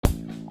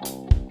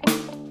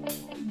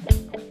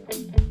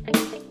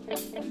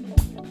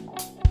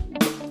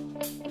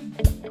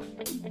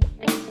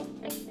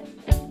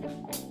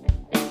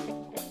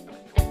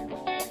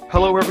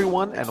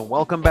everyone, and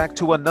welcome back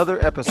to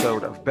another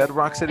episode of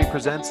Bedrock City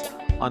Presents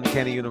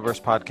Uncanny Universe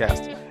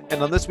Podcast.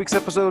 And on this week's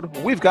episode,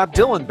 we've got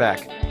Dylan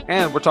back,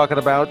 and we're talking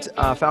about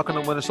Falcon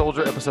and Winter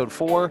Soldier Episode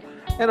 4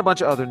 and a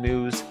bunch of other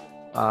news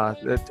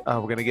that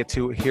we're going to get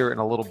to here in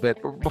a little bit.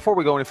 But before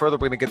we go any further,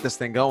 we're going to get this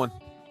thing going.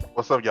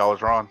 What's up, y'all?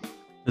 It's Ron.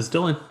 This is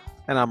Dylan.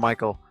 And I'm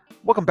Michael.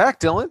 Welcome back,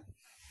 Dylan.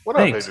 What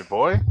Thanks. up, baby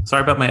boy?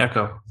 Sorry about my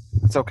echo.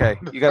 It's okay.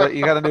 You got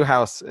a new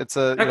house. It's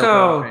a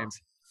Echo.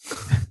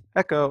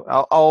 Echo.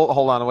 I'll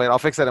hold on. Wait. I'll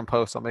fix that in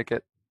post. I'll make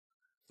it.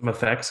 Some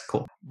effects.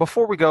 Cool.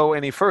 Before we go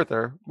any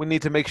further, we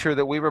need to make sure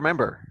that we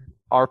remember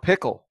our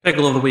pickle.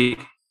 Pickle of the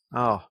week.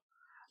 Oh.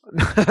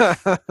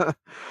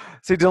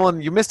 See,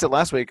 Dylan, you missed it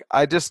last week.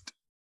 I just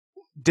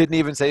didn't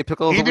even say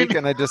pickle of the week,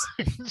 and I just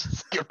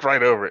skipped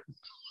right over it.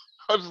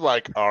 I was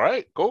like, all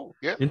right, cool.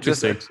 Yeah.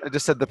 Interesting. I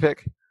just said the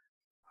pick.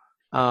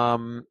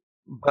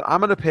 But I'm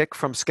going to pick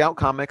from Scout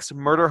Comics,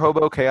 Murder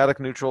Hobo Chaotic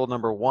Neutral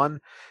 #1.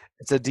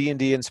 It's a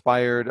D&D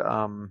inspired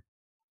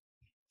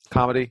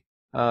comedy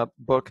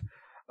book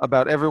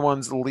about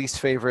everyone's least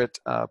favorite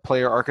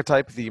player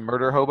archetype, the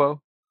Murder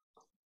Hobo.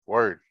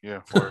 Word. Yeah.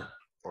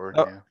 Word.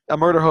 Yeah. A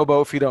Murder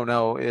Hobo, if you don't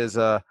know, is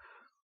a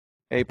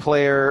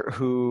player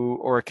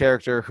or a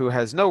character who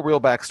has no real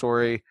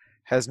backstory,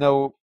 has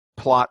no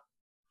plot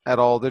at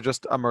all. They're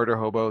just a murder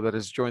hobo that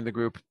has joined the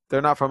group.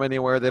 They're not from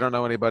anywhere. They don't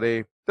know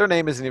anybody. Their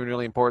name isn't even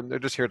really important. They're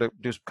just here to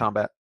do some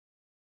combat.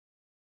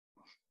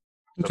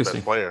 Interesting.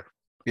 Best player.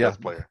 Yeah.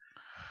 Best player.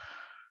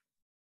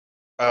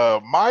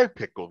 My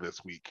pickle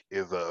this week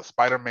is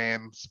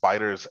Spider-Man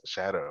Spider's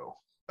Shadow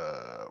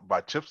by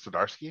Chip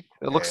Zdarsky.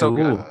 It looks so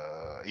good.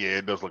 Yeah,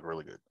 it does look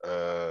really good.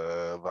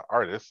 The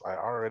artist, I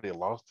already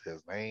lost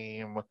his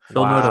name.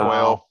 Phil Noto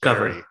Well,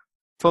 cover. Perry.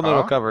 Phil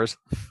Noto covers.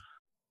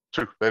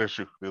 True, that is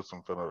true. There's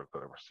some Phil Noto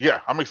covers. Yeah,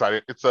 I'm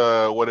excited. It's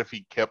what if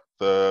he kept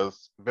the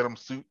Venom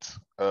suit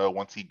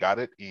once he got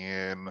it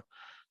in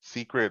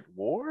Secret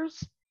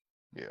Wars?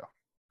 Yeah.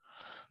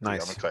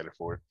 Nice. Yeah, I'm excited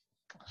for it.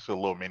 It's a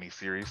little mini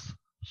series.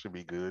 Should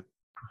be good.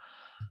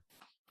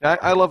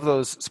 I love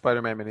those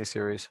Spider-Man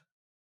miniseries.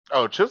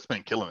 Oh, Chip's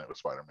been killing it with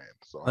Spider-Man.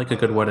 So Like a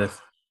good what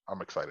if.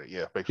 I'm excited.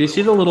 Yeah. Do you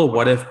see the little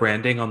what if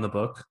branding on the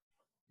book?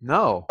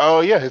 No.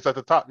 Oh yeah, it's at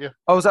the top. Yeah.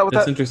 Oh, is that what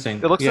That's that? interesting.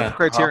 It looks like Yeah. the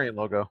Criterion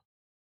logo.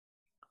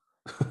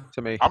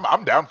 To me.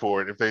 I'm down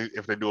for it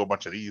if they do a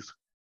bunch of these.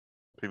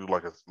 People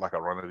like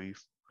a run of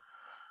these.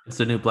 It's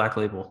the new black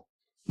label.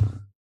 I'm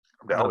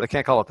down No, with they it.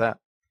 can't call it that.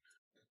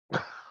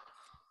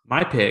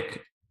 My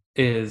pick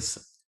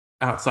is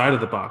outside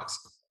of the box.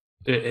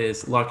 It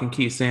is Lock and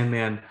Key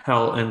Sandman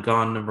Hell and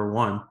Gone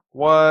 #1.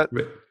 What?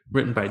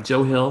 Written by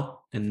Joe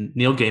Hill and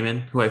Neil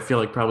Gaiman, who I feel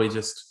like probably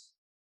just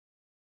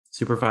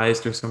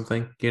supervised or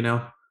something, you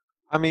know?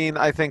 I mean,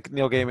 I think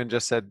Neil Gaiman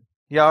just said,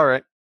 yeah, all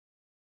right.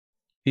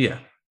 Yeah.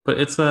 But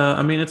it's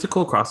a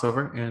cool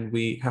crossover, and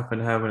we happen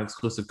to have an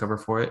exclusive cover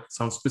for it.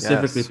 So I'm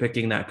specifically Yes.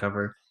 picking that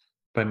cover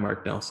by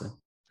Mark Nelson.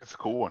 It's a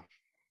cool one.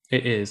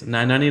 It is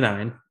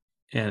 $9.99,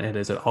 and it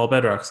is at all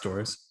Bedrock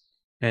stores.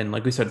 And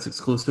like we said, it's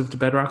exclusive to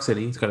Bedrock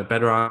City. It's got a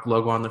Bedrock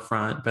logo on the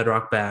front,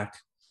 Bedrock back.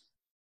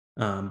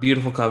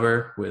 Beautiful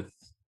cover with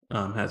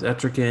has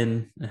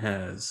Etrigan, it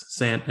has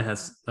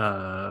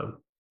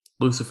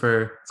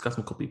Lucifer. It's got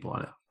some cool people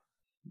on it.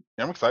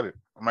 Yeah, I'm excited.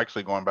 I'm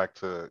actually going back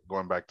to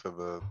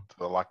the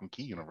Lock and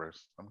Key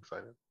universe. I'm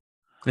excited.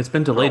 It's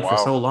been delayed for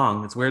wow. so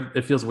long. It's weird.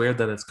 It feels weird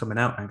that it's coming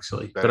out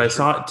actually, That but I is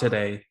saw true. it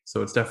today,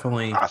 so it's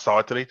definitely I saw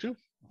it today too.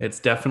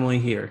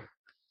 here.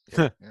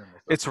 Yeah,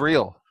 It's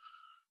real.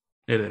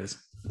 It is.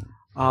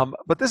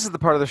 But this is the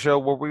part of the show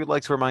where we would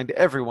like to remind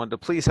everyone to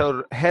please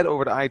head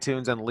over to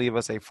iTunes and leave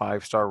us a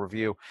 5-star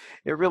review.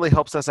 It really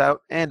helps us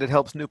out, and it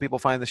helps new people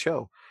find the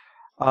show.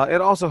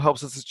 It also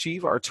helps us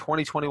achieve our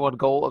 2021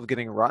 goal of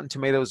getting Rotten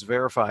Tomatoes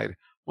verified.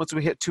 Once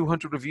we hit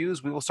 200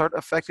 reviews, we will start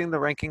affecting the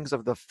rankings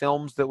of the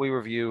films that we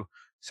review.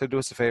 So do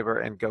us a favor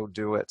and go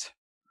do it.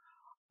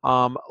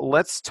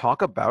 Let's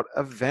talk about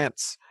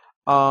events.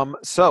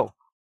 So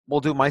we'll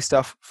do my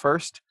stuff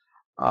first.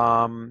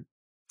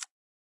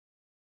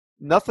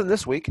 Nothing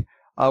this week.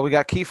 We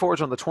got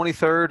Keyforge on the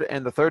 23rd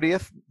and the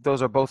 30th.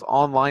 Those are both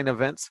online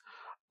events.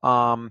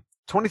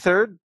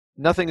 23rd,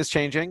 nothing is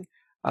changing.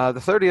 The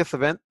 30th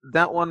event,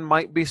 that one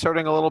might be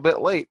starting a little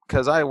bit late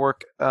because I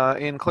work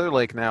in Clear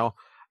Lake now,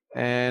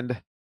 and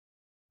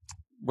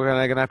we're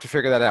gonna have to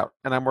figure that out.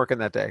 And I'm working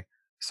that day,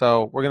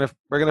 so we're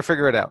gonna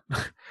figure it out.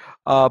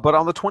 But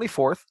on the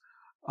 24th,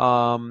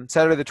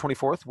 Saturday the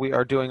 24th, we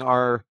are doing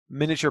our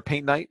miniature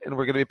paint night, and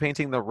we're going to be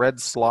painting the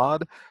Red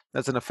Slod.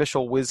 That's an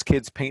official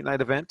WizKids paint night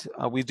event.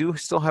 We do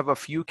still have a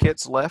few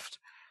kits left.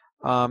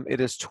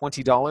 It is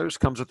 $20.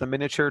 Comes with a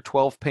miniature,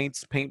 12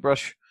 paints,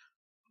 paintbrush,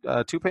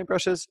 2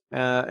 paintbrushes,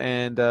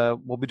 and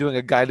we'll be doing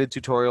a guided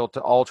tutorial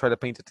to all try to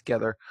paint it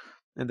together,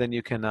 and then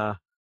you can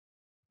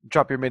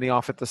drop your mini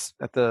off at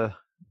the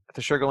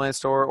Sugarland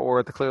store or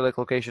at the Clear Lake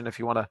location if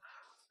you want to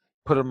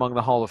put it among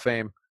the Hall of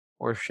Fame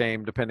or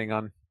Shame, depending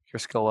on your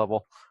skill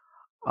level.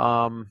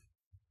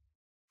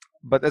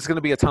 But it's going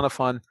to be a ton of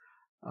fun.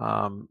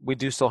 We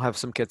do still have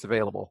some kits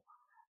available,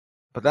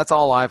 but that's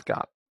all I've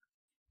got.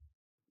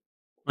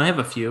 I have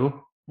a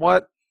few.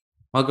 What?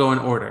 I'll go in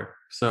order.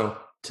 So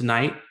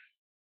tonight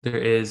there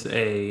is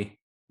a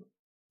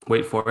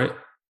wait for it,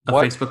 a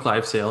What? Facebook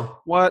Live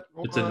sale. What?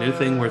 It's a new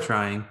thing we're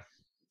trying.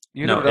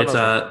 You No, never done it's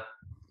those a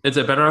it's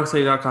at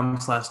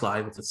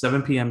betterrockcity.com/live. It's at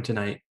 7 p.m.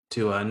 tonight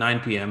to 9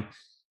 p.m.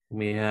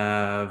 We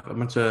have a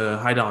bunch of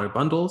high dollar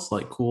bundles,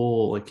 like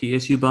cool like key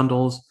issue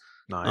bundles.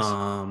 Nice.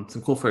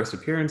 Some cool first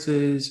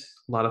appearances,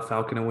 a lot of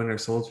Falcon and Winter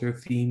Soldier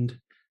themed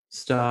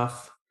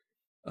stuff.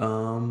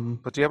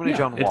 But do you have any yeah,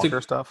 John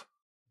Walker stuff?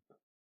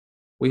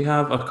 We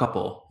have a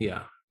couple,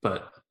 yeah,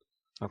 but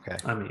Okay.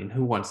 I mean,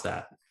 who wants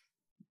that?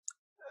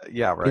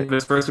 Yeah, We right. have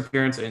his first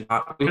appearance we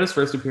had his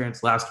first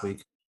appearance last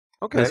week.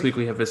 Okay. This week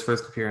we have his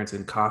first appearance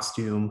in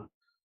costume.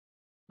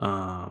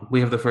 We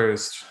have the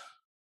first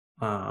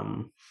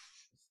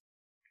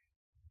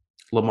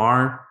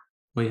Lamar.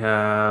 We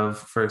have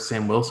first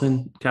Sam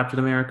Wilson, Captain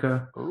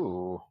America.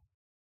 Ooh.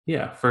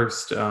 Yeah,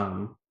 first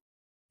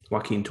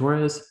Joaquin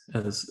Torres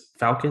as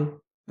Falcon.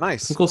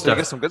 Nice. Some cool So you stuff.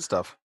 get some good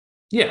stuff.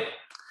 Yeah.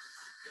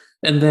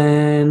 And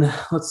then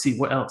let's see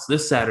what else.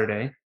 This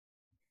Saturday,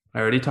 I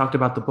already talked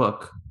about the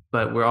book,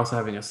 but we're also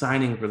having a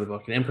signing for the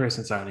book, an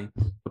in-person signing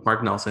with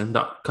Mark Nelson,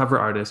 the cover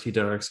artist. He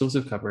did our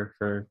exclusive cover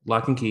for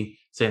Lock and Key,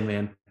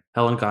 Sandman,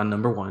 Helen Gone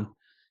 #1.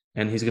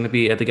 And he's going to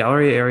be at the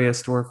Gallery Area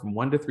store from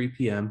 1 to 3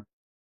 p.m.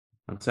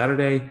 on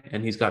Saturday.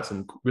 And he's got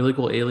some really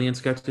cool alien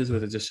sketches,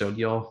 which I just showed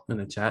y'all in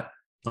the chat.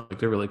 Like,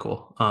 they're really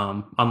cool.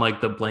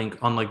 Unlike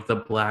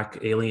the black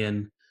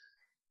alien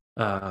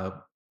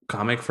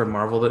comic from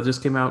Marvel that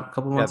just came out a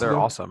couple months Yeah, ago.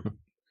 they're awesome.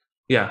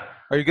 Yeah.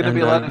 Are you going to And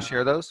be allowed then- to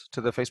share those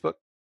to the Facebook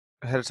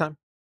ahead of time?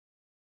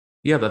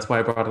 Yeah, that's why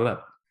I brought it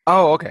up.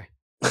 Oh, okay.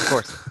 Of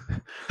course.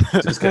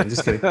 Just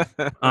kidding.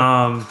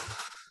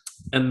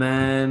 And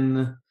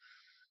then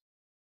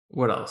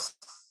what else?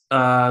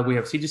 We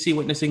have CGC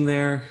witnessing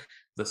there.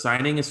 The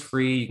signing is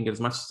free. You can get as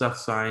much stuff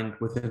signed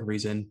within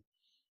reason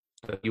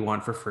that you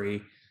want for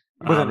free.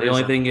 Within The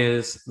only reason. thing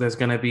is there's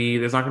not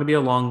going to be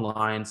a long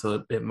line,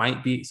 so it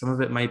might be some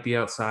of it might be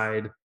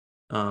outside.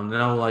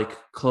 No like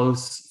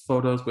close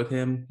photos with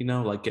him,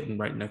 like getting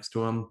right next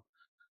to him.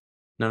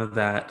 None of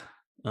that.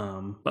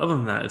 But other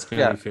than that, it's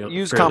going to be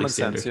use fairly common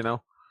standard. sense,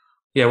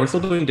 Yeah, we're still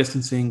doing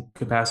distancing,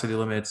 capacity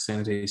limits,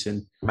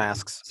 sanitation,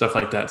 masks. stuff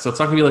like that. So it's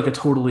not going to be like a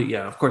totally,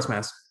 of course,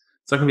 mask.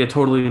 It's not going to be a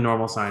totally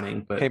normal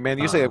signing. But Hey, man,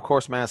 you say of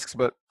course masks,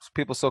 but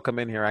people still come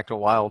in here acting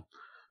wild.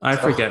 I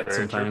forget very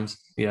true. sometimes.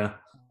 Yeah,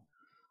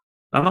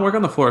 I'm not working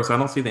on the floor, so I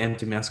don't see the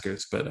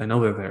anti-maskers, but I know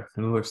they're there.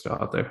 I know they're still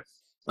out there.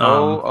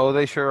 Oh,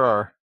 they sure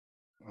are.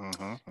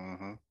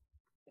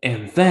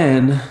 And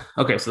then,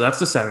 okay, so that's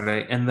the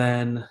Saturday. And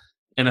then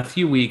in a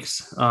few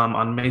weeks,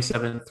 on May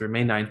 7th through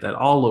May 9th, at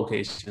all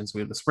locations, we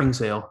have the spring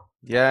sale.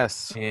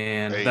 Yes.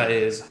 And Hey. that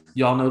is,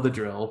 y'all know the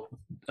drill.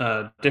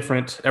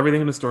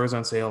 Everything in the store is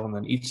on sale, and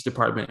then each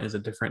department is a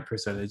different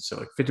percentage. So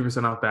like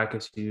 50% off back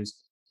issues,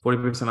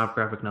 40% off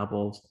graphic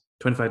novels,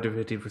 25 to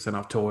 50%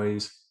 off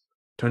toys,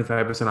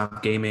 25%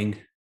 off gaming,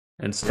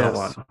 and so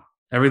Yes. on.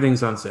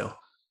 Everything's on sale.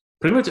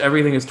 Pretty much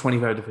everything is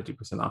 25 to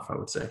 50% off, I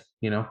would say,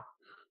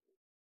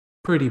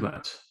 pretty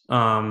much.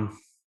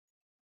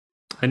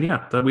 And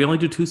yeah, we only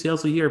do 2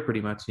 sales a year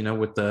pretty much,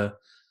 with the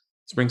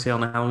spring sale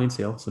and the Halloween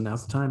sale. So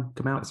now's the time.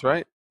 Come out. That's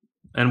right.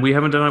 And we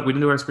didn't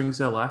do our spring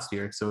sale last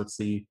year, so it's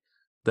the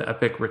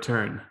epic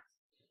return.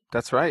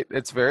 That's right.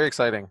 It's very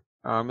exciting.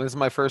 This is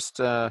my first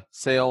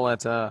sale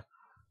at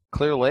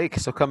Clear Lake,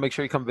 so make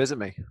sure you come visit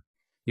me.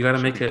 You got to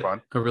Should make be it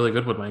fun. a really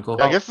good one, Michael.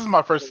 I guess this is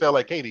my first sale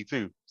at Katie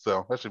too,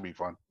 so that should be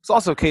fun. It's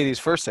also Katie's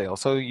first sale,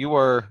 so you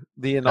are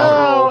the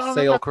inaugural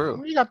sale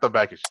crew. You got the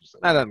back issues.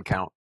 That doesn't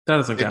count. That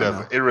doesn't It count.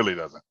 doesn't. No. It really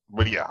doesn't.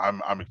 But yeah,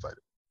 I'm excited.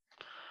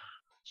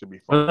 Should be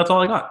fun. But that's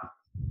all I got.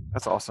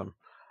 That's awesome.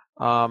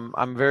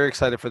 I'm very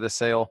excited for this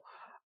sale.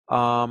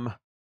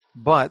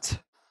 But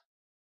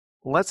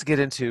let's get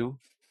into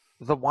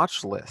the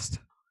watch list.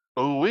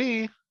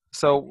 Ooh-wee.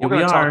 So we're Here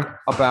going we to talk are.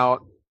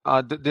 about.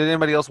 Did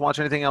anybody else watch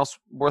anything else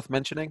worth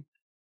mentioning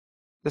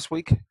this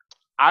week?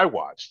 I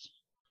watched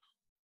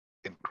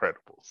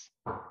Incredibles.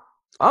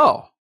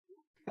 Oh,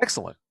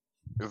 excellent.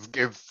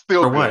 It's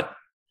still For good.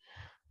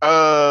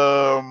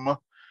 what?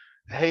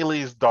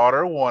 Haley's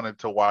daughter wanted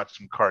to watch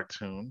some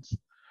cartoons.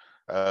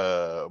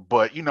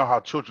 But you know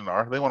how children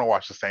are. They want to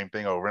watch the same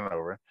thing over and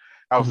over.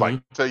 I was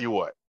like, tell you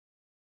what,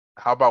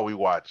 how about we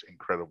watch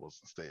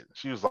Incredibles instead?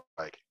 She was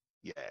like,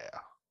 yeah,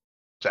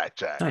 Jack.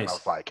 And I Nice.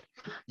 was like,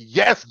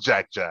 yes,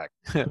 Jack.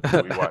 we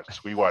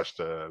watched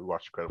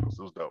Incredibles.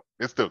 It was dope.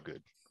 It's still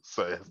good.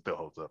 So it still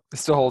holds up. It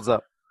still holds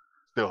up.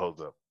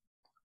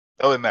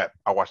 Other than that,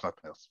 I watched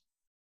nothing else.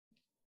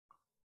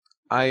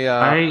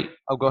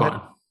 Oh, go ahead.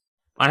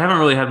 I haven't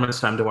really had much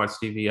time to watch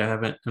TV.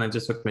 And I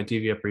just hooked my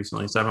TV up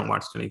recently, so I haven't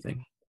watched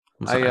anything.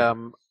 I'm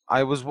sorry.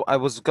 I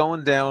was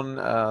going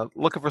down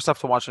looking for stuff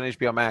to watch on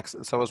HBO Max,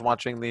 so I was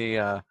watching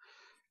the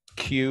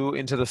Q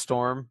Into the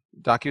Storm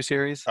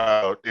docuseries.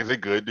 Is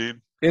it good,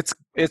 dude? It's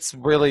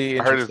really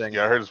I heard interesting.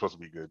 it's supposed to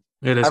be good.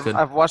 It is good.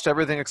 I've watched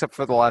everything except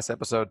for the last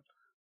episode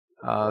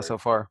so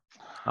far.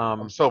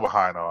 I'm so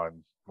behind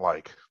on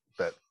like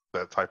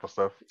that type of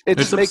stuff. It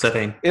It's just makes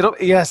upsetting.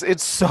 Yes,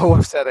 it's so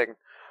upsetting.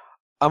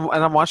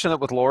 I'm watching it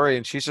with Lori,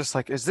 and she's just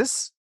like, "Is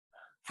this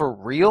for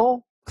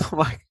real?"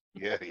 like,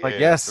 Yeah, like yeah,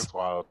 yes, that's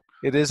wild.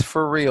 it is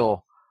for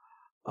real.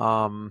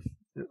 Um,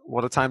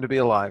 what a time to be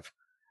alive.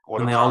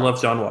 What And a they all time.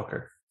 love John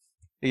Walker.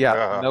 Yeah,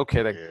 Uh, no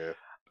kidding.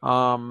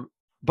 yeah.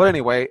 But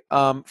anyway,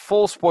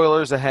 full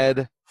spoilers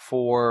ahead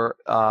for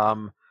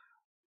Falcon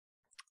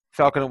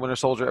and Winter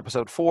Soldier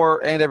episode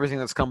 4 and everything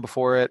that's come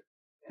before it,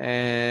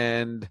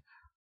 and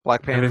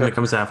Black Everything Panther that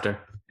comes after.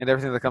 and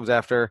everything that comes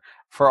after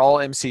for all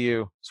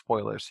MCU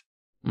spoilers.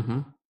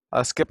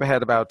 Mm-hmm. Skip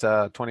ahead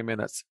about 20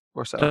 minutes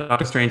or so.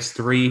 Doctor Strange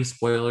 3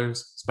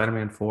 spoilers.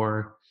 Spider-Man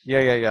 4.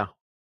 Yeah.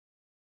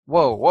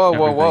 Whoa.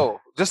 Everything.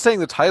 Just saying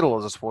the title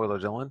is a spoiler,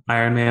 Dylan.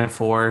 Iron Man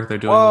 4. They're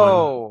doing one.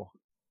 Whoa.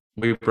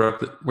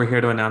 We're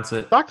here to announce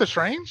it. Doctor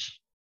Strange?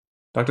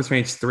 Doctor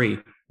Strange 3.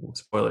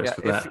 Spoilers Yeah,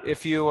 for that.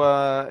 if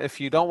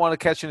you don't want to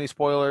catch any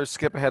spoilers,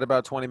 skip ahead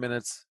about 20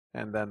 minutes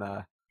and then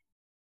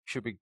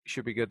should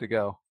be good to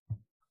go.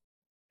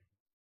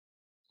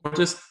 Or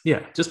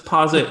just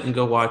pause it and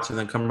go watch and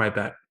then come right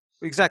back.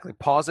 Exactly.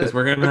 Pause it. Because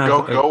we're gonna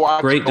have Go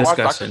watch great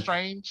Doctor discussion.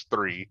 Strange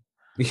 3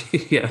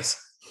 Yes.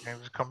 and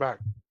just come back.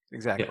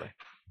 Exactly. Yeah.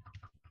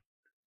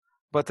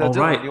 But All Dylan,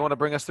 right. you want to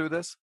bring us through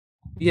this?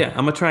 Yeah,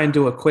 I'm gonna try and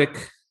do a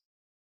quick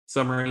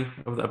summary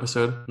of the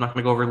episode. I'm not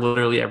gonna go over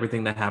literally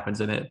everything that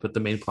happens in it, but the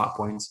main plot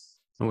points,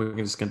 and we're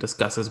just gonna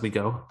discuss as we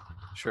go.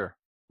 Sure.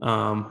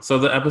 So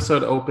the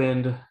episode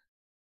opened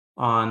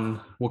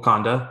on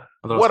Wakanda.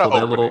 What an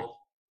opening.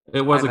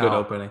 It was I a good know.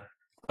 opening.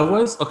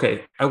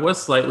 I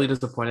was slightly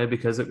disappointed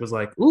because it was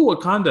like, ooh,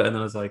 Wakanda, and then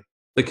it was like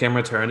the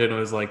camera turned and it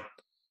was like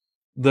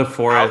the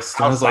forest.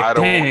 And I was like, Outside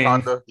of dang,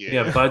 Wakanda?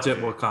 yeah, budget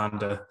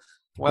Wakanda.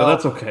 Well, But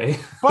that's okay.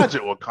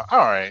 Budget will come. All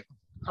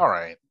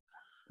right.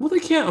 Well, they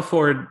can't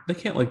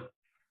like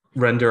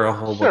render a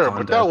whole Sure, Wakanda.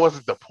 but that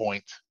wasn't the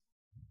point.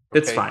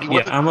 It's Okay, fine. he Yeah,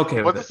 wasn't- I'm okay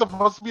with Wasn't it.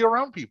 supposed to be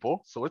around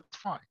people, so it's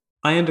fine.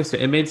 I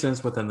understand. It made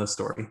sense within the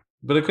story,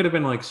 but it could have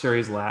been like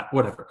Shuri's lap,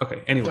 whatever.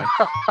 Okay. Anyway.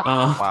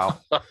 wow.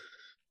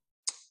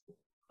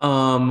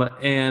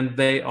 And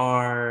they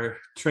are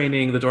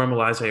training the Dora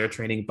Milaje are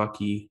training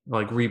Bucky,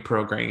 like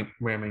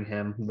reprogramming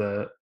him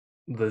the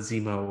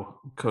Zemo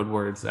code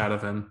words out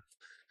of him.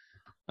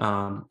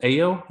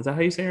 Ayo, is that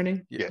how you say her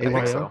name? Yeah, I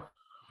think so.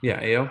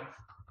 Yeah, Ayo.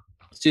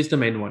 She's the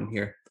main one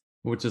here,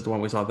 which is the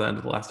one we saw at the end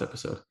of the last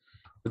episode.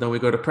 But then we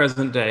go to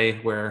present day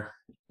where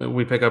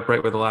we pick up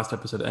right where the last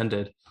episode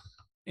ended.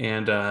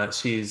 And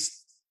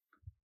she's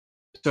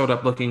showed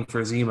up looking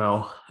for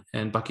Zemo,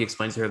 and Bucky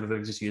explains to her that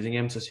they're just using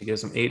him. So she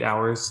gives him 8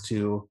 hours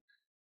to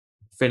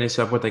finish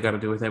up what they got to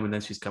do with him, and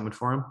then she's coming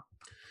for him.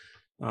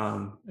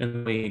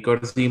 And we go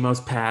to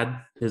Zemo's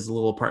pad, his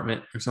little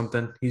apartment or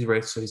something. He's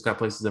rich, so he's got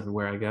places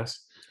everywhere, I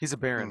guess. He's a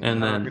Baron. And I don't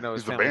know then- if you know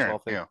his He's a family's Baron.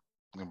 wealthy. Yeah,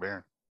 he's a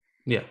Baron.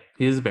 Yeah,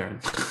 he is a Baron.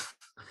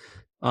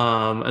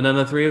 And then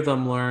the three of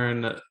them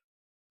learn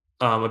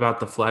about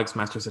the Flag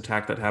Smashers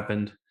attack that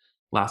happened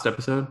last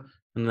episode,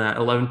 and that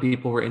 11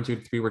 people were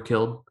injured, 3 were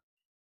killed.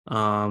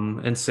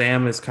 And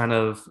Sam is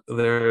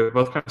they're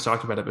both kind of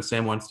shocked about it, but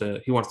Sam wants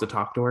to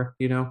talk to her,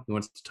 he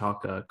wants to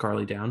talk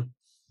Carly down.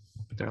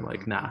 But they're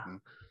like, nah.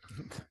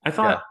 I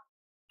thought,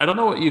 I don't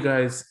know what you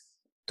guys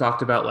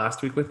talked about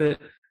last week with it,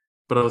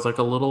 but I was like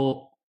a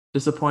little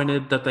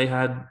disappointed that they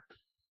had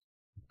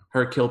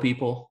her kill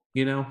people,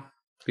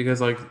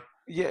 because like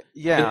Yeah.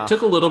 it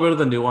took a little bit of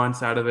the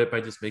nuance out of it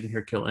by just making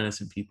her kill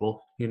innocent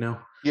people,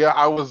 Yeah,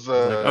 I was. Like,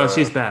 oh,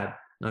 she's bad.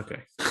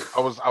 Okay. I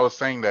was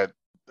saying that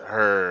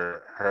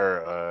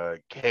her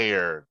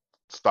care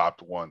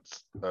stopped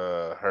once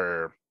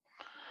her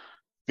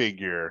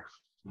figure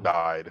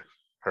died.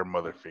 Her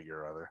mother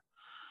figure, rather.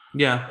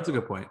 Yeah, that's a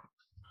good point.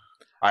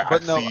 I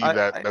see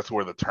that's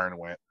where the turn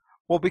went.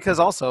 Well, because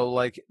also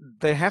like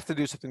they have to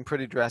do something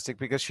pretty drastic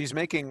because she's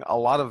making a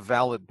lot of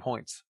valid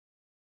points.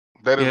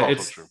 That is Yeah,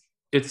 also true.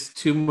 It's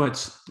too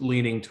much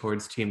leaning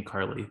towards Team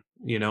Carly,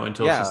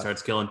 until Yeah. she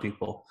starts killing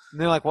people. And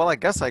they're like, well, I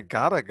guess I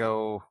gotta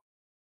go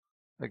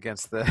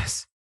against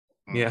this.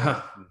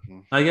 Yeah.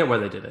 Mhm. I get why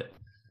they did it.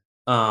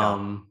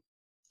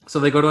 So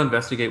they go to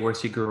investigate where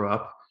she grew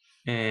up,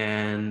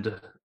 and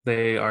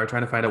they are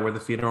trying to find out where the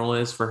funeral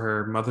is for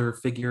her mother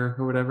figure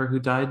or whatever who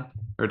died,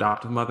 her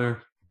adoptive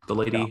mother, the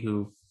lady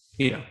who,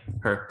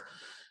 her.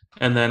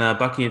 And then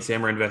Bucky and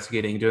Sam are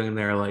investigating, doing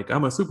their like,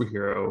 I'm a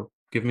superhero,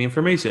 give me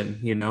information,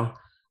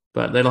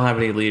 But they don't have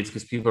any leads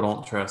because people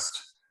don't trust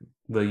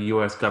the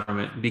U.S.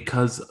 government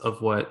because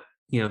of what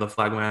the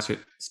Flag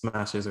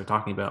Smashers are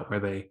talking about, where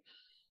they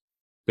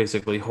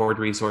basically hoard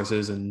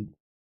resources and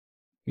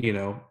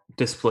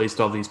displaced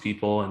all these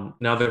people, and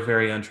now they're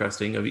very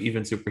untrusting of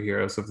even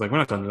superheroes. So it's like, we're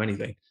not telling you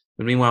anything.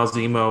 But meanwhile,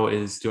 Zemo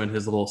is doing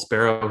his little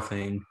sparrow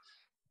thing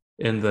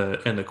in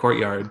the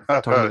courtyard,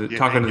 talking to Yeah,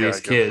 these I guess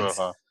kids,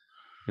 so, huh?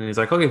 and he's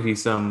like, "I'll give you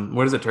some.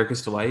 What is it?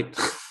 Turkish delight."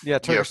 Yeah,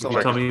 Turkish Yeah,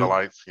 Delight. tell me- the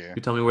lights. Yeah.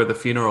 You tell me where the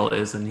funeral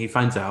is, and he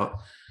finds out.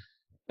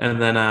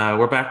 And then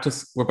we're back to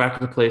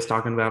the place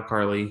talking about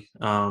Carly.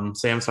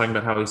 Sam's talking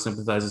about how he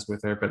sympathizes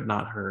with her, but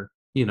not her,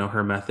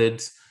 her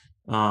methods.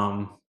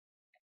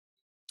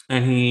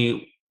 And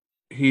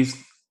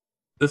he's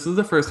this is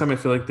the first time I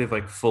feel like they've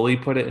like fully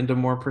put it into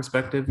more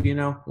perspective, you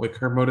know, like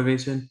her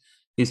motivation.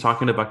 He's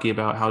talking to Bucky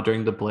about how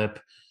during the blip,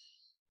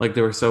 like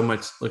there were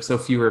so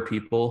fewer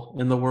people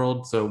in the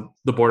world, so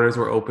the borders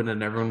were open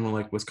and everyone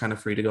like was kind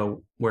of free to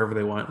go wherever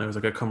they want. There was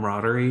like a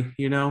camaraderie,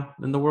 you know,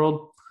 in the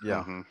world.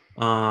 Yeah.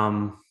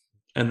 Um,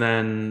 and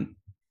then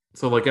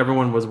so like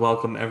everyone was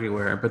welcome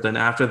everywhere, but then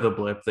after the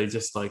blip, they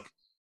just like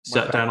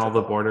shut down all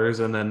the borders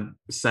and then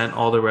sent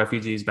all the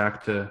refugees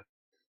back to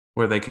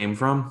where they came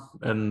from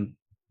and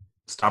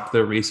stopped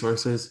their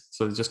resources.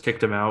 So they just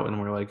kicked them out and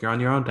we're like, you're on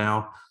your own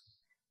now.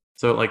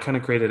 So it like kind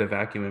of created a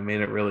vacuum and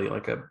made it really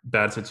like a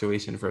bad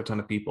situation for a ton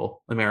of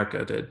people.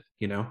 America did,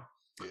 you know?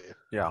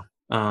 Yeah.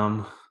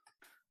 And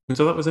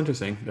so that was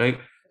interesting. Like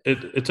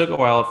it took a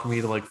while for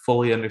me to like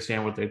fully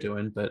understand what they're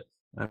doing, but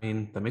I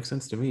mean that makes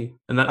sense to me.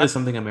 And that is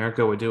something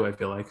America would do, I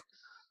feel like.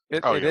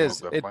 It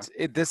is.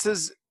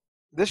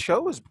 This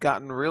show has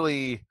gotten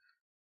really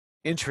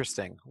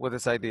interesting with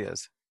its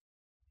ideas.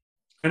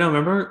 I know,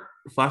 remember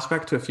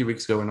flashback to a few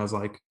weeks ago when I was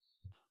like,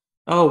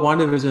 oh,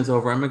 WandaVision's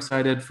over. I'm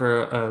excited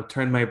for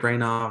turn my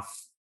brain off,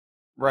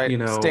 right? You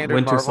know, Standard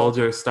Winter Marvel.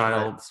 Soldier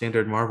style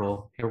standard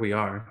Marvel. Here we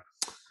are.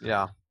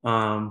 Yeah.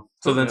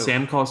 So then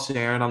Sam calls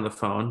Sharon on the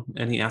phone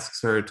and he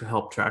asks her to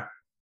help track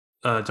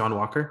John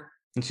Walker.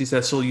 And she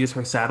says she'll use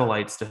her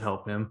satellites to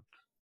help him.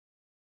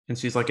 And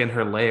she's like in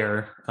her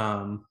lair.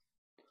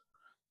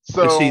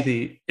 So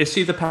is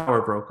she the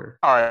power broker?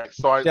 All right.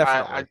 So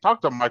I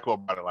talked to Michael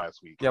about it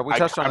last week. Yeah, we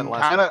touched on it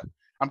last week.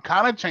 I'm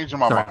kind of changing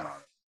my mind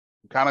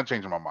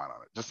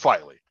on it. Just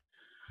slightly.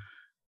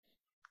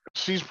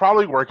 She's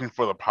probably working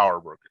for the power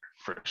broker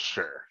for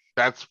sure.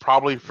 That's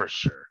probably for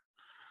sure.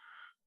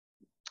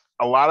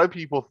 A lot of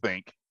people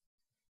think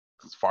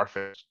it's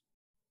far-fetched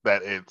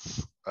that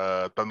it's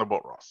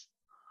Thunderbolt Ross.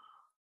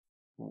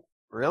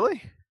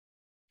 Really?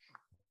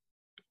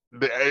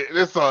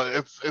 It's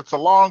a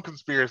long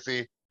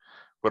conspiracy,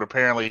 but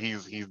apparently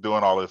he's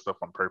doing all this stuff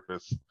on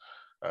purpose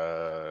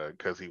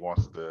because he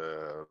wants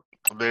to.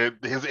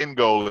 His end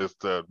goal is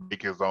to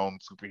make his own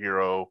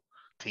superhero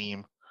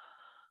team.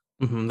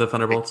 The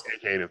Thunderbolts.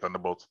 AKA the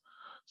Thunderbolts.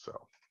 So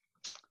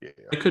yeah,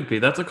 it could be.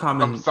 That's a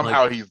common.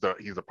 Somehow he's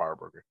a power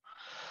broker.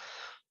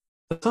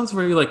 That sounds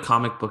very like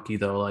comic booky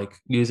though, like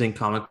using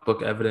comic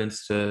book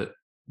evidence to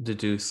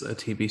deduce a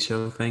TV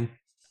show thing.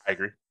 I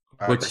agree.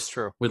 Which is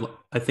true.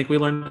 I think we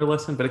learned a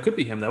lesson, but it could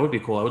be him. That would be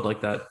cool. I would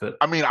like that. But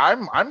I mean,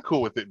 I'm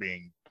cool with it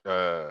being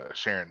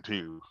Sharon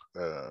too.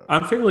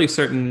 I'm fairly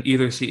certain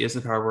either she is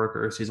the power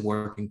broker or she's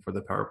working for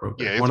the power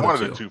broker. Yeah, it's one of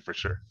the two for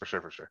sure.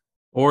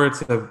 Or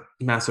it's a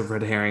massive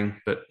red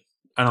herring, but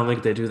I don't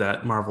think they do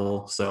that,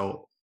 Marvel.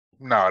 So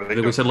no,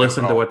 we should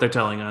listen to what they're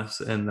telling us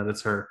and that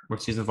it's her, or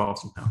she's involved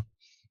somehow.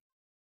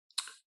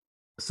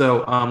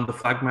 So the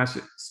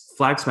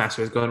Flag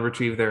Smashers go and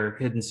retrieve their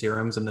hidden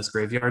serums in this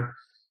graveyard.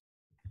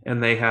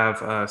 And they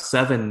have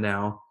 7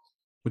 now,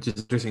 which is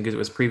interesting because it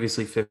was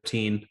previously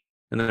 15.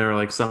 And then there are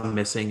like some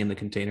missing in the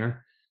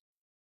container.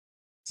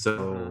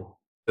 So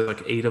there's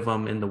like 8 of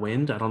them in the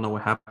wind. I don't know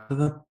what happened to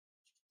them.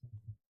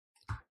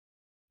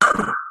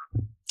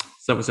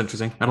 So that was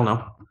interesting. I don't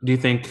know. Do you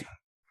think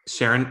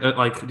Sharon,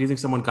 do you think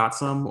someone got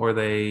some or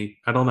I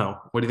don't know.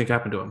 What do you think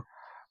happened to them?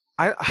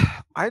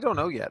 I don't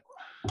know yet.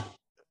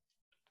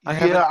 Go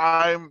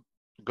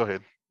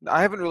ahead.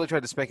 I haven't really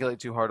tried to speculate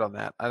too hard on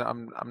that.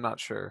 I'm not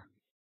sure.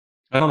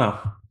 I don't know.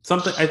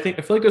 I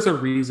feel like there's a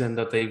reason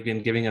that they've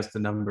been giving us the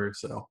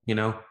numbers, so you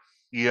know.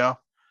 Yeah.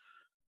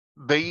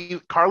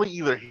 Carly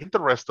either hit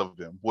the rest of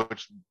them,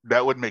 which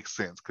that would make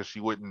sense because she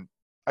wouldn't.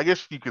 I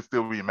guess you could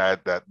still be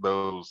mad that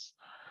those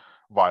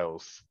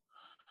vials,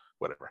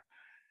 whatever.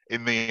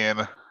 And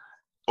then,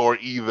 or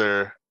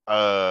either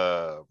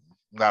not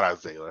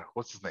Isaiah,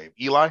 what's his name?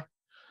 Eli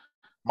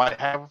might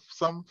have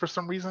some for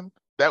some reason.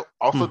 That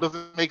also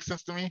doesn't make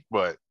sense to me,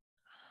 but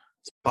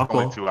it's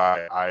only 2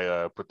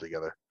 I put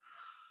together.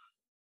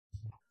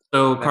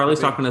 So Carly's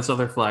talking to this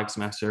other Flag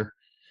Smasher,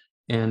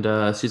 and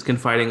she's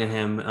confiding in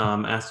him,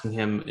 asking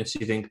him if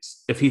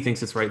he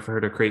thinks it's right for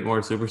her to create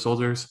more super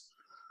soldiers.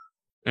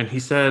 And he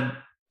said,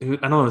 I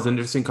don't know, it was an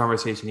interesting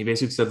conversation. He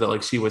basically said that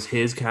like she was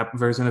his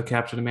version of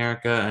Captain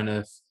America, and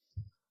if,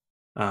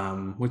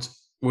 which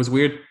was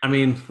weird. I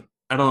mean,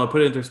 I don't know,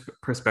 put it into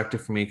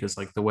perspective for me because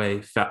like the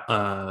way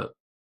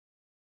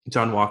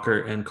John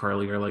Walker and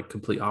Carly are like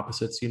complete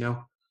opposites, you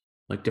know.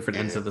 Like different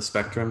ends of the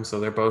spectrum, so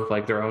they're both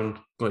like their own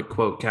like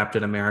quote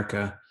Captain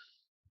America,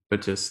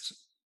 but just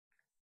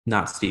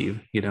not Steve,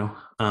 you know.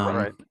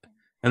 Right.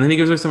 And then he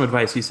gives her some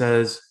advice. He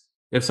says,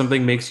 "If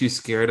something makes you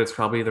scared, it's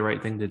probably the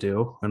right thing to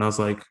do." And I was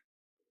like,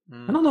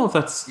 I don't know if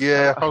that's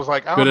I was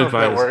like, I don't know if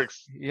that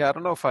works. Yeah, I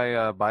don't know if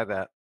I buy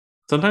that.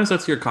 Sometimes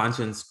that's your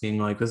conscience being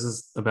like, "This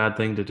is a bad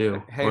thing to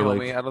do." Hey, or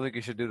homie, I don't think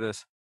you should do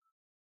this.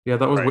 Yeah,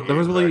 that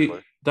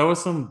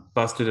was some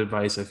busted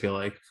advice. I feel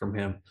like from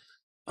him.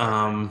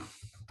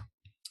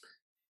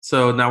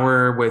 So now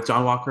we're with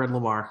John Walker and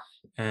Lamar,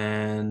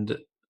 and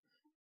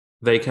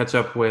they catch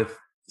up with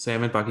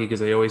Sam and Bucky because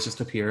they always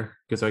just appear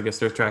because I guess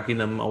they're tracking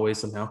them always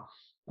somehow.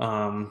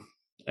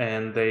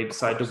 And they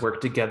decide to work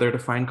together to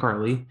find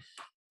Carly.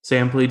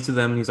 Sam pleads to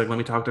them. And he's like, "Let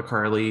me talk to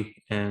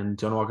Carly." And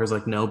John Walker's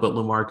like, "No," but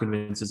Lamar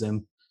convinces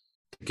him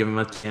to give him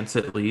a chance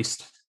at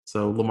least.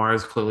 So Lamar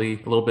is clearly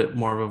a little bit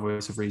more of a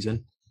voice of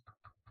reason.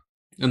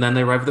 And then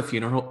they arrive at the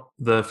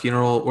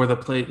funeral or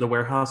the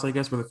warehouse, I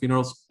guess, where the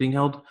funeral's being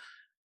held.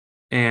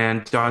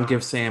 And John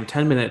gives Sam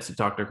 10 minutes to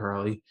talk to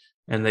Carly.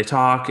 And they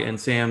talk, and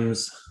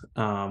Sam's,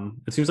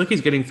 it seems like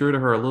he's getting through to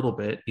her a little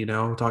bit,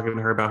 talking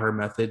to her about her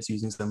methods,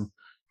 using some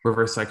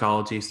reverse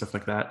psychology, stuff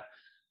like that.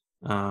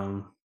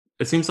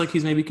 It seems like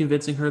he's maybe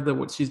convincing her that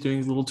what she's doing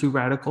is a little too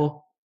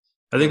radical.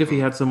 I think if he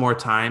had some more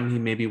time, he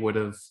maybe would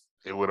have.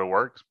 It would have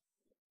worked.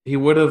 He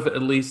would have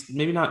at least,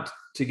 maybe not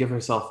to give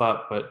herself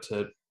up, but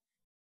to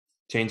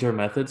change her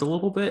methods a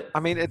little bit. I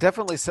mean, it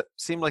definitely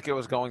seemed like it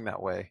was going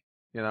that way,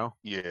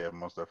 Yeah,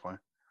 most definitely.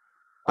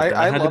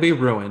 I had to be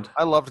ruined.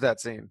 I loved that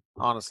scene,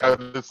 honestly.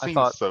 The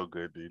scene's so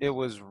good, dude. It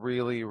was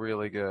really,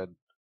 really good.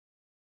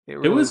 It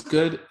was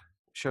good.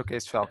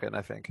 Showcased Falcon,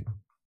 I think.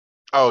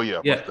 Oh,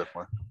 yeah, most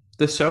definitely.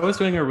 The show is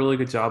doing a really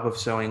good job of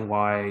showing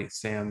why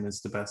Sam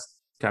is the best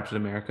Captain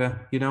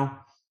America,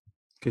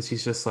 because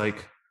he's just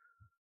like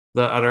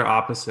the utter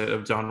opposite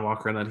of John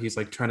Walker, and that he's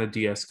like trying to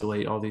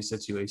de-escalate all these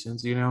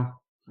situations,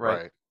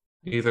 Right.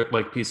 Either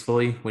like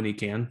peacefully when he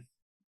can,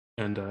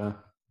 and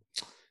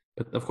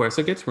but of course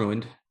it gets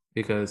ruined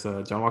because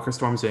John Walker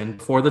storms in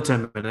before the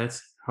 10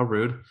 minutes. How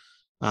rude!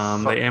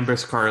 They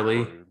ambush Carly.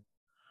 Rude.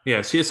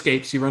 Yeah, she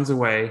escapes. She runs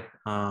away.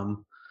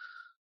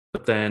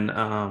 But then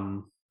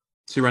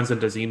she runs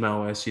into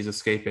Zemo as she's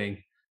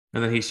escaping,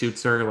 and then he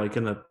shoots her like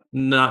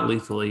not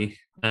lethally,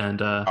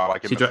 and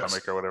like in the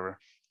stomach or whatever.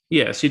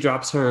 Yeah, she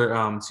drops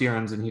her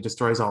serums, and he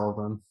destroys all of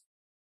them,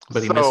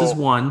 but he misses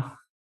one.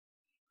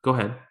 Go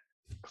ahead.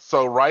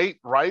 So right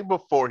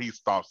before he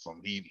stomps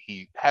him,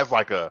 he has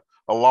like a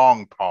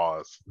long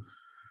pause,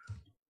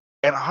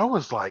 and I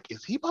was like,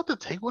 "Is he about to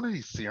take one of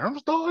these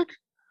serums, dog?"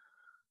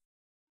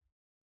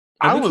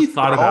 I think he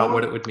thought about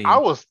what it would mean. I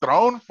was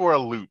thrown for a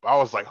loop. I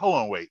was like, "Hold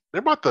on, wait.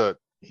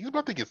 He's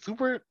about to get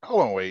super.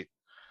 Hold on, wait."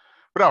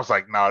 But I was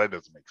like, "No, that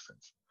doesn't make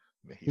sense."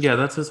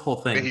 That's his whole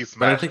thing. Then he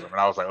smashed him,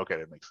 and I was like, "Okay,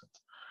 that makes sense."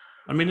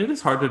 I mean, it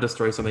is hard to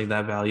destroy something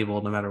that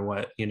valuable, no matter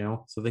what,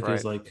 So I think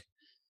he's like,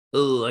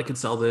 "Oh, I could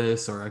sell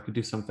this, or I could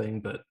do something,"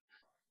 but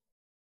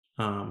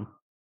I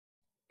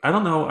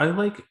don't know.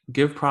 I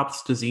give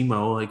props to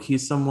Zemo. Like,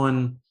 he's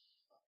someone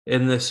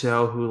in this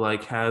show who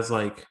has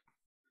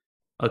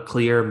a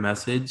clear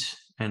message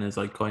and is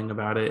going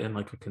about it in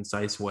a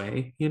concise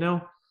way,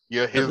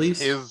 Yeah,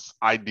 his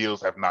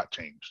ideals have not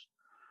changed.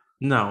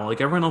 No,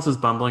 everyone else is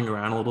bumbling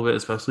around a little bit,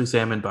 especially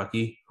Sam and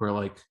Bucky, who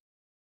are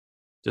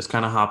just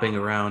kind of hopping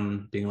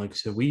around, being like,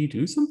 should we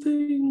do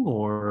something?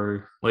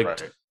 Or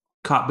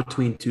caught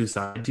between two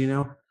sides,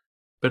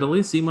 But at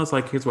least Zemo's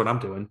here's what I'm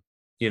doing,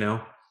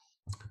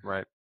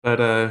 Right.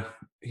 But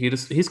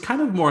he's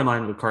kind of more in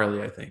line with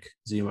Carly, I think,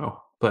 Zemo.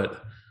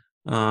 But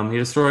he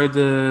destroyed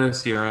the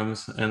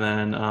serums, and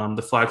then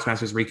the Flag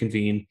Smashers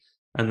reconvene,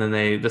 and then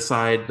they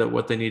decide that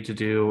what they need to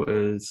do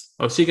is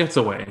she gets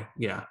away,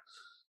 yeah.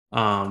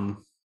 And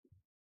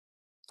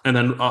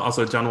then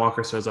also John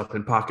Walker shows up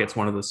and pockets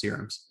one of the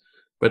serums.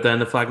 But then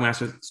the Flag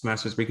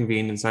Smashers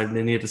reconvene and decide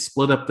they need to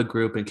split up the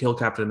group and kill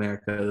Captain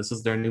America. This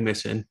is their new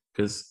mission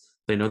because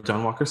they know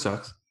John Walker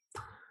sucks.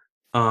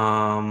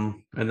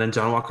 And then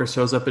John Walker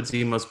shows up at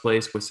Zemo's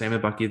place with Sam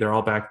and Bucky. They're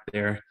all back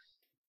there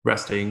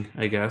resting,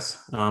 I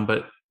guess.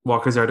 But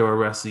Walker's there to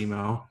arrest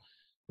Zemo.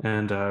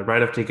 And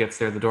right after he gets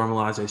there, the Dora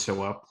Milaje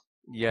show up.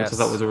 Yes. So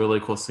that was a really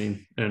cool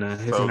scene. And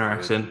his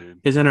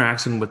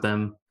interaction with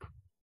them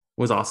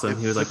was awesome.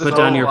 He was like, put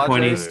down your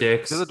pointy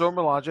sticks. Does the Dora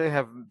Milaje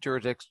have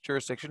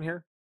jurisdiction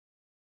here?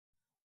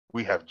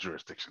 We have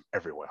jurisdiction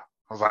everywhere.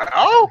 I was like,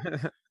 oh,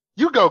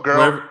 you go,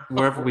 girl.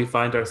 Wherever we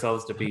find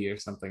ourselves to be or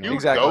something. You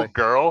go,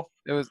 girl.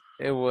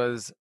 It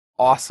was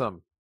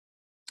awesome.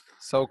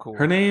 So cool.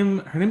 Her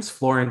name's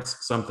Florence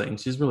something.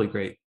 She's really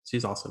great.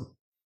 She's awesome.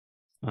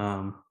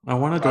 I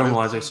want a Dora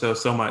Milaje show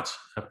so much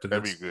after this.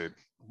 That'd be good.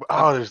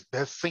 Oh,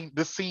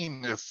 this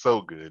scene is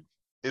so good.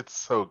 It's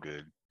so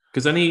good.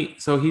 Because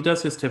he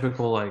does his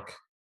typical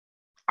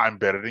I'm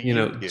better than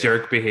you.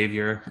 Jerk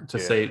behavior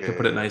to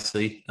put it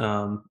nicely.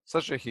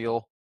 Such a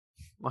heel,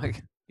 and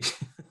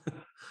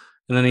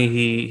then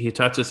he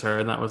touches her,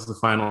 and that was the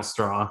final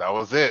straw. That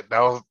was it.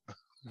 Don't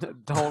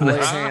lay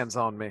hands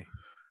on me.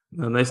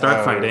 And they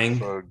start fighting.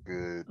 So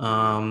good.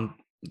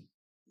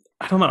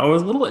 I don't know. I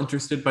was a little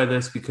interested by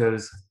this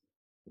because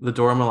the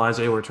Dora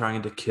Milaje were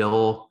trying to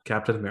kill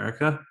Captain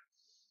America,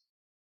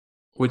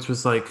 which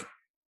was I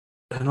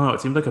don't know.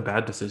 It seemed like a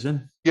bad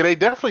decision. Yeah, they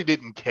definitely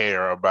didn't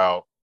care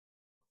about.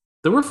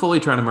 They were fully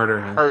trying to murder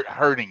him,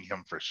 hurting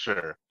him for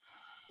sure.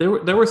 There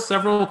were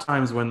several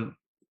times when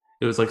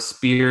it was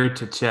spear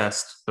to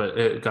chest, but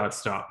it got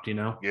stopped.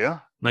 Yeah.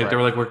 They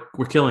were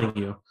we're killing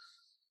you.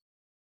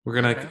 We're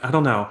gonna. Okay. I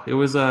don't know. It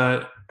was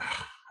I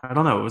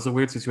don't know. It was a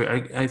weird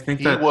situation. I think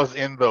he was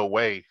in the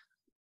way.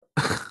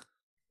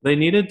 They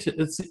needed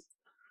to.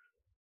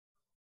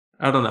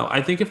 I don't know.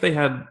 I think if they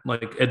had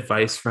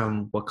advice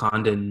from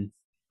Wakandan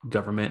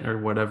government or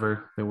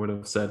whatever, they would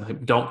have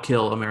said, "Don't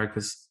kill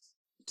America's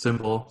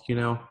symbol. We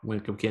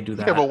can't do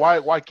that. Yeah, but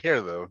why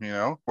care though?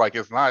 Like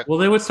it's not. Well,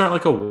 they would start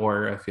like a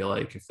war. I feel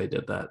like if they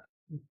did that.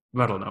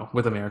 I don't know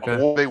with America.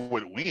 Well, they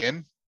would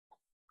win.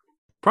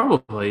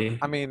 Probably.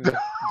 I mean,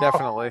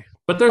 definitely.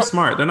 But they're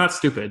smart. They're not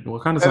stupid.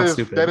 Wakanda's not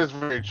stupid. That is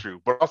very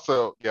true. But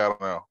also, yeah, I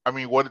don't know. I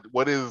mean,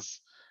 what is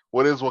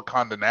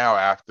Wakanda now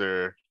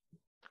after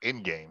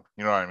Endgame?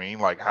 You know what I mean?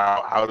 Like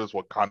how does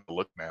Wakanda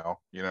look now?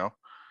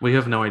 We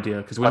have no idea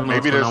because we don't know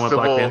maybe what's going on with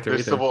Black Panther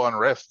there's either. civil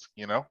unrest.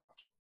 Right.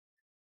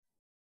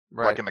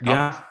 Like in the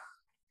comics. Yeah.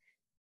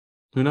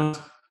 Who knows?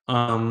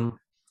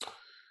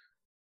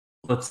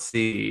 Let's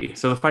see.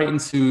 So the fight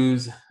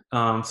ensues.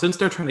 Since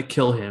they're trying to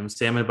kill him,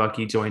 Sam and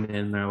Bucky join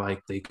in.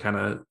 They kind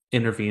of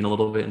intervene a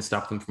little bit and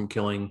stop them from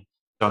killing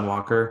John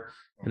Walker.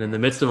 And in the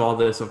midst of all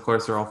this, of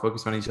course, they're all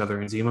focused on each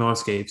other. And Zemo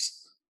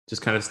escapes,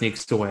 just kind of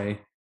sneaks away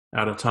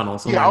out of tunnel.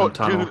 Tunnel.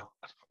 Dude,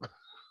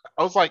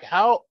 I was like,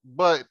 how?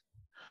 But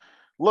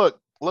look,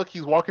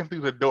 he's walking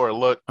through the door.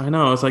 Look, I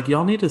know. It's like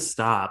y'all need to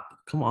stop.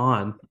 Come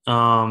on.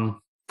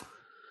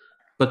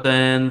 But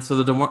then, so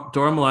the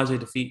Dora Milaje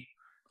defeat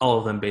all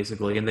of them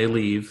basically, and they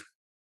leave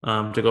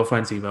to go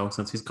find Zemo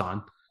since he's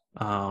gone.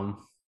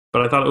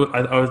 But I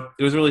thought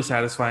it was really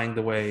satisfying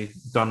the way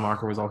Don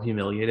Walker was all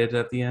humiliated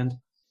at the end.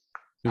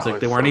 He was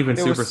like, they weren't even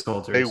super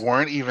soldiers. They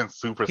weren't even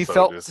super he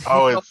soldiers. He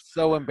felt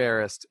so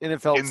embarrassed, and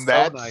it felt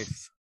so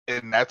nice.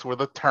 And that's where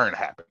the turn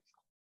happened.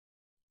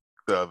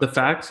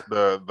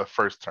 The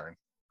first turn.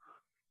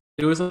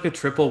 It was like a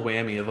triple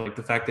whammy of like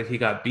the fact that he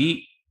got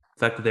beat, the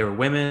fact that they were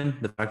women,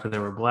 the fact that they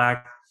were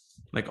black.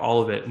 Like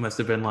all of it must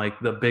have been like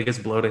the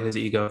biggest blow to his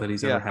ego that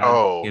he's ever had.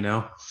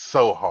 Oh,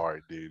 so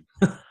hard, dude.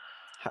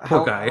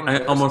 Poor guy.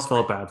 I almost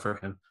felt bad for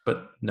him,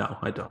 but no,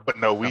 I don't. But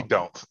no, we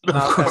don't.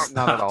 Not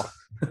at all.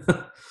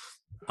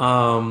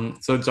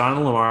 So John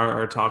and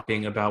Lamar are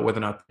talking about whether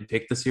or not they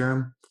take the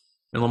serum,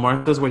 and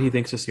Lamar says what he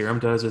thinks the serum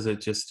does is it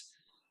just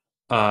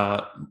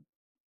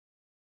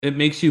it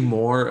makes you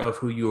more of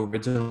who you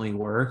originally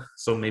were,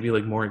 so maybe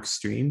like more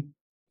extreme.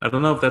 I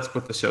don't know if that's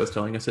what the show is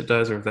telling us it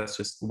does, or if that's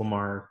just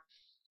Lamar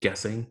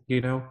guessing,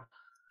 Sure.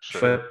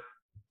 But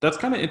that's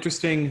kind of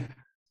interesting.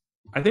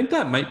 I think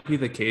that might be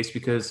the case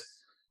because,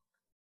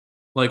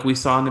 like we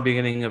saw in the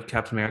beginning of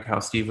Captain America, how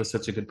Steve was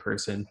such a good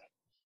person,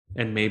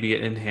 and maybe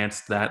it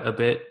enhanced that a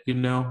bit,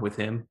 with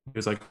him. He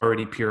was like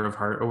already pure of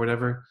heart or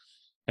whatever.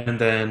 And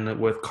then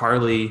with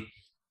Carly,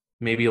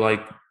 maybe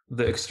like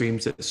the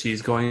extremes that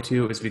she's going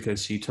to is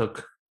because she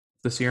took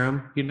the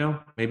serum,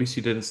 Maybe she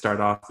didn't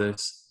start off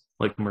this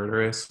like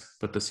murderous,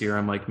 but the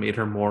serum like made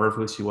her more of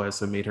who she was,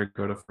 so made her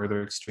go to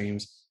further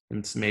extremes. And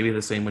it's maybe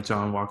the same with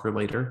John Walker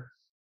later.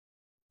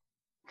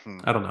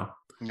 I don't know.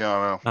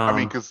 No. I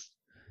mean, because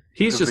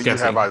he's just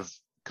guessing.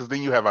 Because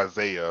then you have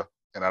Isaiah,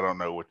 and I don't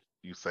know what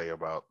you say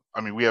about.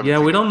 I mean, we haven't. Yeah,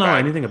 we don't know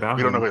anything about him.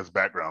 We don't know his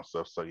background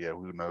stuff, so yeah,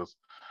 who knows?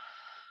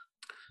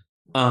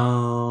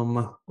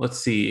 Let's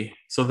see.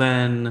 So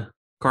then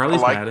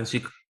Carly's mad, and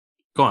she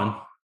go on.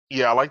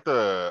 Yeah, I like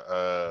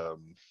the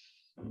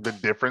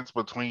difference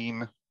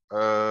between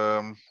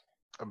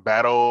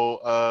Battle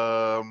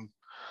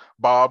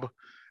Bob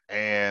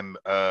and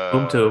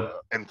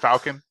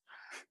Falcon,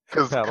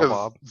 because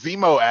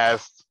Zemo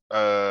asked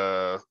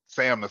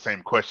Sam the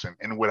same question,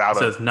 and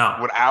without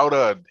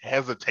a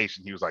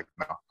hesitation, he was like,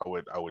 "No,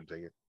 I wouldn't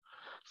take it."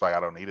 It's like, I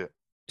don't need it.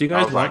 Do you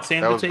guys want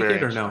Sam to take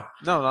it or no?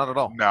 No, not at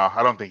all. No,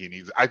 I don't think he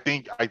needs it. I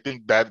think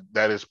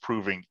that is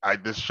proving.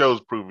 This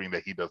show's proving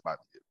that he does not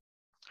need it.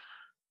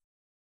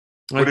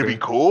 Would it be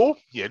cool?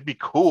 Yeah, it'd be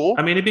cool.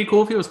 I mean, it'd be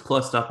cool if he was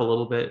plussed up a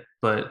little bit,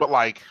 but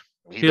like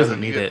he doesn't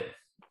need it.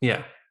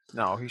 Yeah.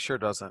 No, he sure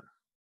doesn't.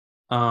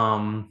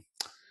 So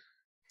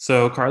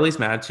Carly's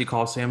mad. She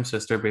calls Sam's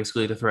sister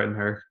basically to threaten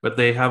her, but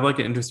they have like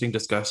an interesting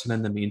discussion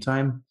in the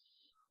meantime,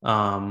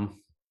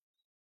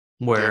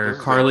 where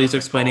Carly's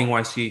explaining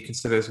why she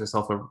considers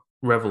herself a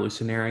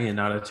revolutionary and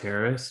not a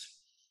terrorist,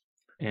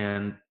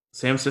 and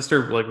Sam's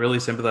sister like really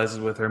sympathizes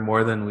with her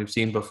more than we've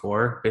seen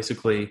before.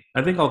 Basically,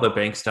 I think all the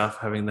bank stuff,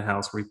 having the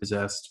house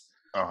repossessed,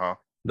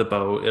 the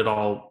boat, it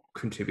all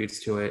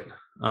contributes to it.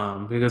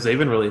 Because they've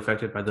been really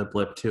affected by the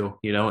blip too,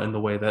 in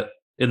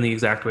the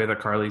exact way that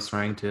Carly's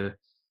trying to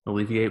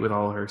alleviate with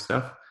all of her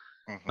stuff.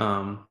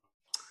 And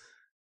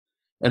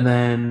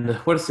then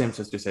what does Sam's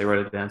sister say? Write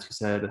it down. She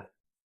said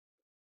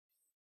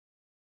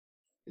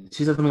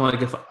something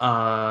like, if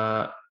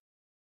I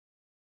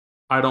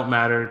don't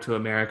matter to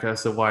America,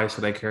 so why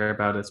should I care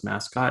about its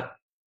mascot?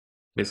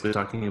 Basically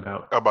talking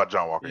about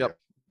John Walker. Yep. Yeah.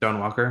 John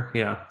Walker.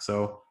 Yeah.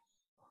 So,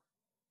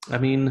 I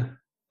mean,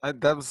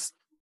 that was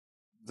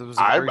a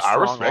very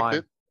strong respect line.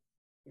 it.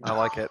 I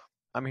like it.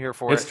 I'm here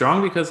for it. It's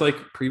strong because like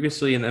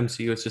previously in the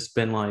MCU, it's just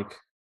been like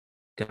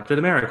Captain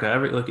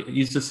America.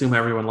 You just assume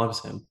everyone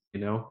loves him,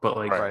 But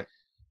like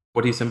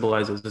what he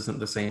symbolizes isn't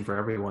the same for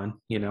everyone,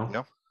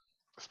 Yep.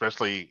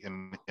 Especially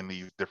in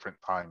these different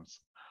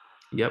times.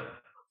 Yep.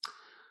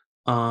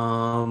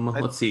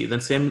 Let's see.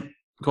 Then Sam,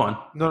 go on.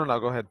 No,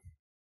 go ahead.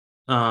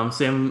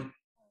 Sam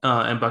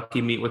and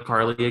Bucky meet with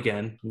Carly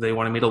again. They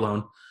want to meet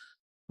alone.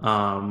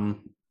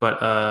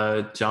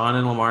 But John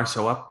and Lamar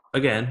show up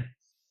again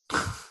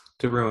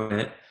to ruin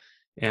it.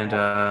 and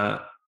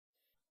a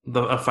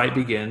fight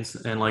begins,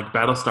 and like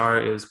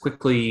Battlestar is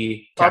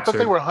quickly Oh, I thought they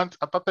captured. were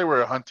I thought they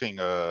were hunting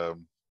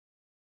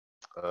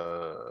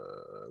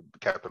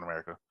Captain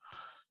America,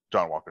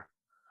 John Walker,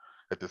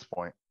 at this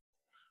point.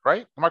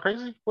 Right? Am I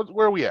crazy?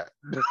 Where are we at?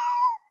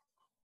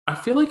 I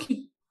feel like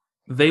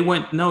they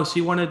went. No,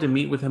 she wanted to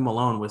meet with him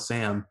alone with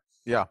Sam.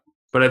 Yeah.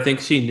 But I think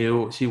she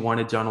knew she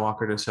wanted John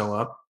Walker to show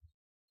up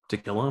to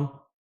kill him.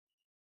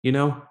 You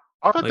know,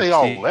 I thought like they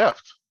all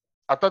left.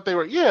 I thought they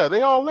were. Yeah,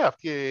 they all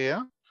left.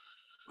 Yeah.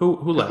 Who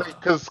left?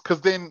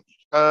 Because then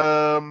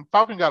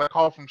Falcon got a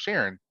call from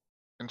Sharon,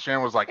 and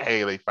Sharon was like,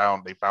 "Hey, they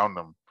found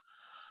them."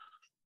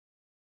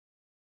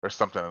 Or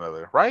something or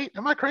another, right?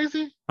 Am I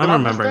crazy? I'm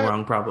remembering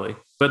wrong, probably.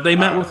 But they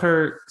met with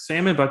her.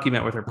 Sam and Bucky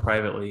met with her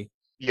privately.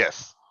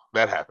 Yes,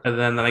 that happened. And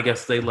then I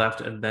guess they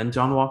left, and then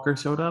John Walker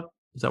showed up.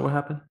 Is that what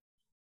happened?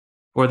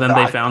 Or then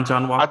they found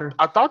John Walker?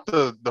 I thought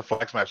the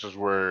Flag Smashers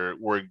were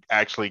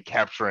actually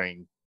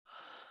capturing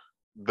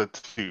the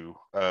two,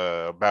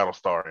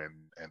 Battlestar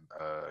and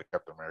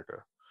Captain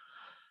America,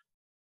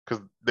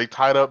 because they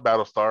tied up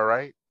Battlestar,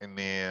 right? And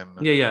then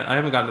yeah, I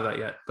haven't gotten to that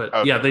yet, but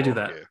okay, yeah, they do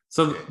that. Yeah.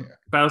 So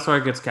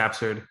Battlestar gets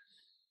captured,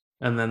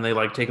 and then they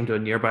like take him to a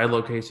nearby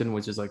location,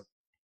 which is like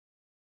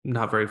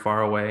not very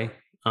far away.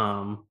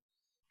 And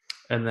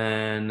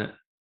then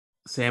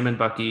Sam,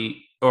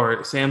 Bucky,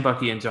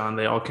 and John,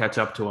 they all catch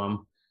up to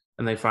him,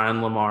 and they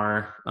find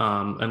Lamar,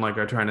 and like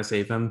are trying to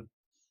save him.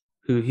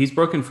 He's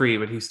broken free,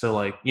 but he's still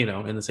like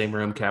in the same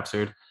room,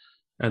 captured.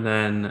 And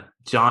then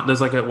John, there's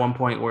like at one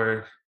point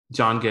where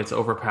John gets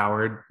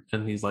overpowered,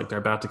 and he's like they're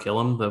about to kill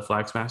him, the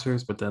Flag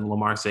Smashers, but then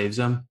Lamar saves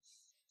him.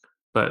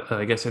 But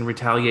I guess in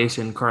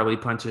retaliation, Carly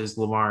punches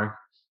Lamar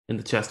in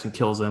the chest and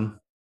kills him.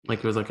 Like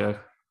it was like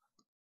a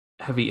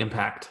heavy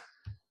impact.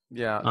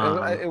 Yeah,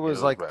 it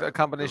was like a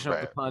combination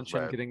of the punch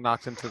and getting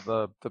knocked into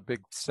the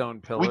big stone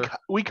pillar.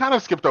 We kind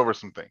of skipped over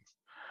some things.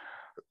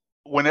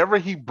 Whenever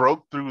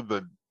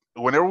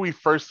we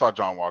first saw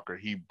John Walker,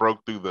 he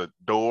broke through the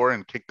door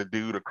and kicked the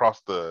dude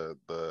across the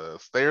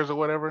stairs or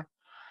whatever.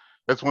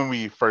 That's when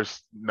we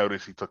first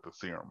noticed he took the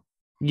serum.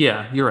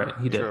 Yeah, you're right.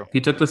 He did. True.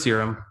 He took the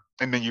serum.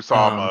 And then you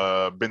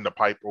saw him bend the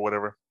pipe or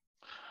whatever,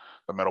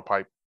 the metal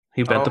pipe.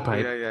 He bent the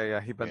pipe.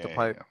 Yeah. He bent the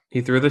pipe. Yeah.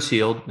 He threw the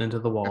shield into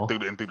the wall.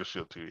 And threw the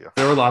shield too, yeah.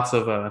 There were lots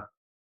of,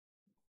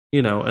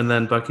 and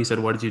then Bucky said,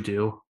 "What did you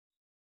do?"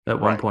 At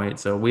one point.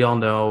 So we all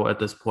know at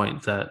this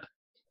point that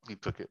he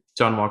took it.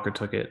 John Walker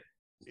took it.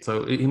 Yeah.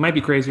 So he might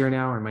be crazier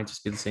now, or it might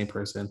just be the same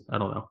person. I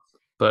don't know.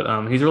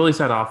 But he's really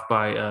set off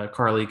by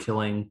Carly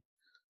killing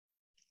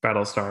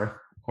Battlestar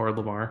or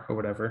Lamar or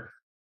whatever.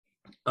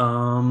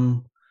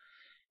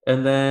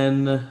 And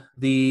then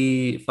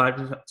the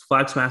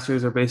Flag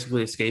Smashers are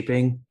basically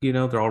escaping.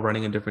 They're all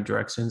running in different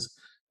directions.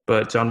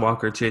 But John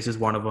Walker chases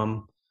one of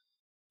them,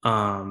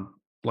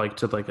 like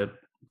to like a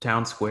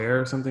town square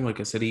or something, like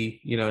a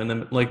city, and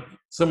then like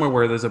somewhere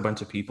where there's a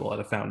bunch of people at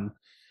a fountain.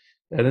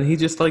 And then he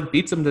just like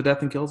beats him to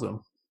death and kills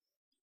him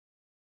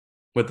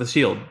with the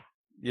shield.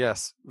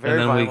 Yes. Very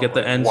and then we get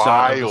the end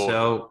shot of the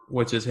show,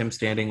 which is him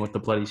standing with the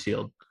bloody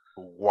shield.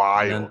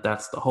 Wild. And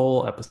that's the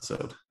whole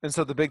episode. And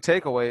so the big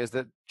takeaway is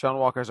that John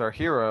Walker's our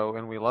hero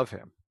and we love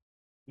him.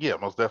 Yeah,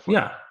 most definitely.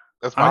 Yeah.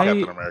 That's my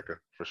Captain America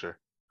for sure.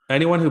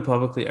 Anyone who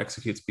publicly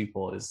executes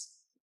people is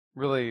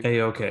really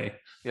A-okay.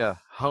 Yeah,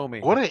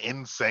 homie. What an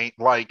insane,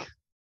 like,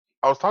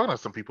 I was talking to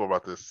some people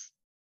about this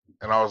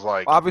and I was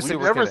like, obviously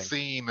we've never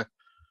seen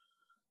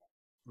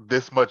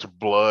this much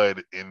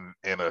blood in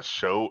a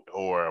show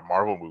or a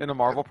Marvel movie. In a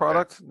Marvel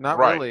product? Not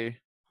really.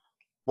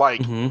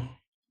 Like,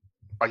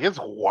 like it's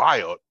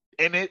wild.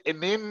 And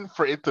then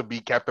for it to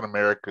be Captain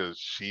America's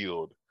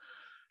shield,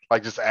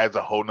 like just adds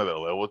a whole nother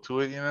level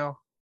to it,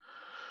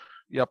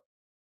 Yep.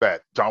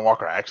 That John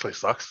Walker actually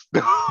sucks.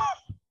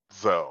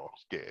 So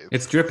yeah,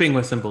 it's dripping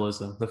with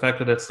symbolism. The fact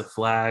that it's the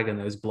flag and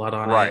there's blood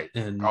on it,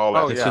 and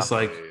it's just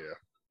like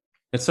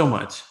it's so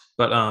much.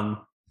 But I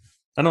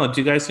don't know.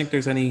 Do you guys think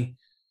there's any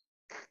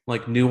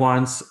like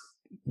nuance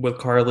with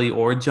Carly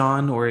or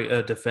John, or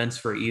a defense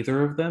for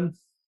either of them?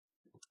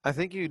 I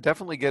think you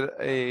definitely get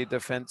a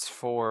defense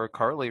for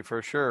Carly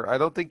for sure. I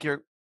don't think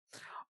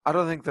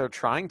they're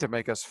trying to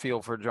make us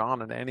feel for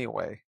John in any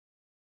way.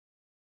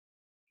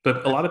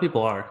 But a lot of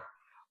people are.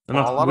 A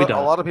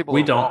lot of people.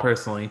 We don't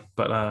personally,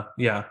 but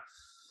yeah.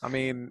 I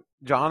mean,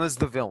 John is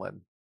the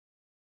villain.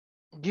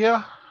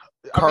 Yeah,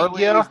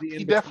 Carly is the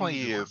he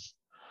definitely is.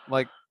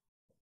 Like,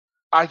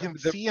 I can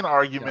see an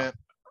argument.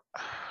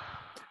 Yeah.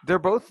 They're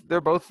both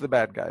the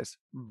bad guys,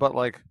 but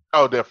like,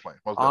 oh, definitely.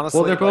 Honestly,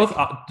 well, they're both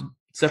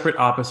separate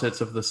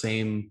opposites of the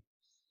same,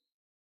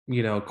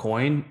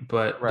 coin,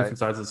 but different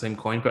sides of the same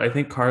coin. But I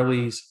think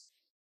Carly's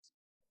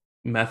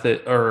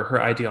method or her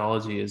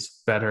ideology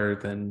is better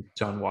than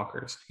John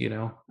Walker's.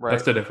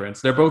 That's the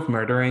difference. They're both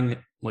murdering,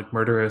 like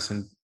murderous,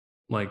 and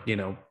like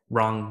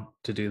wrong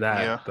to do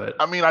that. Yeah. But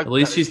I mean, at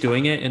least she's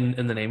doing it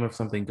in the name of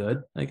something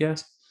good, I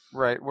guess.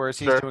 Right. Whereas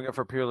he's doing it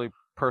for purely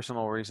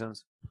personal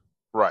reasons.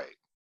 Right.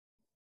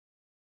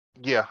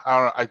 Yeah, I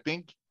don't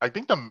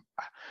know.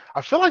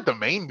 I feel like the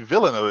main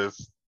villain of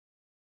this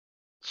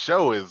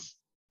show is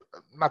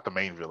not the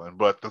main villain,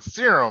 but the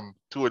Serum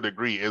to a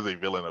degree is a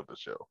villain of the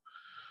show.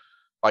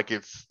 Like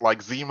it's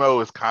like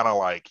Zemo is kind of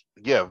like,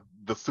 yeah,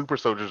 the super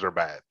soldiers are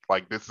bad.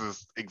 Like this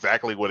is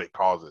exactly what it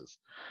causes.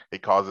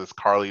 It causes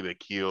Carly to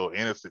kill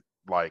innocent,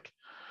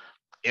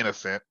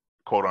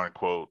 quote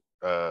unquote,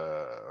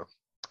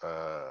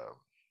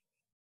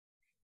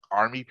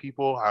 army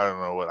people. I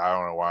don't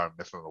know why I'm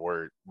missing the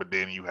word. But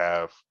then you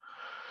have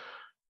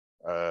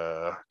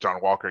John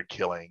Walker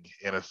killing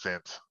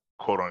innocent,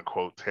 quote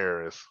unquote,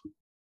 terrorists,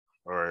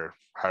 or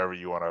however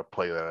you want to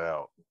play that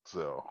out.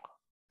 So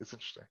it's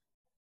interesting.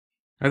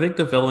 I think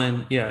the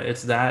villain,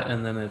 it's that,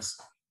 and then it's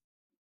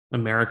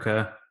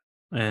America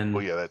and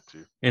that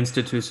too.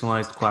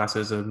 Institutionalized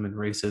classism and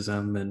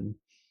racism and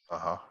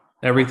Uh-huh.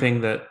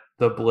 everything that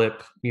the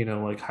blip,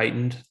 like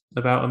heightened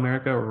about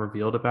America or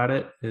revealed about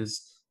it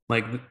is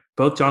like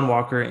both John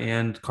Walker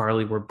and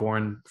Carly were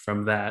born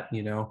from that,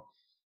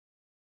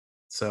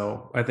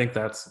 So I think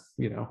that's,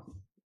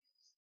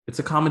 it's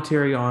a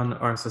commentary on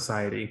our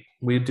society.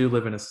 We do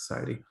live in a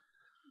society.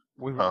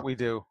 We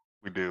do.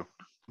 We do.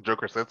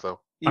 Joker said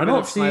so. I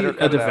don't see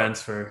a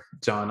defense for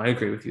John. I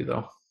agree with you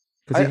though,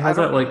 because he has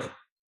that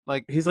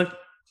he's like,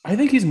 I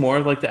think he's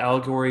more like the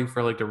allegory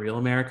for like the real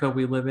America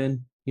we live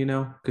in,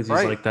 because he's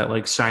like that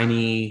like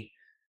shiny,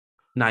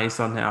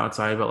 nice on the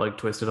outside but like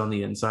twisted on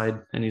the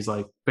inside, and he's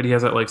like, but he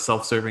has that like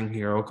self-serving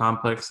hero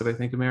complex that I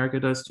think America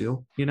does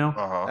too,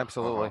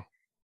 Absolutely.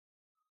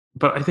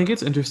 But I think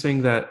it's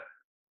interesting that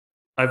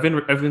I've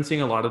been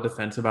seeing a lot of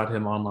defense about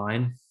him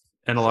online,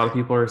 and a lot of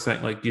people are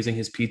saying like using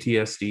his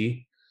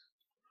PTSD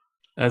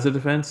as a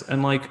defense,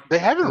 and like they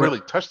haven't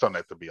really touched on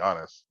that, to be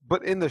honest.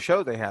 But in the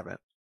show, they haven't.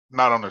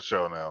 Not on the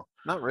show, no.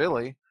 Not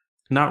really.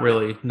 Not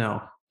really,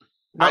 no.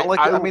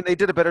 I mean, they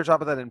did a better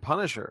job of that in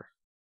Punisher.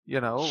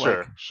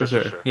 Sure.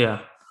 Yeah.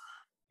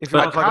 If you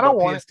want to talk about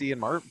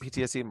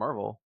PTSD and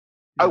Marvel,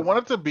 I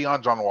wanted to be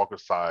on John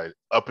Walker's side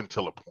up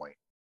until a point,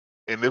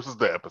 and this was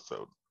the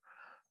episode.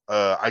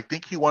 I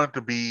think he wanted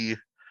to be.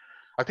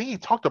 I think he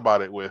talked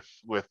about it with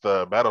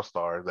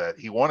Battlestar that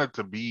he wanted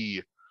to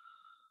be.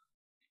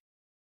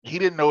 He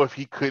didn't know if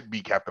he could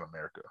be Captain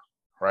America,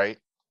 right?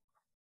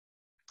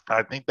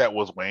 I think that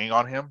was weighing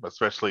on him,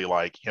 especially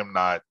like him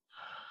not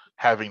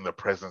having the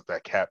presence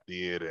that Cap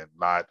did and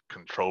not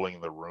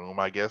controlling the room,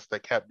 I guess,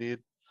 that Cap did.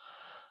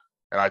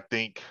 And I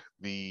think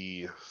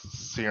the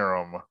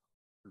Serum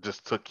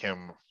just took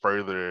him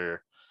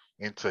further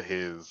into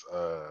his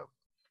what's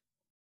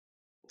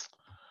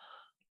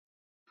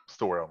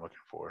the word I'm looking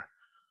for?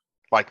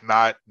 Like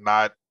not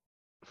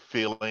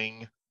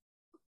feeling.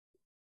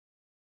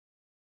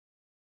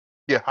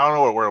 Yeah, I don't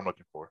know what word I'm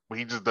looking for, but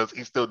he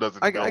still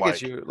doesn't. I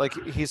get you. Like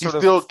he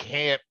still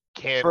can't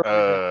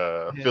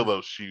feel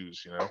those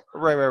shoes,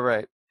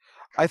 Right.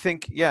 I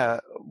think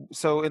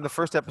So in the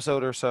first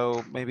episode or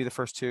so, maybe the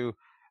first two,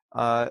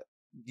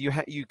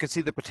 you could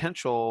see the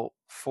potential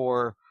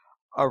for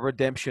a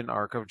redemption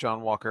arc of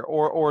John Walker,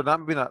 or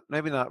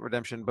maybe not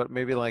redemption, but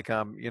maybe like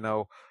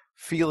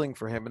feeling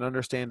for him and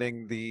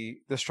understanding the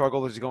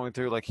struggle that he's going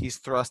through. Like he's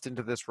thrust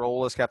into this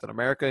role as Captain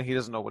America. He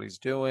doesn't know what he's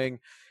doing.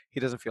 He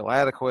doesn't feel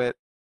adequate.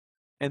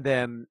 And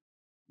then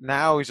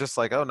now he's just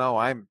like, oh no,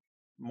 I'm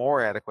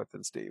more adequate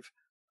than Steve.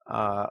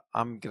 I'm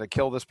going to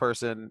kill this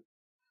person.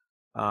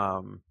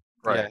 Right.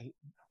 Yeah,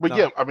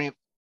 but I mean,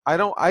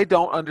 I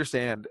don't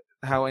understand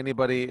how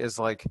anybody is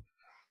like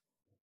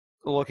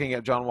looking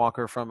at John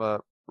Walker from a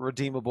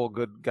redeemable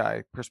good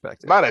guy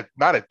perspective.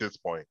 Not at this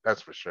point.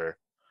 That's for sure.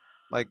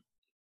 Like,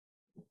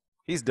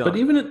 he's done. But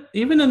even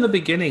in the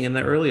beginning, in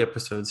the early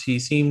episodes, he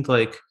seemed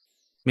like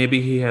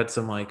maybe he had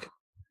some like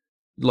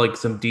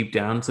some deep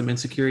down some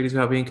insecurities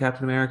about being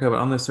Captain America, but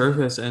on the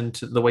surface and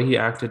the way he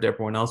acted to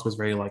everyone else was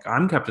very like,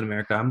 I'm Captain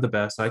America, I'm the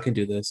best, I can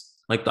do this.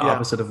 Like the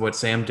opposite of what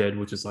Sam did,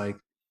 which is like,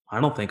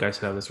 I don't think I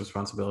should have this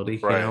responsibility.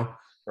 Right.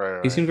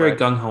 He seemed very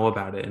gung-ho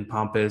about it and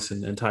pompous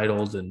and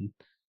entitled, and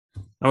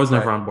I was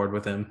never on board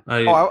with him.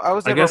 I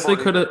guess they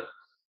could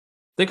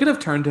have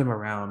turned him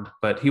around,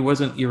 but he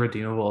wasn't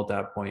irredeemable at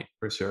that point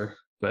for sure.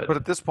 But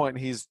at this point,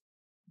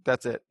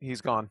 that's it.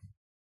 He's gone.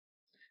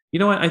 You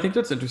know what? I think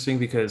that's interesting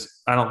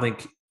because I don't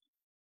think.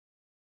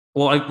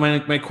 Well,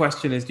 my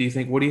question is,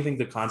 what do you think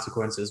the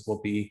consequences will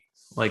be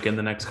like in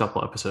the next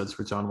couple episodes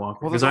for John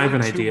Walker? Because I have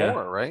an idea.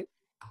 More, right?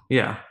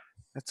 Yeah,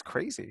 that's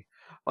crazy.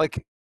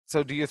 Like,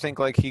 so do you think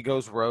like he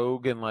goes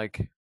rogue and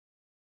like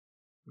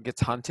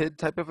gets hunted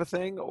type of a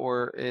thing,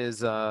 or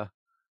is I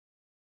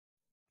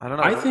don't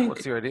know.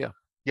 What's your idea?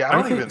 Yeah,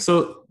 I think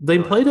so. They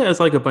played it as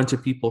like a bunch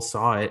of people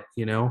saw it.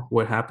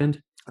 What happened.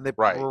 And they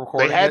were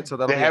recording it, so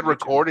they had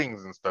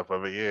recordings and stuff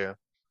of it, yeah.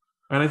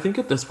 And I think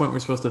at this point we're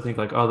supposed to think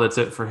like, oh, that's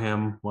it for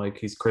him. Like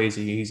he's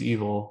crazy, he's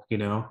evil,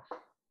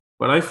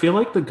 But I feel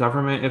like the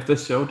government, if the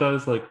show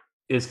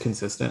is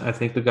consistent, I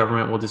think the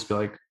government will just be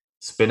like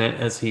spin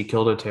it as he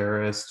killed a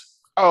terrorist.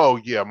 Oh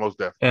yeah, most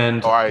definitely.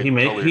 And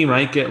he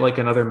might get like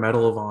another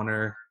Medal of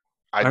Honor.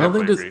 I don't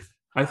think agree.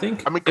 I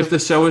think if the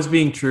show is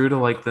being true to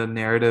like the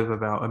narrative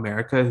about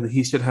America,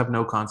 he should have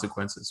no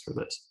consequences for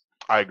this.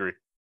 I agree.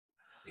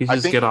 He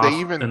should just get off,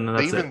 and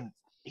that's it.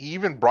 he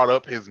even brought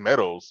up his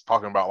medals,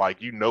 talking about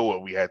like, you know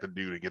what we had to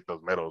do to get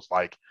those medals.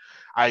 Like,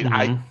 I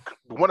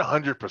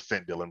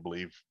 100% Dylan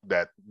believe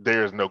that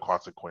there is no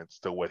consequence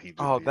to what he just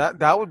Oh, did.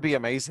 that would be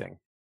amazing.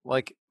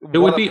 Like It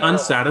would what be a parallel.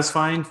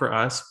 unsatisfying for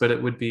us, but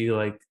it would be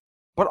like,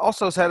 But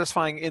also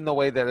satisfying in the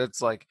way that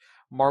it's like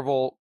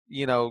Marvel,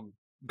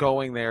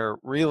 going there,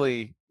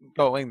 really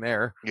going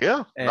there,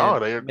 Yeah, no,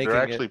 and they're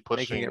actually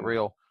making it pushing.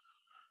 real.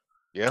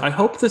 Yeah, I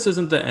hope this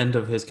isn't the end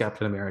of his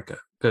Captain America,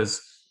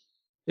 because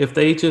if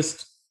they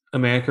just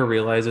America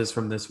realizes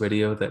from this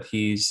video that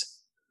he's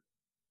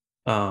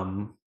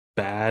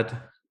bad,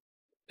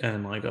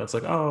 and like it's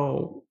like,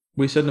 oh,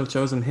 we shouldn't have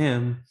chosen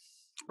him,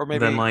 Or then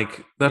maybe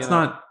like that's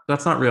not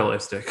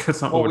realistic.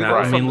 That's not Well, what would we happen. know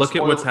I Right. from mean, the look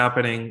at what's spoil-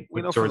 happening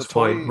we with know from George the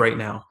Floyd toy right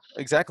now.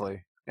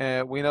 exactly,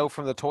 and we know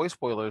from the toy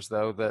spoilers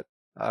though that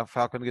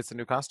Falcon gets a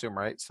new costume,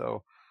 right?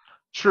 So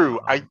true.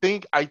 I Um,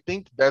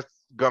 think that's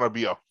gonna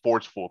be a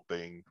forceful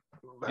thing.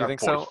 You think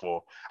so?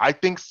 Forceful. I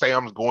think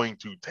Sam's going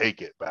to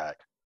take it back.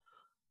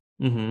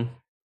 Hmm.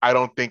 I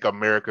don't think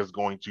America's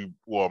going to.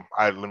 Well,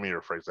 let me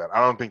rephrase that. I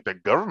don't think the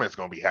government's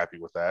going to be happy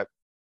with that.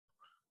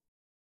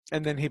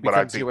 and then he But I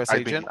becomes think U.S. I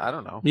think agent. I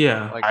don't know.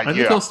 Yeah, Like, I think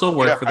yeah, he'll still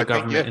work for the I think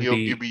government and he'll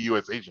be be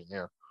U.S. agent.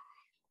 Yeah,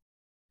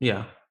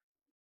 yeah.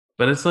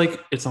 But it's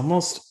like it's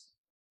almost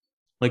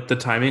like the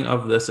timing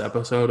of this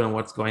episode and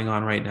what's going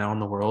on right now in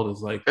the world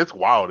is like it's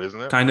wild, isn't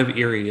it? kind of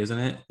eerie, isn't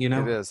it? You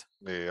know, it is.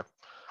 Yeah,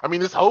 I mean,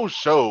 this whole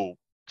show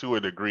to a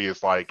degree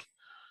is like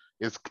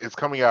it's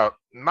coming out.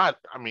 Not,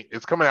 I mean,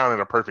 it's coming out in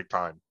a perfect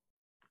time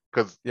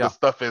because Yeah. the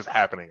stuff is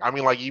happening. I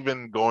mean, like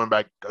even going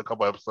back a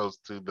couple episodes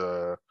to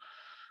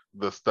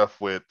the stuff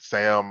with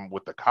Sam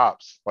with the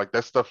cops, like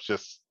that stuff's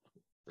just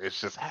it's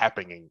just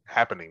happening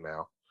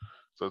now.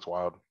 So it's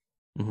wild.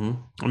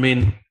 I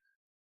mean,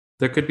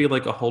 there could be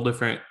like a whole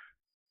different,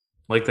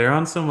 like they're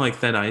on some like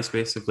thin ice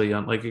basically.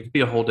 On like it could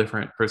be a whole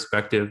different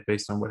perspective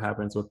based on what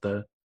happens with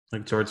the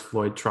like George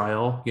Floyd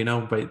trial, you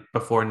know, but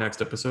before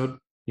next episode,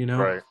 you know,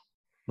 Right.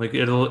 like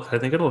I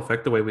think it'll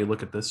affect the way we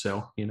look at this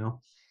show, you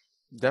know,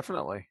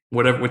 Definitely.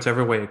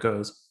 whichever way it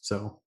goes.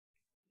 So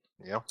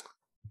Yeah.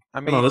 I I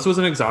don't know, mean, this was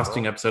an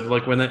exhausting episode.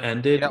 Like when it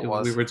ended, Yeah, it we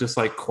was. were just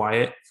like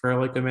quiet for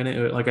like a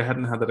minute. Like I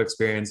hadn't had that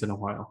experience in a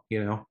while.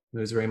 You know, it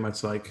was very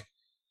much like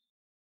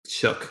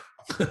shook.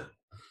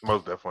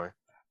 Most definitely.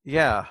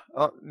 yeah,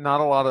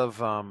 not a lot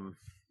of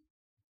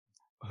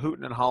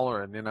hooting and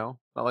hollering. Not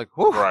like,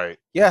 whew, Right.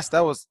 yes,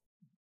 that was.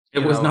 It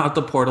you was know, not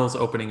the portals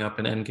opening up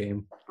in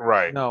Endgame.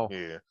 Right. No.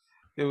 Yeah.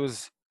 It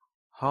was.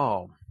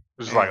 Oh,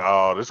 It's just man. like,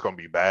 oh, this is gonna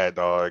be bad,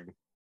 dog.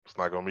 It's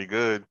not gonna be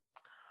good.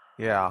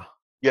 Yeah.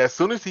 Yeah, as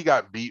soon as he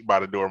got beat by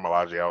the Dora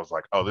Milaje, I was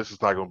like, oh, this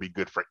is not gonna be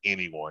good for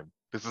anyone.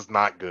 This is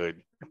not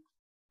good.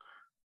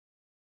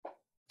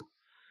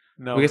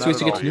 No. I guess we not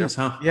should at get all. to news,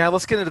 huh? Yeah,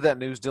 let's get into that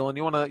news, Dylan.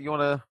 You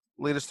wanna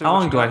lead us through? How what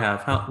long you do I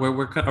got? have?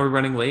 Are we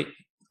running late?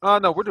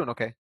 No, we're doing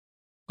okay.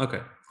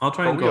 Okay, I'll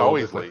try Are and we go.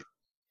 always late?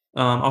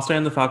 I'll stay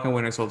on the Falcon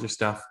Winter Soldier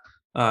stuff.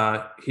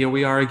 Here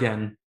we are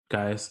again,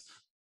 guys.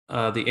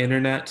 The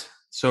internet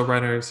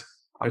showrunners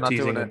I'm are not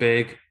teasing doing a it.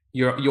 big.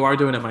 You are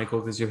doing it,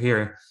 Michael, because you're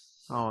here.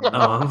 Oh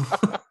no.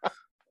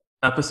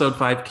 Episode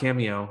 5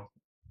 cameo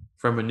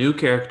from a new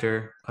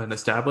character, an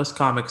established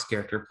comics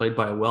character played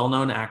by a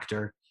well-known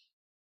actor,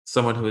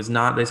 someone who is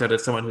not. They said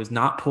it's someone who's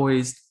not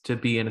poised to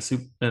be in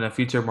a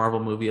future Marvel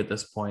movie at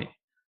this point.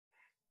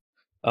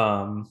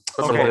 So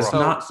Okay, there's so-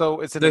 not.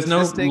 So it's an There's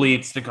no existing,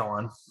 leads to go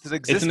on. It's an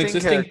It's an existing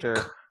existing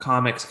character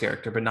comics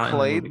character, but not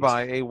played in the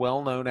by a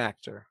well-known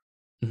actor.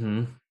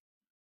 movies.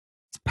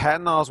 It's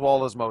Patton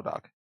Oswalt as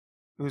MODOK,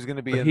 who's going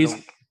to be But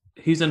in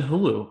he's in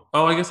Hulu.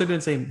 Oh, I guess they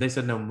didn't say. They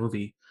said no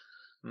movie.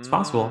 It's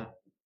possible.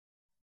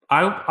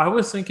 I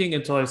was thinking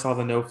until I saw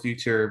the No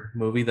Future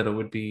movie that it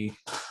would be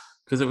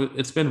because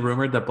it's been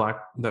rumored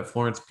that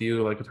Florence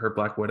Pugh, like with her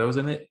Black Widow's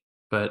in it,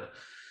 but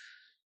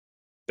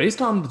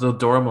based on the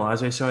Dora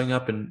Milaje showing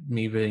up and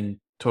me being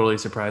totally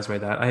surprised by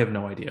that, I have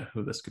no idea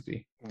who this could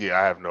be. Yeah,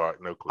 I have no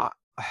clue.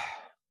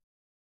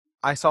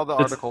 I saw the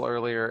It's- article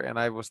earlier, and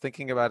I was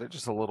thinking about it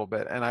just a little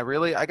bit, and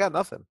I got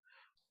nothing.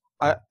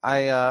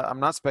 I'm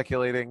not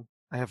speculating.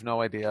 I have no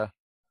idea.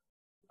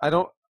 I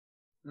don't.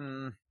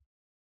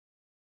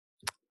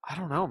 I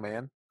don't know,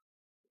 man.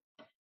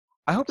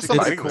 I hope it's It's-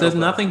 something cool. There's though.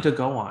 nothing to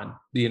go on.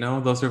 You know,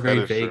 those are very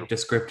That is vague true.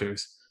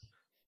 descriptors.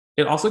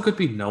 It also could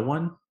be no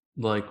one,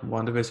 like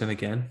WandaVision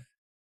again.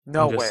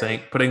 No I'm just way.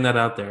 saying, putting that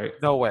out there.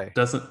 No way.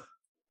 Doesn't.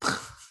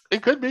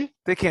 It could be.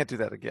 They can't do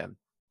that again.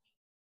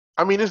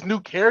 I mean, this new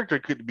character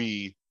could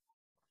be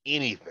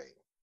anything.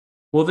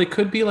 Well, they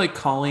could be like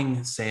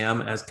calling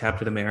Sam as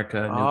Captain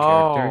America a new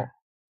Oh. character.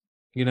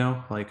 You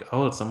know, like,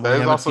 oh, it's someone That we is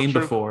haven't also seen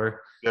true.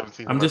 before. You haven't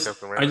seen I him as Captain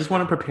just America?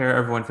 want to prepare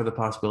everyone for the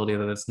possibility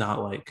that it's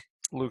not like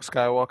Luke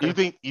Skywalker. You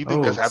think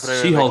that's happening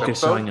in the She-Hulk next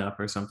is showing episode? up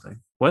or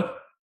something. What?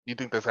 You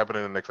think that's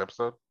happening in the next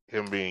episode?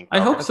 Him being I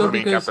hope so, him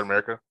being because Captain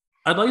America?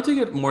 I'd like to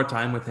get more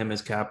time with him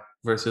as Cap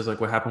versus like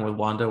what happened with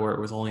Wanda, where it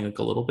was only like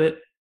a little bit.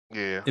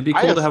 Yeah. It'd be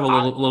cool to have a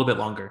little bit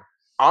longer.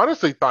 I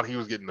honestly thought he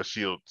was getting the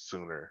shield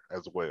sooner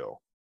as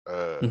well.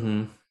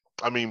 Hmm.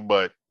 I mean,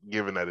 but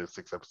given that it's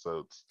 6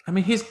 episodes. I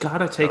mean, he's got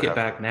to take Gotta it have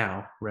back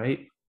now,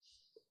 right?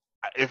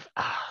 If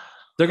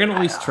They're gonna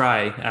at least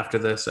try after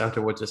this,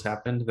 after what just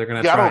happened. They're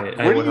gonna yeah, I try don't. it.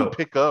 I Where do would you hope.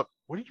 pick up?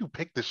 Where do you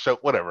pick the show?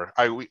 Whatever.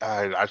 I should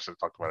have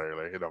talked about it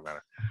earlier. It don't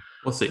matter.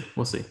 We'll see.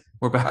 We'll see.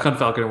 We're back I- on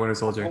Falcon and Winter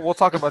Soldier. We'll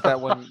talk about that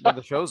when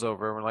the show's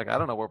over. We're like, I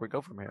don't know where we go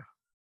from here.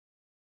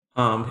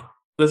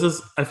 This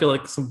is, I feel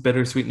like, some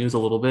bittersweet news a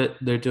little bit.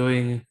 They're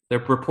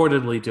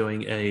reportedly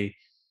doing a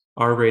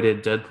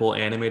R-rated Deadpool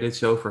animated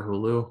show for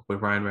Hulu with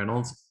Ryan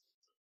Reynolds.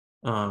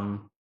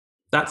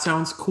 That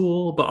sounds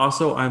cool, but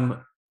also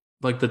I'm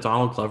like the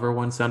Donald Glover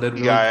one sounded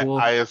really Yeah, cool.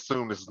 I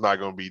assume this is not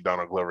going to be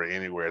Donald Glover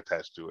anywhere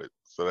attached to it.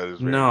 So that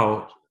is very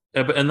No,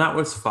 and that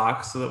was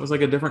Fox, so that was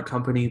like a different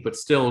company, but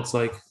still, it's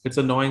like it's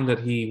annoying that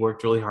he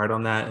worked really hard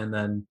on that and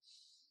then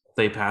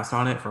they passed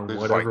on it for They're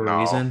just whatever like, no.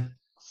 reason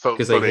So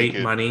because so they hate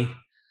could, money.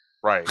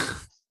 right?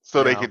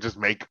 So they Yeah. could just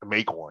make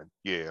one.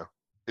 Yeah,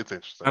 it's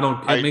interesting.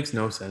 It makes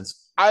no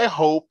sense. I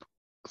hope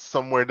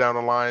somewhere down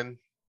the line,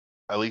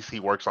 at least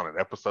he works on an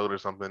episode or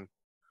something.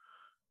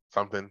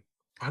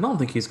 I don't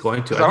think he's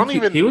going to. 'Cause I I don't think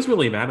even- he was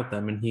really mad at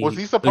them, and he Was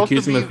he supposed to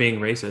accused them be- of being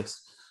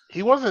racist.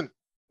 He wasn't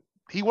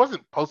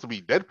supposed to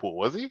be Deadpool,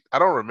 was he? I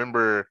don't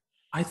remember.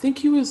 I think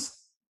he was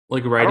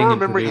like I writing don't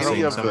and remember any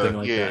producing of something the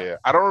like yeah. that.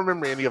 I don't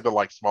remember any of the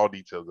like small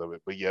details of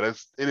it, but yeah,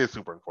 it is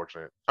super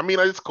unfortunate. I mean,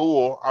 it's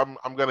cool. I'm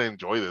gonna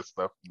enjoy this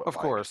stuff. But Of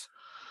course.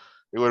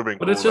 it would have been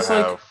But cool it's just to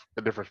like- have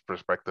a different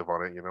perspective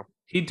on it. You know,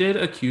 He did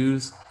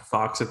accuse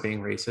Fox of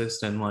being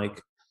racist, and like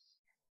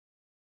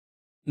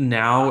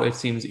now it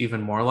seems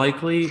even more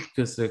likely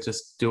because they're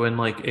just doing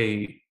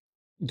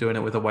it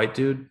with a white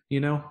dude, you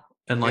know?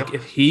 And like Yep.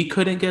 if he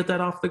couldn't get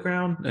that off the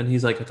ground and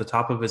he's like at the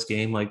top of his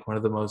game, like one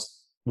of the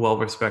most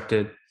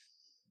well-respected,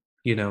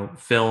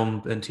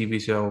 film and TV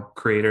show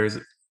creators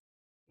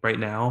right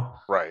now,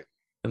 right?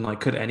 and like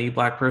could any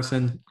black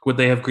person, would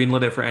they have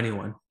greenlit it for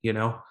anyone,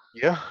 Yeah,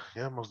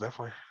 most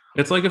definitely.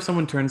 It's like if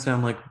someone turns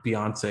down like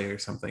Beyonce or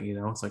something,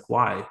 it's like,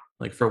 why?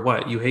 Like for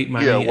what? You hate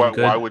money Yeah, and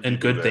good, why would you and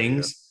do good that?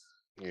 things.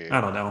 Yeah,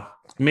 I don't know.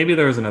 Maybe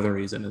there was another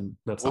reason, and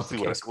that's we'll not see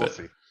the case. we'll But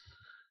see.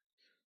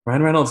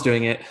 Ryan Reynolds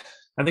doing it.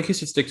 I think he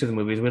should stick to the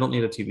movies. We don't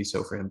need a TV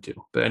show for him too.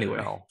 But anyway,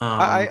 No.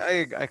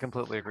 I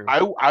completely agree.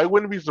 I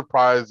wouldn't be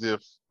surprised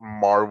if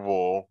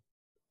Marvel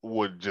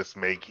would just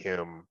make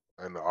him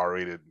an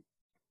R-rated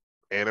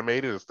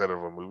animated instead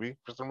of a movie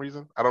for some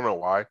reason. I don't know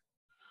why.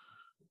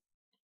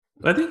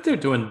 I think they're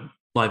doing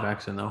live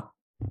action though.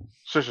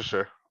 Sure.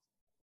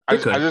 They I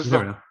could. just You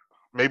never don't, know.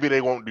 maybe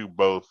they won't do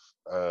both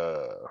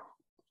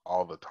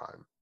all the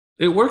time.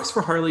 It works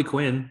for Harley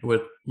Quinn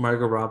with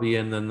Margot Robbie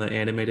and then the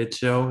animated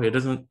show. It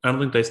doesn't. I don't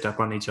think they step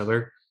on each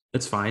other.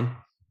 It's fine.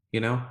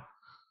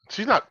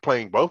 She's not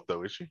playing both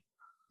though, is she?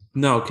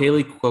 No,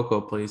 Kaylee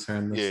Cuoco plays her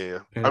in this. Yeah.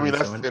 I animated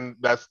mean, show.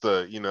 that's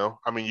the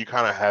you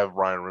kind of have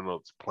Ryan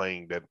Reynolds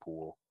playing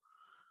Deadpool.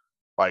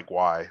 Like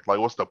why? Like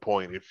what's the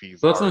point if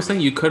he's? Well, that's what I'm already-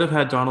 saying. You could have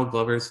had Donald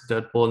Glover's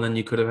Deadpool, and then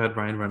you could have had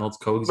Ryan Reynolds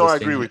coexisting. No, I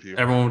agree with you.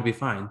 Everyone would be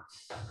fine.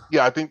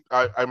 Yeah, I think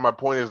my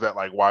point is that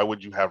like why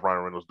would you have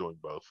Ryan Reynolds doing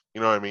both?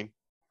 You know what I mean?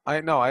 I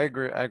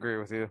agree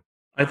with you.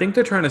 I think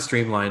they're trying to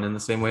streamline in the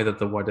same way that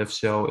the What If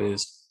show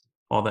is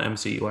all the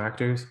MCU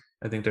actors.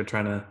 I think they're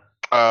trying to.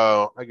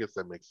 I guess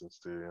that makes sense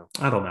too.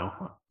 Yeah. I don't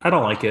know. I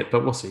don't like it,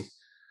 but we'll see.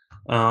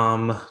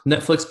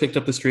 Netflix picked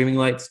up the streaming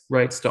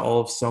rights to all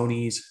of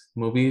Sony's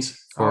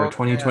movies for Oh,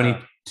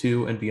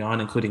 2022 and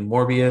beyond, including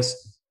Morbius,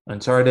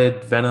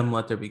 Uncharted, Venom,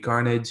 Let There Be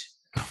Carnage,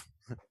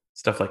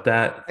 stuff like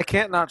that. I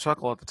can't not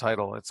chuckle at the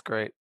title. It's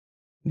great.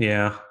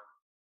 Yeah,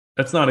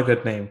 that's not a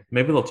good name.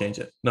 Maybe they'll change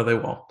it. No, they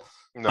won't.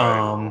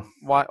 No.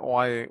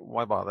 Why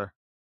bother?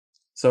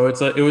 So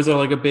it was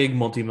like a big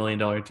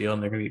multi-million-dollar deal,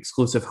 and they're going to be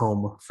exclusive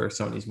home for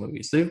Sony's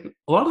movies. A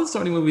lot of the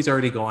Sony movies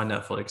already go on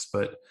Netflix,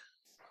 but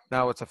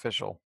Now it's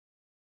official.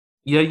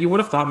 yeah, you would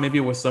have thought maybe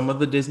with some of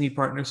the Disney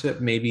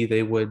partnership, maybe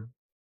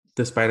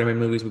the Spider-Man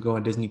movies would go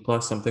on Disney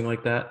Plus, something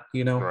like that,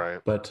 Right.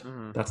 But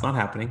Mhm. that's not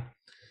happening.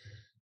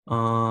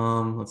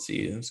 Let's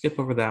see. Skip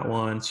over that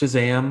one.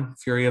 Shazam,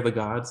 Fury of the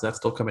Gods, that's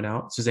still coming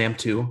out. Shazam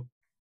 2.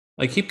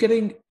 I keep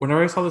getting,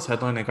 whenever I saw this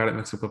headline, I got it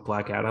mixed up with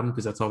Black Adam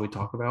because that's all we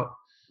talk about.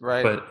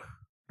 Right. But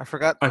I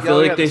forgot. I Oh,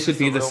 feel yeah, like they this should is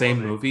be the real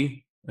same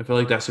movie. I feel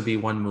like that should be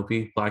one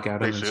movie, Black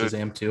Adam They and should.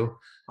 Shazam 2.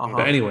 Uh-huh.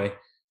 But anyway,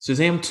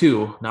 Shazam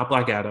 2, not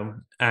Black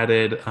Adam,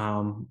 added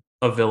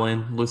a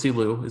villain. Lucy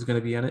Liu is going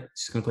to be in it.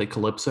 She's going to play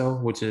Calypso,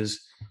 which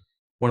is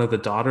one of the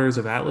daughters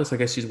of Atlas. I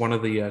guess she's one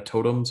of the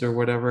totems or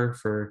whatever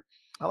for,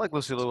 I like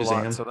Lucy Liu a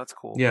lot, Shazam. so that's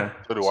cool. yeah,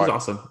 So do she's I.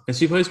 awesome. And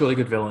she plays really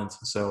good villains.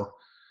 So,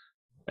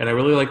 and I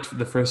really liked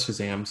the first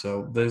Shazam.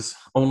 So there's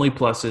only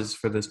pluses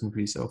for this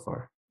movie so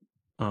far.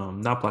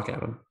 Not Black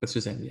Adam, but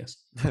Shazam, yes.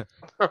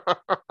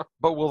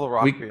 But will The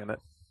Rock We- be in it?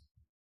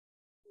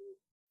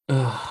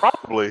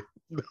 Probably.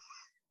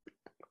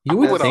 You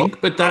would Well, think,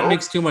 but that no.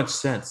 makes too much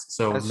sense.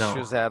 So As no.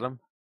 Shazam?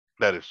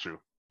 That is true.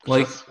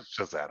 Like-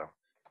 just Adam.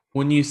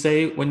 When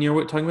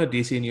you're talking about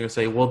DC and you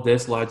say, "Will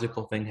this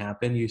logical thing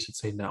happen?" You should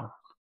say no.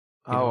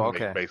 Oh,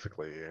 okay.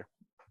 Basically,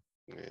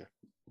 yeah.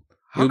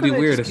 How would can be they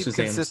weird just if keep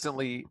Shazam's-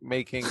 consistently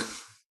making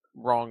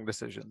wrong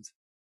decisions?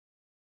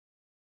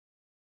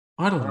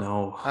 I don't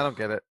know. I don't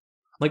get it.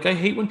 Like, I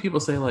hate when people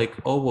say like,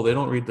 "Oh, well, they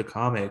don't read the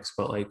comics,"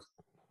 but like,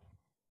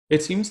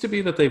 it seems to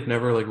be that they've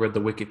never like read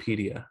the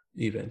Wikipedia,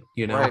 even.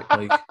 You know, Right.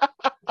 like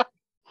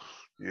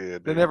Yeah, They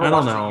dude. never I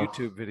don't watched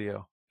a know. YouTube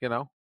video, you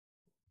know?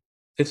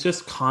 It's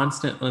just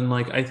constant, and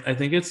like I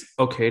think it's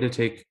okay to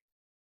take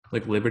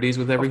like liberties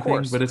with everything,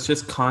 course. but it's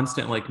just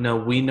constant. Like, no,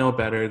 we know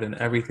better than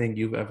everything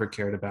you've ever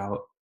cared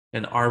about,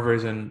 and our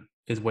version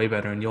is way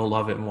better, and you'll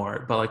love it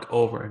more. But like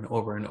over and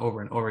over and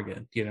over and over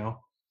again, you know.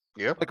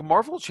 Yep. Like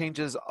Marvel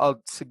changes a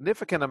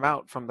significant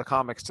amount from the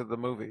comics to the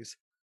movies.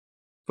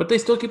 But they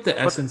still keep the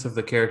But essence of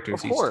the of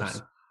characters each course,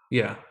 time.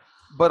 Yeah.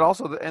 but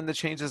also the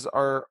changes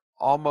are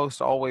almost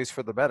always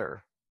for the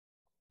better.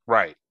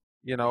 Right.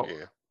 You know,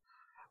 Yeah.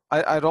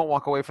 I don't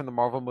walk away from the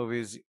Marvel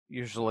movies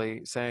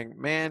usually saying,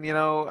 "Man, you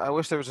know, I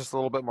wish there was just a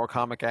little bit more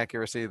comic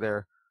accuracy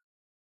there,"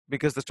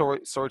 because the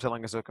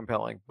storytelling is so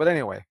compelling. But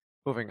anyway,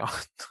 moving on.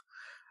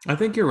 I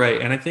think you're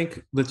right. And I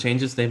think the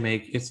changes they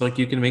make, it's like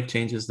you can make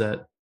changes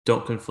that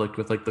don't conflict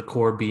with like the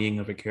core being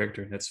of a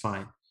character and it's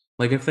fine.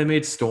 Like if they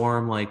made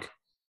Storm like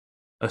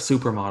a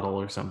supermodel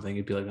or something,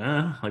 you'd be like,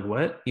 like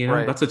what? You know,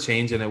 Right. that's a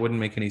change and it wouldn't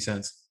make any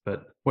sense.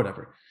 But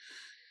whatever.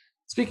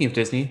 Speaking of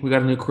Disney, we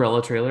got a new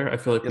Cruella trailer. I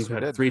feel like Yes, we've we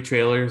had did. 3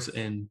 trailers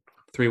in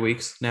 3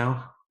 weeks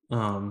now.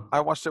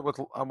 I watched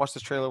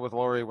this trailer with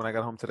Lori when I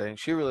got home today, and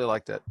she really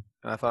liked it.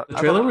 And The I thought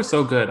trailer it was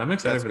so good. I'm yeah,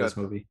 excited it's for good. this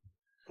movie.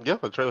 Yeah,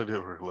 the trailer did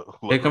look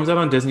It comes really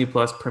out on good. Disney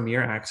Plus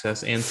Premiere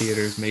Access and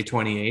theaters May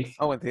 28th.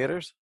 Oh, in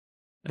theaters?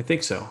 I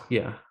think so.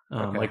 Yeah,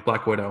 Okay. like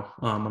Black Widow.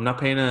 I'm not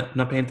paying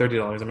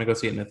 $30. I'm gonna go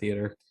see it in the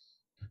theater.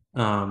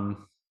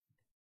 Um,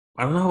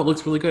 I don't know. It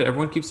looks really good.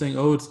 Everyone keeps saying,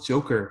 "Oh, it's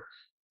Joker,"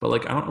 but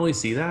like I don't really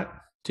see that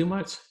too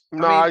much.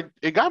 No, I mean,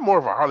 it got more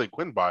of a Harley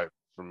Quinn vibe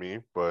for me,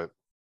 but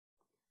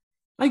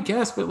I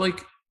guess, but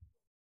like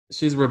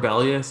she's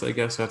rebellious. I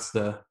guess that's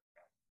the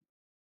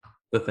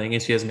thing,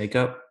 and she has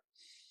makeup.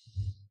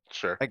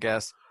 sure. I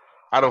guess.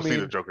 I I don't see the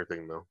mean, Joker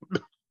thing though.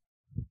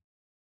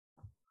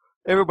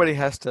 everybody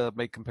has to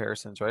make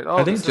comparisons, right? I Oh,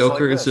 think this is like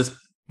Joker is this. just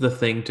the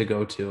thing to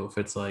go to if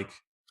it's like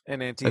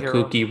An a anti-hero.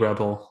 kooky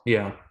rebel.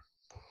 Yeah.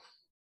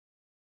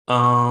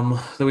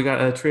 Then we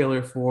got a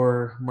trailer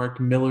for Mark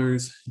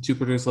Miller's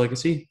Jupiter's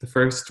Legacy, the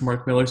first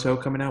Mark Miller show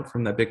coming out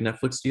from that big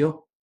Netflix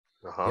deal.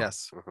 Uh-huh.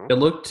 Yes, It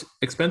looked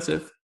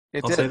expensive.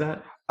 it I'll say did.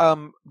 that.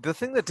 The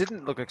thing that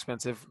didn't look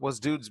expensive was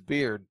dude's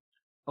beard.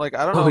 Like,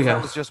 I don't Oh know if that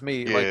yeah. was just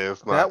me. Like, Yeah,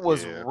 it's not. that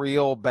was Yeah.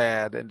 real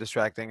bad and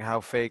distracting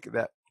how fake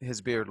that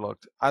his beard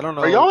looked. I don't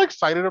Are y'all know.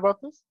 excited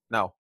about this?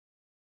 No.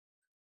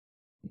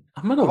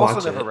 I'm gonna I've also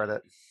watch never it, read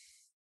it.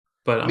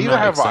 but I'm Neither not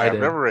have I. I've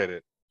excited. never read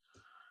it.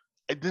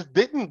 It just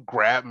didn't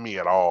grab me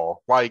at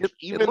all. Like It looked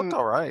even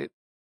all right.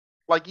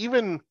 like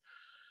even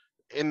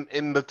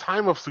in the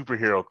time of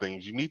superhero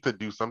things, you need to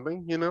do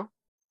something, and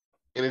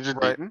it just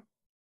Right. didn't.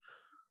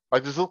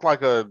 Like this looked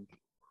like a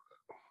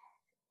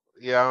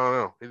yeah, I don't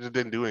know. It just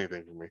didn't do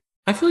anything for me.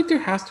 I feel like there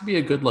has to be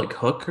a good like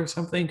hook or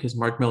something because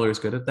Mark Miller is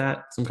good at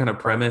that. Some kind of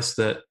premise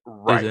that is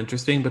Right.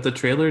 interesting, but the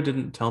trailer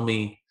didn't tell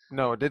me.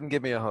 No, it didn't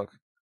give me a hook.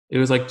 It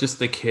was like just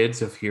the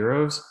kids of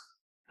heroes,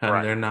 and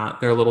Right.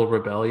 they're a little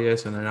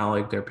rebellious, and they're not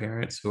like their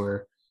parents who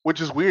are. Which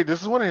is weird.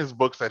 This is one of his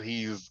books that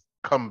he's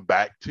come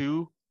back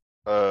to,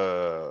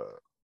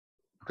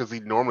 because he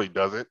normally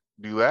doesn't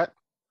do that.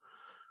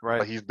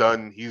 Right. Like he's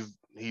doing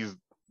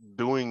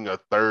a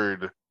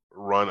third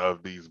run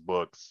of these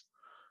books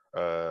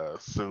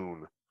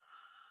soon.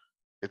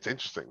 It's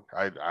interesting.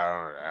 I don't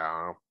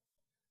know.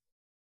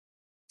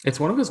 It's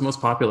one of his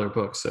most popular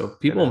books, so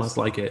people is. must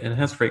like it, and it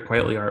has great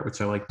quietly art, which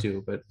I like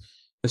too. But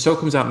the show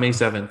comes out May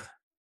 7th.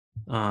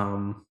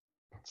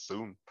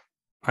 Soon.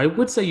 I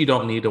would say you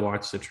don't need to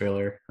watch the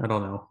trailer. I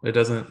don't know. It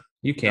doesn't.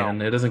 You can.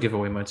 No. It doesn't give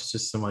away much. It's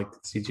just some like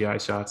CGI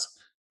shots.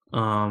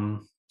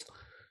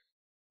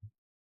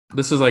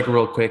 This is like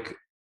real quick.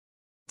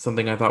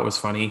 Something I thought was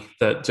funny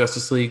that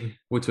Justice League,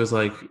 which was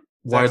like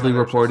widely Snyder's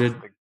reported,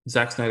 Justice League.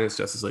 Zack Snyder's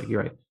Justice League.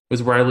 You're right. It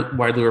was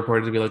widely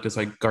reported to be like this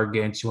like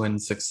gargantuan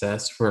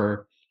success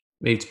for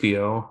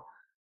HBO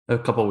a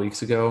couple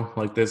weeks ago.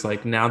 Like there's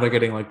like now they're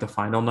getting like the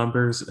final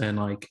numbers and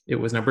like it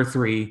was number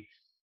 3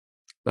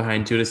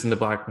 behind Judas and the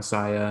Black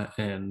Messiah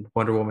and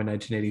Wonder Woman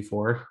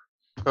 1984.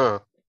 Huh.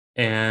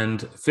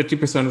 And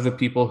 50% of the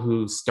people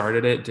who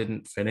started it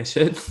didn't finish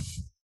it.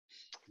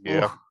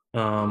 Yeah.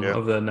 Yeah.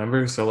 Of the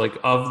numbers. So like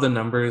of the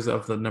numbers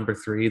of the number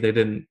 3, they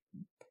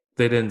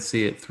didn't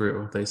see it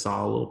through. They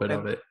saw a little bit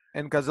of it.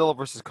 And Godzilla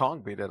versus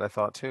Kong beat it, I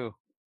thought too.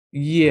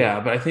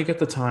 Yeah, but I think at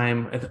the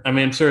time, I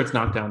mean, I'm sure it's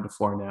knocked down to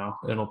 4 now.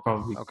 It'll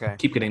probably Okay.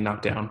 keep getting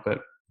knocked down, but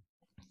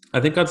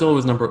I think Godzilla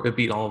was it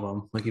beat all of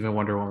them, like even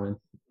Wonder Woman.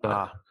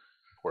 But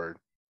Word.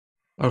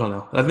 I don't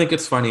know. I think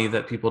it's funny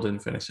that people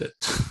didn't finish it.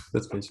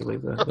 That's basically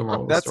the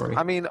moral of the story.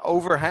 I mean,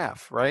 over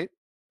half, right?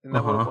 Isn't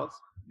that what it was?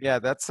 Yeah,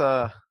 that's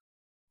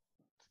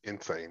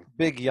insane.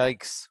 Big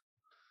yikes.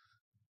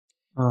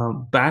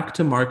 Back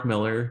to Mark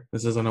Miller.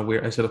 This is on a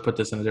weird. I should have put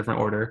this in a different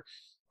order.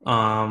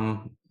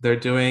 They're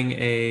doing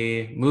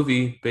a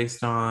movie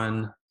based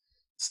on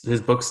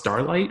his book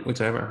Starlight,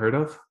 which I haven't heard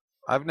of.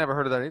 I've never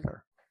heard of that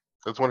either.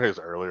 That's one of his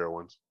earlier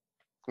ones.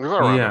 It was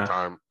around that Yeah.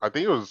 time. I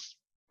think it was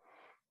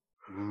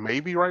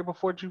maybe right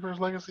before Jupiter's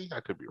Legacy. I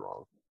could be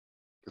wrong.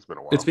 It's been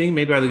a It's while. being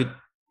made by the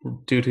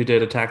dude who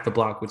did Attack the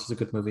Block, which is a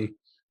good movie.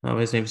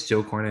 His name's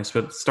Joe Cornish.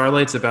 But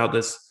Starlight's about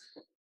this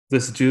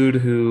dude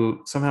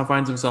who somehow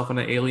finds himself on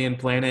an alien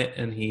planet,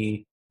 and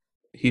he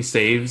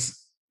saves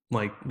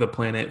like the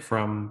planet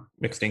from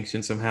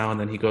extinction somehow, and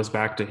then he goes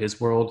back to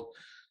his world,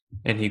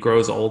 and he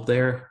grows old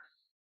there.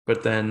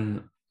 But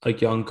then a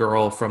young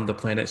girl from the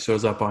planet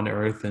shows up on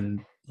Earth,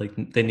 and like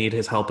they need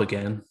his help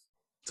again,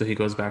 so he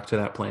goes back to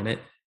that planet,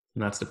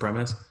 and that's the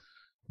premise.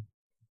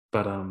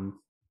 But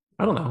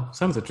I don't know.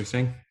 Sounds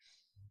interesting.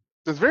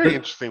 It's very But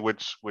interesting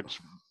which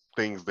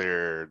things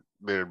they're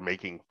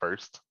making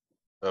first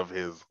of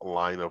his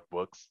line of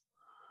books.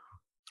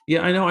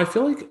 yeah, I know. I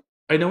feel like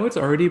I know it's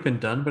already been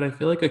done, but I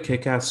feel like a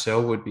kick-ass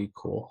show would be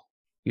cool.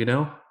 You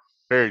know,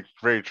 Very,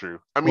 very true.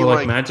 I or mean, like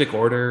like Magic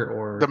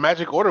Order, the or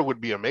Magic Order would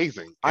be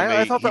amazing, and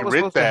I thought he that was writ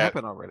supposed to that.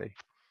 happen already.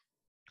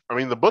 I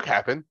mean, the book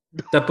happened,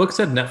 that book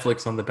said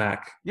Netflix on the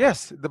back.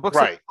 Yes, the book said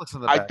right? Netflix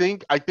in the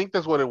back. I think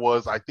that's what it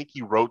was. I think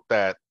he wrote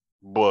that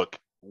book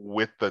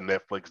with the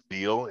Netflix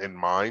deal in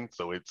mind,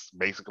 so it's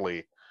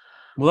basically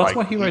Well, that's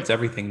like why he writes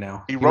everything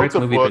now. he He wrote writes the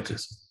movie book.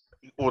 pitches.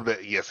 Well,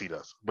 yes, he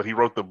does, but he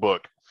wrote the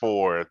book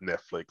for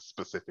Netflix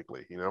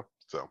specifically.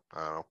 So I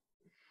don't know.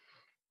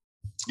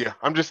 Yeah,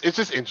 it's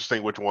just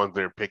interesting which ones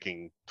they're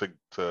picking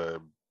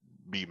to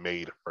be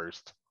made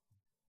first.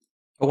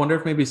 I wonder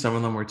if maybe some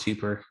of them were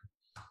cheaper.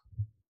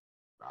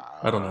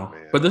 I don't know.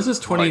 Man. But this is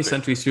Might 20th be.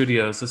 Century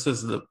Studios. This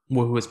is the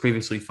who was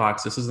previously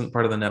Fox. This isn't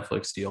part of the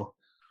Netflix deal.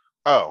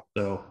 Oh,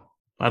 So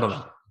I don't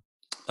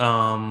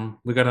know.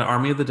 We got an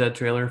Army of the Dead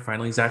trailer.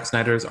 Finally, Zack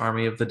Snyder's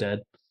Army of the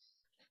Dead.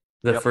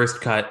 The Yep.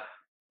 first cut,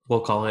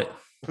 we'll call it.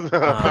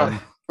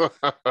 It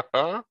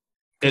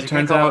It turns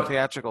turns out out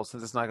theatrical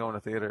since it's not going to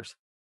theaters.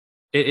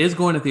 it is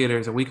going to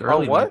theaters a week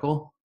early, what?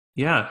 Michael.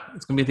 Yeah,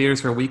 it's going to be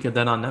theaters for a week and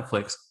then on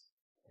Netflix.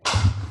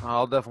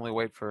 I'll definitely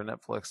wait for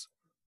Netflix.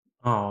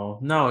 Oh,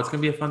 no, it's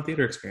going to be a fun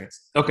theater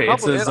experience. Okay,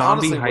 Probably- it's it a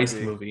zombie honestly would heist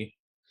be. movie.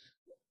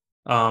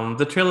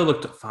 The trailer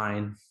looked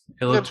fine.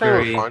 It the looked trailer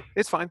was very. fine.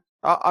 It's fine.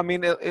 I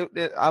mean,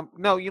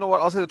 no, you know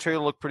what? I'll say the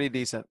trailer looked pretty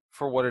decent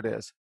for what it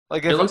is.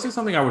 Like, It if looks like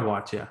something I would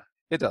watch. Yeah.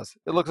 it does,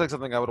 it looks like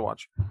something I would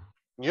watch.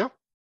 Yeah,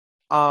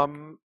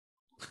 I'll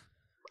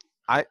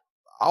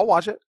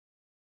watch it.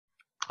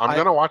 I'm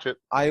gonna watch it.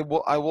 I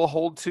will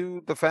hold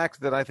to the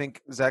fact that I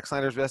think Zack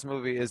Snyder's best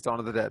movie is Dawn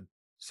of the Dead.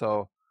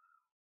 So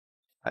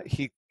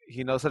he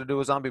knows how to do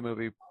a zombie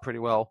movie pretty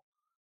well.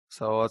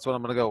 So that's what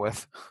I'm gonna go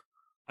with.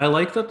 I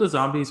like that the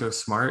zombies are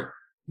smart.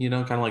 Kind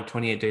of like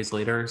 28 Days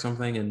Later or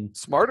something. And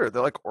Smarter.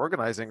 They're like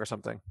organizing or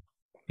something.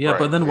 yeah, Right,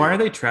 but then why yeah. are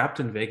they trapped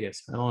in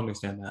Vegas? I don't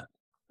understand that.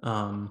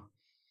 I'm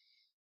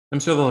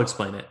sure they'll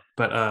explain it.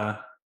 But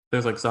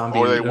there's like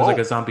Or they there's like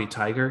a won't. zombie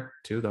tiger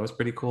too. That was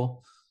pretty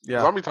cool.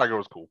 Yeah. Zombie Tiger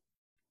was cool.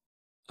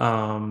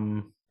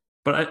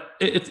 But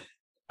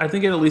I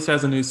think it at least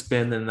has a new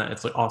spin in that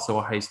it's like also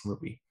a heist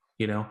movie.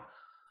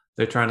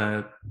 They're trying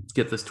to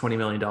get this $20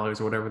 million or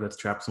whatever that's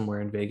trapped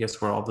somewhere in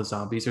Vegas where all the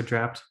zombies are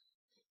trapped.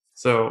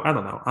 So I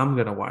don't know. I'm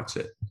gonna watch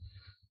it.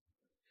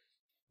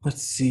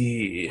 Let's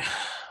see.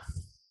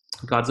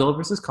 Godzilla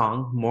vs.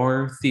 Kong.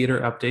 More theater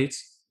updates.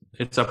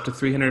 It's up to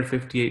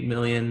 $358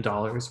 million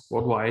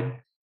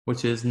worldwide,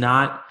 which is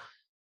not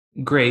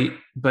great,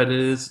 but it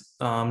is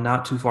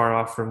not too far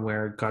off from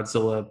where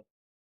Godzilla.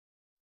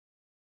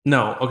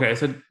 No, okay. I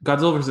said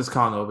Godzilla vs.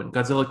 Kong opened.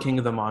 Godzilla King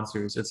of the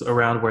Monsters. It's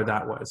around where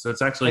that was, so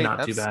it's actually Hey,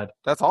 not too bad.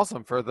 That's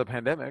awesome for the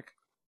pandemic.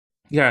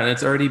 Yeah, and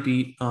it's already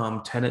beat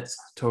Tenet's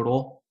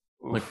total.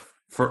 Oof.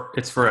 Like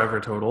it's forever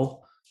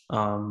total.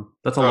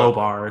 That's a Oh. low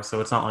bar,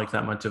 so it's not like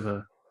that much of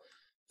a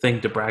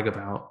thing to brag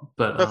about.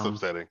 But That's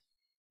upsetting.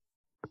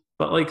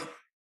 But like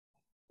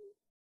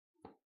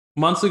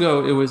months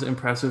ago, it was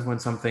impressive when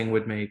something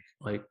would make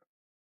like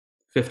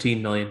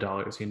 $15 million,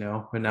 and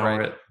now Right.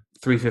 we're at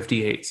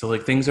 358. So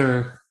like things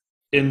are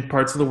in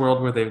parts of the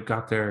world where they've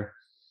got their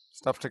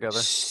Stuff together.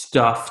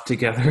 stuff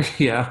together.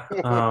 Yeah.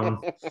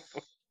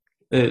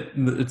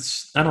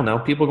 It's I don't know,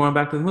 people going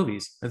back to the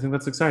movies. I think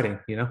that's exciting.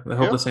 I hope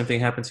Yeah. the same thing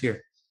happens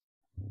here.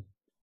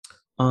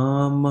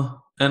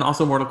 And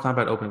also Mortal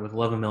Kombat opened with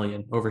 11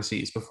 million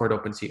overseas before it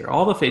opens here.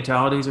 All the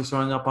fatalities are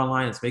showing up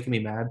online. It's making me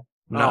mad.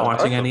 I'm not Oh,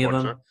 watching that's any of them.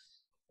 unfortunate.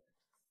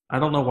 I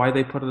don't know why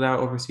they put it out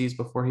overseas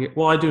before here.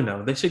 Well, I do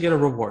know. They should get a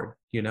reward,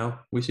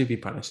 We should be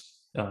punished.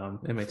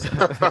 It makes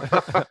sense.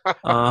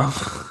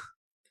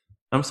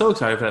 I'm so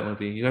excited for that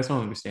movie. You guys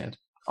don't understand.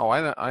 Oh,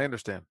 I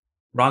understand.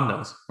 Ron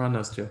knows. Ron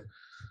knows too.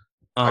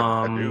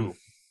 I do.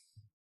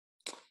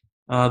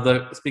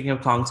 Speaking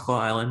of Kong Skull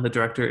Island, the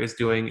director is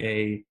doing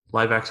a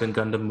live-action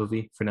Gundam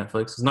movie for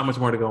Netflix. There's not much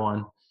more to go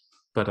on,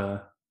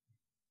 but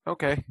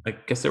Okay. I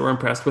guess they were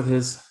impressed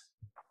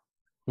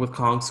with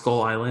Kong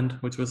Skull Island,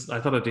 which was I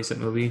thought a decent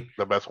movie.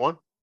 The best one.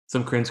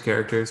 Some cringe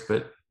characters,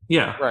 but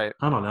yeah, Right.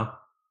 I don't know.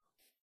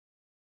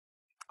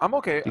 I'm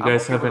okay. You I'm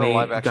guys okay have with a any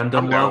live-action Gundam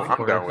I'm down. love?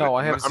 I'm down with No,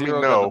 it. I have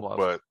zero no, Gundam love.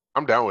 but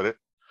I'm down with it.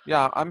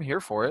 Yeah, I'm here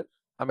for it.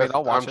 I mean,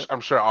 I'll watch it.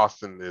 I'm sure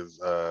Austin is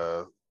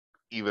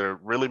either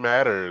really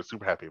mad or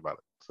super happy about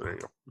it. So there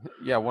you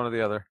Yeah, one or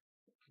the other.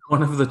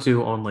 One of the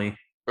two only.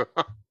 go.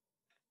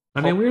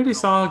 I mean, we already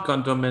saw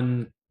Gundam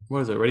in, what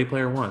is it, Ready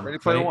Player One. Ready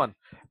Player right? One.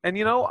 And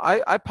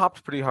I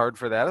popped pretty hard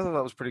for that. I thought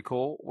that was pretty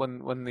cool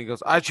when he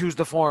goes, I choose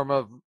the form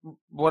of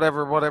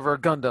whatever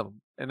Gundam,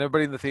 and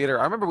everybody in the theater.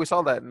 I remember we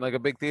saw that in like a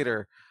big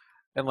theater,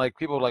 and like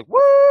people were like,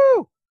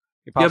 "Woo!"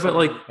 He Yeah, pops but out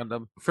like,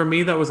 Gundam. for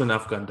me, that was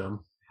enough Gundam.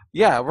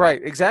 Yeah,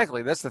 right.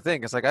 Exactly. That's the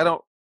thing. It's like I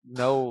don't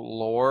know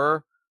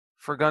lore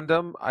for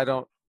Gundam. I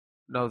don't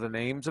know the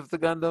names of the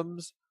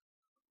Gundams.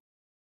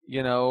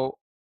 You know,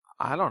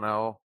 I don't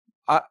know.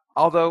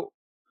 Although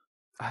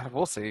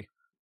we'll see.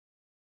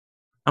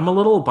 I'm a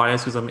little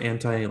biased because I'm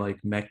anti like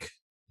mech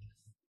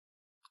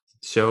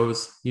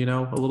shows, a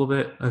little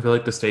bit. I feel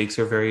like the stakes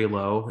are very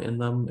low in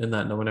them and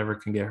that no one ever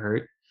can get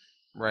hurt.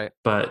 Right.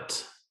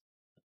 But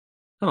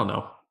I don't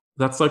know.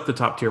 That's like the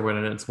top tier one,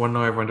 and it's one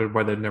I've wondered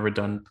why they've never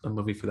done a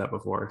movie for that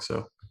before.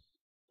 So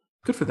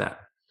good for that.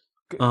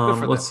 Good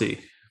for Let's see.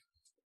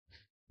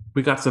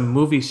 We got some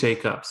movie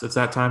shakeups. It's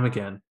that time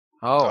again.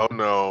 Oh, Oh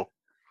no.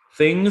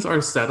 Things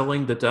are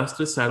settling. The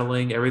dust is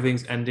settling.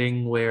 Everything's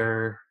ending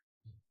where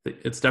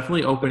it's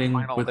definitely opening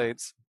final with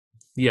dates.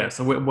 yeah.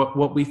 So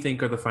what we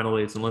think are the final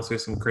dates, unless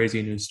there's some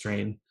crazy new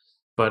strain.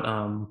 But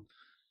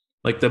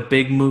like the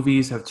big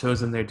movies have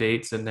chosen their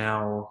dates, and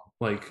now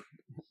like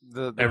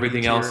The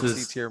everything B-tier else and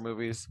is C-tier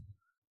movies.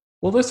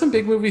 well, there's some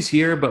big movies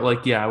here, but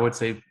like I would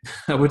say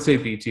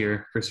B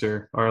tier for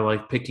sure are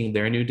like picking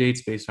their new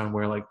dates based on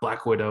where like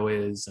Black Widow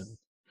is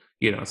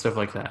and stuff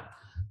like that.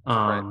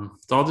 Right.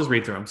 So I'll just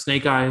read through them.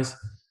 Snake Eyes,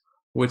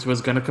 which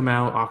was going to come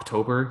out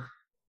October,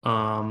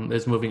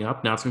 is moving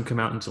up. Now it's going to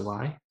come out in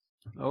July.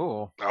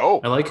 Oh,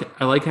 Oh.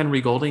 I like Henry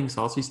Golding,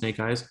 so I'll see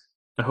Snake Eyes.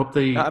 I hope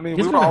they. I mean,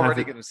 he's we were gonna have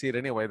already it- going to see it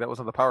anyway. That was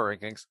on the power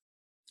rankings.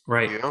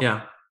 right. Yeah.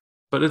 Yeah,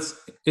 but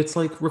it's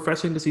like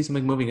refreshing to see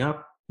something moving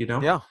up.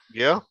 Yeah.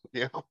 Yeah.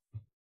 Yeah.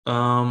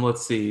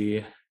 Let's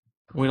see.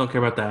 We don't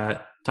care about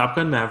that. Top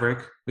Gun Maverick.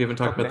 We haven't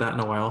talked Okay. about that in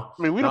a while.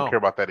 I mean, we No. don't care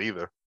about that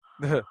either.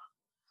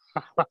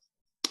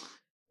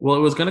 Well, it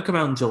was going to come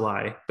out in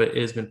July, but it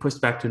has been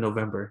pushed back to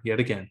November yet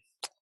again.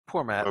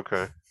 Poor Matt.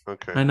 Okay.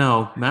 Okay. I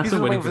know. Matt's He's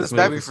been been waiting waiting for for this this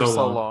movie movie for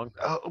so long.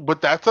 But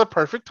that's a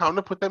perfect time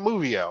to put that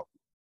movie out.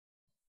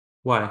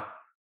 Why?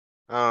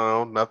 I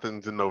don't know.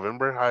 Nothing's in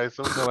November, I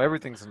assume. No,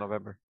 everything's in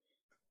November.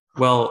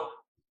 Well,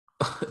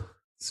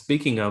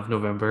 speaking of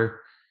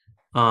November,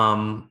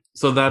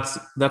 so that's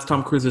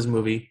Tom Cruise's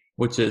movie,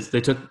 which is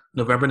they took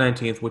November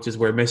 19th, which is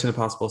where Mission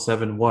Impossible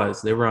 7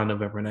 was. They were on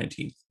November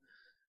 19th.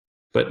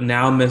 But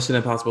now Mission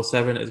Impossible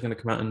 7 is going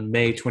to come out in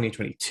May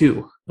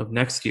 2022 of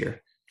next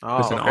year.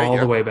 Pushing Oh, all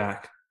yeah. the way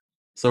back.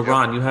 So, Yep.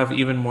 Ron, you have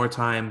even more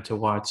time to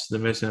watch the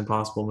Mission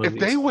Impossible movies. If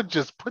they would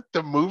just put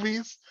the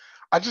movies,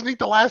 I just need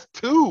the last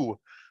two.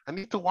 I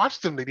need to watch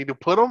them. They need to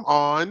put them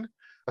on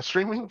a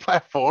streaming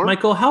platform.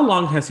 Michael, how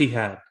long has he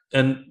had?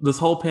 And this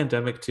whole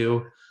pandemic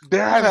too. you've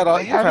had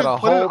they haven't a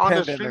put it whole on the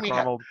pandemic, streaming.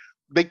 Ronald.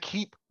 They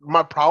keep.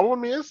 My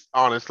problem is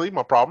honestly,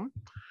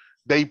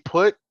 they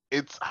put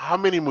it's how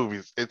many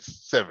movies?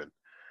 It's 7.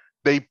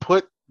 They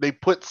put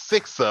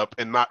 6 up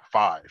and not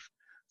 5.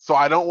 So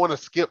I don't want to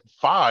skip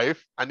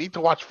 5. I need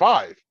to watch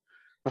 5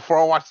 before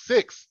I watch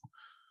 6.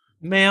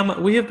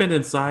 Ma'am, we have been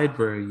inside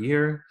for a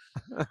year.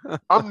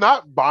 I'm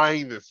not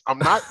buying this. I'm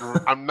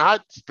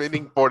not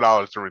spending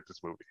 $4 to rent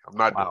this movie. I'm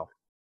not doing Wow. it.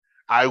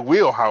 I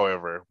will,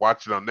 however,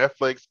 watch it on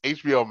Netflix,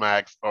 HBO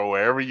Max, or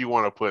wherever you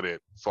want to put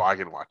it so I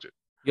can watch it.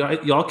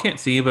 Y'all can't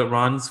see, but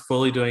Ron's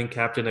fully doing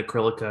Captain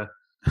Acrylica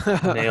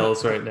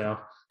nails right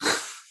now.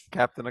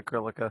 Captain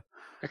Acrylica.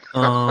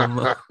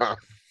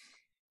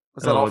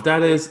 Was that Oh, all?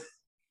 that is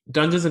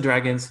Dungeons and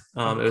Dragons. It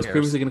was cares?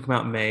 previously going to come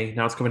out in May.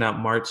 Now it's coming out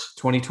March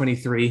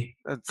 2023.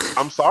 That's,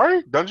 I'm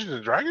sorry? Dungeons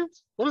and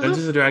Dragons? What is Dungeons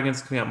this? and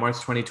Dragons coming out March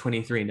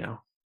 2023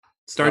 now.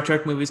 Star Yep.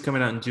 Trek movies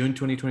coming out in June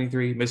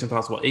 2023. Mission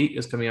Impossible 8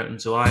 is coming out in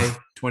July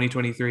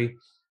 2023.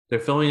 They're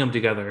filming them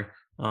together.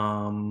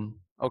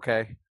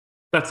 okay.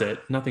 That's it.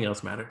 Nothing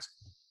else matters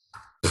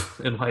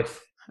in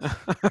life.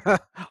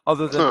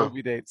 Other than Huh.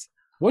 movie dates.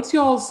 What's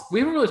y'all's? We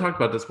haven't really talked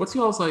about this. What's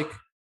y'all's like?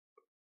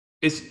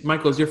 Is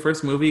your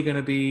first movie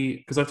gonna be?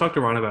 Because I've talked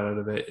to Ron about it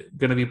a bit.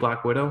 Gonna be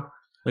Black Widow?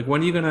 Like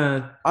when are you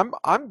gonna?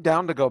 I'm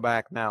down to go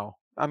back now.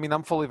 I mean,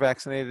 I'm fully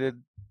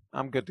vaccinated.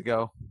 I'm good to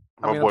go.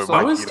 I My mean, boy I'm so- I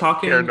Mikey was don't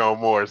talking- care no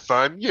more,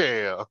 son.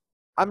 Yeah.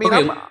 I mean,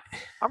 Okay.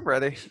 I'm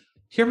ready.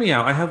 Hear me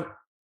out.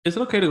 Is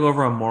it okay to go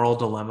over a moral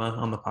dilemma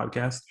on the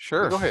podcast?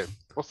 Sure. Go ahead.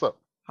 What's up?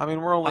 I mean,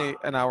 we're only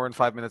an hour and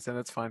 5 minutes in.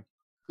 It's fine.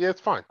 Yeah,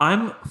 it's fine.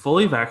 I'm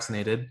fully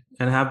vaccinated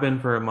and have been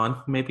for a month,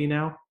 maybe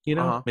now.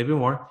 Uh-huh. Maybe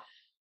more.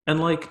 And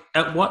like,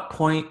 at what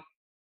point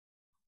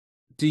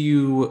do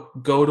you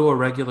go to a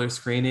regular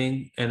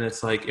screening and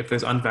it's like, if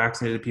there's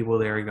unvaccinated people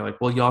there, you're like,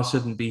 well, y'all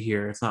shouldn't be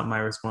here. It's not my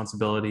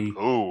responsibility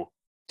Ooh.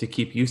 to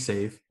keep you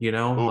safe. Ooh.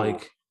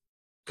 Like,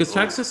 because Ooh.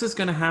 Texas is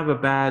going to have a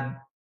bad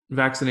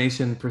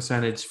vaccination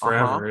percentage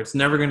forever. It's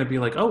never going to be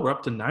like, oh, we're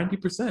up to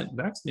 90%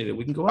 vaccinated.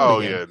 We can go out Oh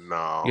again.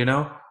 yeah,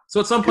 no. So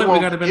at some It point we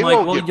won't- got to be it like,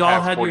 won't well, get y'all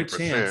past had your 40%.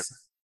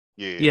 chance.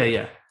 Yeah.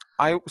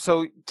 Yeah.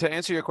 So to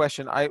answer your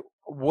question,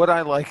 Would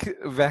I like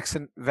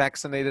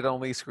vaccinated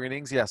only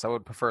screenings? Yes, I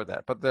would prefer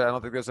that. But I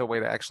don't think there's a way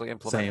to actually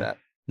implement Same. that.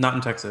 Not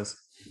in Texas.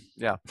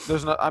 Yeah,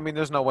 there's no. I mean,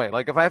 there's no way.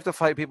 Like, if I have to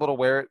fight people to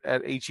wear it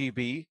at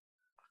HEB,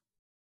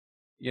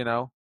 you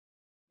know,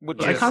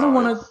 which I Yeah, is kind of no,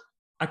 want to. it's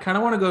I kind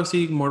of want to go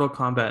see Mortal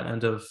Kombat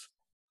end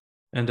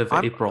of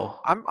I'm April,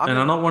 I'm and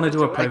I in don't want to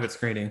do a too. private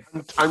screening.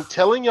 I'm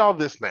telling y'all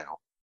this now.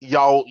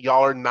 Y'all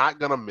are not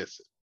gonna miss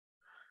it.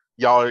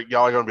 Y'all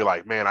are gonna be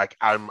like, man,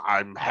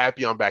 I'm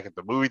happy I'm back at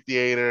the movie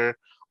theater,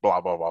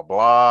 blah blah blah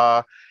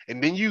blah.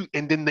 And then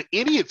the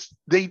idiots,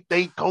 they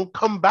don't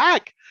come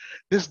back.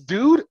 This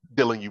dude,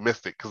 Dylan, you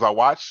missed it because I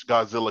watched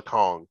Godzilla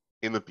Kong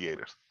in the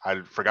theaters.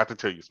 I forgot to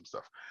tell you some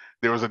stuff.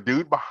 There was a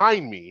dude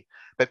behind me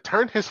that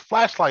turned his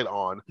flashlight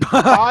on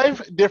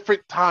 5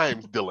 different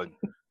times, Dylan.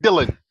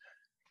 Dylan, Did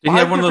he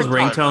have one of those 5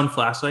 different times. ringtone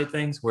flashlight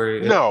things where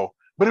it? No,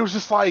 but it was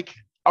just like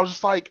I was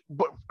just like,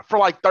 but for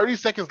like 30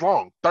 seconds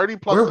long, 30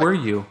 plus Where were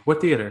seconds. you?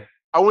 What theater?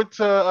 I went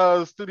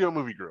to Studio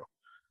Movie Grill.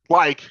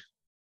 Like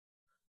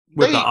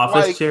With the they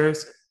office like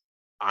chairs?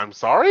 I'm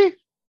sorry,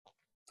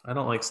 I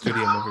don't like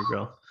Studio Movie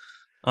Grill.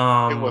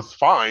 it was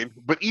fine,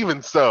 but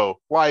even so,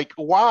 like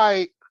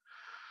why?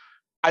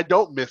 I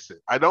don't miss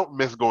it. I don't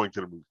miss going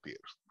to the movie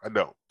theaters. I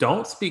don't.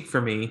 Don't speak for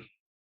me.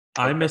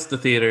 I Okay. miss the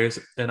theaters,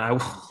 and I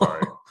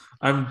Sorry. will.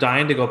 I'm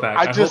dying to go back.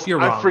 I hope you're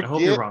wrong. I hope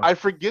you're wrong. I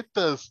forget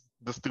the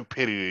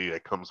stupidity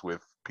that comes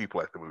with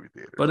people at the movie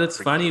theaters. But it's I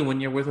forget. funny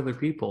when you're with other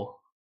people.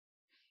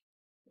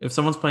 If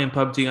someone's playing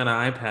PUBG on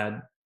an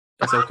iPad,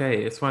 it's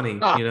okay. It's funny,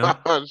 you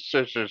know.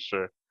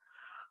 Sure.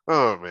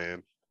 Oh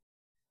man.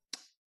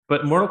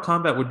 But Mortal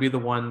Kombat would be the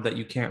one that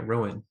you can't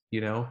ruin,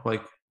 you know.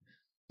 Like,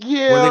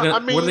 Yeah,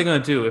 what are they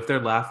gonna do if they're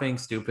laughing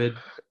stupid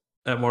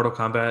at Mortal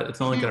Kombat? It's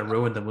only gonna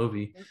ruin the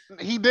movie.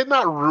 he did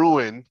not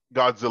ruin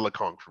Godzilla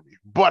Kong for me.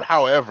 But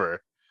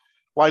however,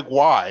 like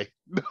why?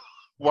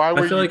 Why were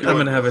I feel you like I'm doing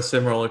gonna have a this?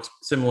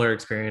 similar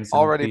experience and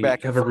Already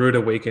back have a rude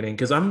awakening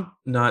because I'm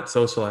not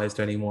socialized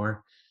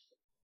anymore.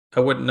 I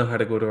wouldn't know how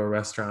to go to a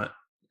restaurant.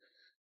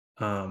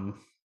 So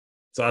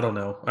I don't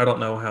know. I don't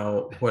know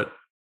how what.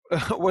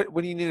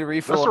 when you need a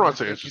refill,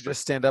 Restaurants are you interesting.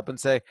 just stand up and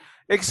say,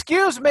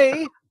 "Excuse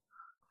me."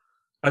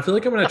 I feel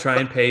like I'm gonna try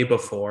and pay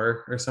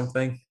before or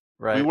something.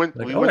 Right. We went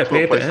Like, we oh, I went to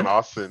pay a at the place in end.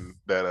 Austin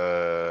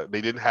that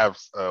they didn't have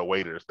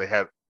waiters. They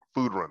had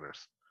food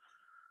runners.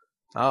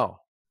 Oh,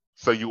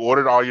 So you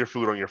ordered all your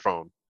food on your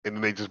phone, and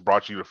then they just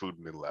brought you the food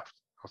and then left.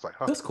 I was like,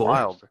 huh, That's cool.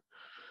 wild.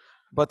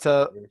 But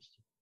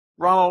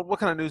Ronald, what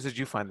kind of news did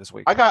you find this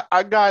week? I got.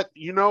 I'm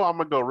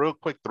gonna go real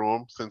quick through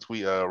them since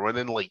we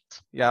running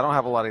late. Yeah, I don't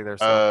have a lot either.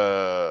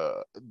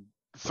 So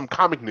Some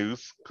comic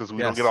news because we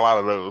don't Yes. get a lot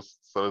of those,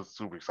 so it's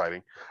super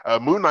exciting.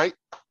 Moon Knight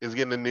is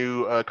getting a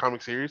new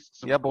comic series.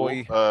 Super Yeah,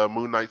 boy. Cool.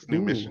 Moon Knight's new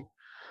Ooh. mission.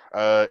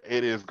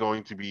 It is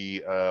going to be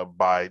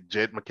by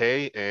Jed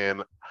McKay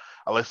and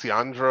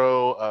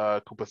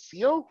Alessandro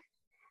Cupacio.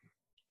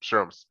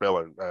 Sure, I'm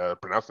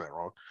pronouncing that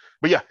wrong,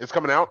 but yeah, it's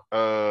coming out.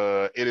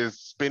 It is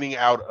spinning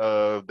out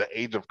of the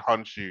Age of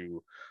Khonshu,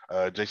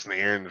 Jason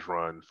Aaron's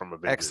run from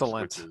Avengers,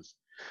 Excellent. which is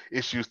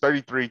issues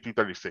 33 through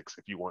 36.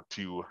 If you want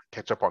to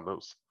catch up on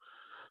those,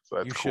 so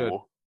that's You should.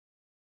 cool.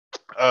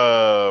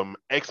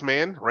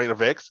 X-Men: Reign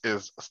of X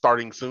is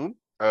starting soon,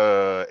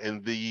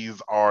 and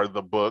these are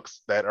the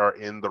books that are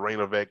in the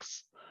Reign of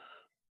X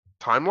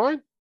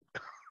timeline.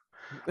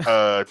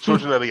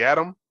 Children of the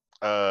Atom,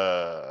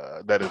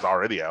 that is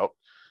already out.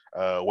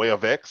 Way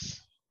of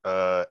X,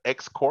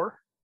 X Core,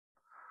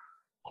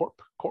 I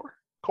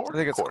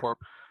think it's Corp.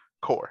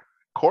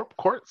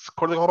 Corpse,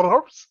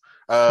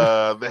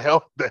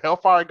 the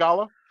Hellfire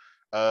Gala,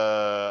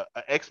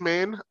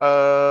 X-Men,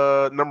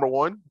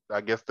 #1.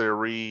 I guess they're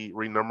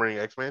renumbering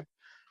X-Men.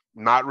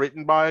 Not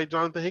written by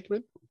Jonathan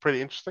Hickman.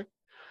 Pretty interesting.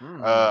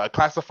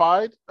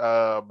 Classified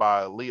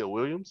by Leah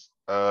Williams,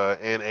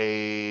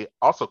 and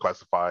also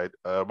classified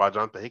by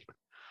Jonathan Hickman.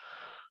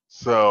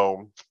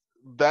 So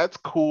that's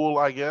cool,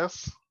 I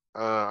guess.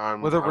 With a I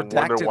wonder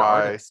redacted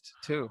why. artist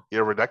too. Yeah,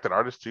 redacted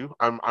artist too.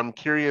 I'm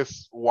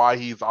curious why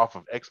he's off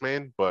of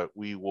X-Men, but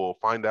we will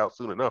find out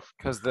soon enough.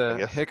 Because I the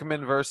guess.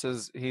 Hickman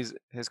versus his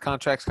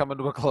contract's coming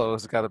to a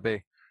close. Got to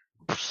be.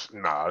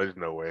 Nah, there's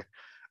no way.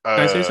 Can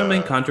I say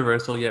something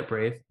controversial yet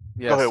brave?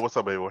 Yes. Go ahead. What's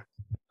up, baby boy?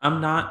 I'm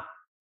not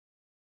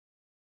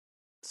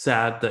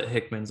sad that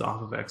Hickman's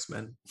off of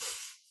X-Men.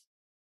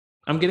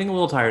 I'm getting a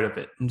little tired of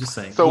it. I'm just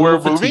saying. So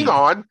we're moving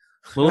on.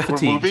 Little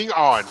fatigued. We're moving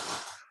on.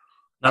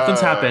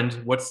 Nothing's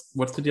happened. What's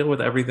the deal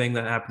with everything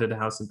that happened to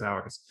House and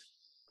Powers?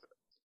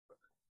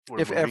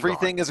 If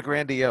everything is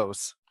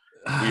grandiose,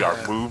 we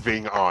are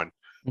moving on.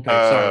 Okay,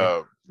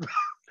 sorry.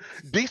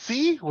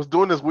 DC was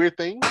doing this weird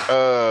thing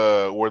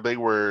where they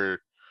were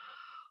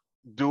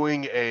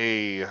doing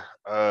a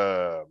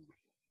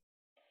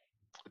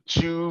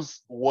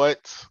choose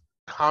what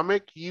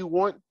comic you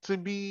want to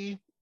be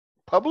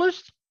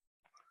published.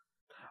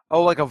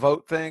 Oh, like a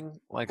vote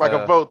thing, like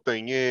a vote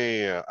thing.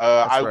 Yeah.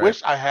 I right.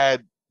 wish I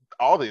had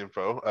all the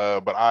info,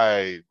 but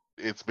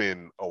it's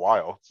been a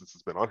while since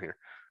it's been on here.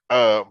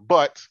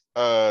 But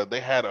they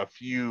had a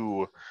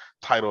few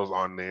titles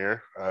on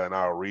there, and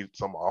I'll read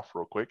some off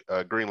real quick.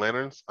 Green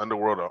Lanterns,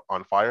 Underworld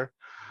on Fire,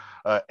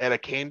 Etta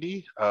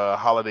Candy,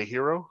 Holiday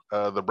Hero,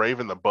 The Brave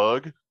and the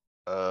Bug,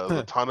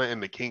 Zatanna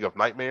and the King of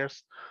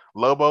Nightmares,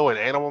 Lobo and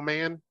Animal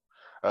Man,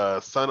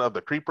 Son of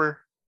the Creeper,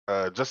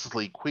 Justice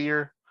League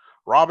Queer,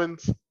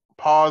 Robins,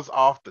 Paws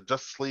Off the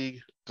Justice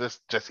League,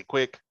 just Jesse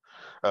Quick,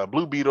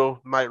 Blue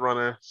Beetle, Night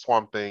Runner,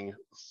 Swamp Thing,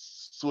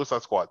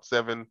 Suicide Squad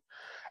 7,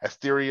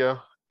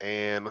 Asteria,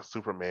 and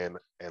Superman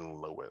and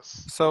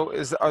Lois. So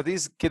are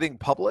these getting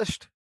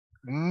published?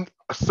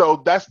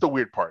 So that's the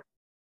weird part.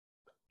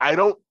 I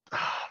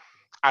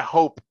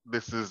hope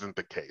this isn't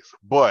the case,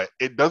 but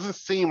it doesn't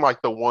seem like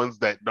the ones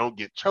that don't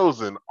get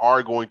chosen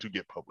are going to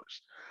get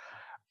published.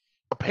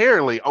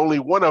 Apparently, only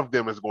one of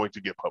them is going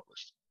to get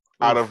published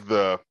out of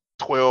the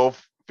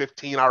 12,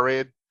 15 I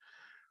read.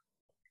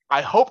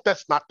 I hope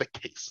that's not the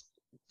case.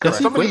 Because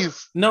some of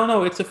these...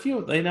 No, it's a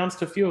few. They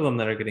announced a few of them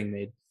that are getting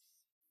made.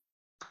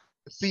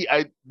 See,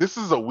 this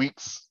is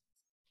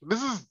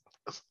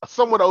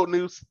somewhat old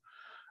news.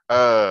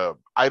 I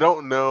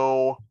don't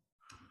know.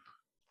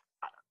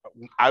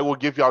 I will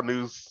give y'all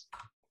news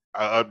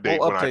update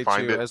when I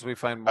find it as we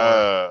find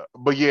more.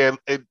 But yeah,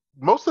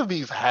 most of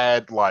these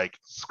had like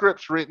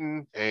scripts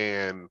written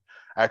and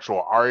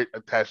actual art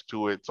attached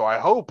to it. So I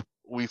hope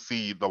we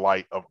see the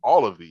light of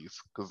all of these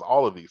because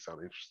all of these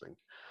sound interesting.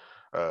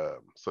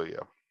 So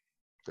yeah,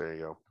 there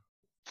you go.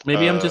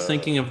 Maybe I'm just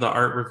thinking of the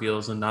art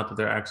reveals and not that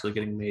they're actually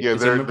getting made. Yeah,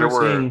 there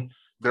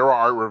were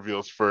art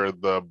reveals for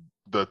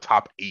the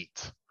top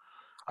 8.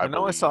 I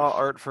know I saw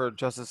art for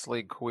Justice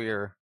League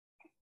Queer.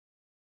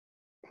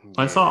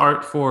 I saw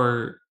art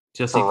for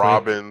Jesse Quick.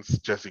 Robins,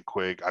 Jesse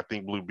Quick. I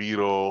think Blue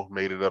Beetle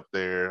made it up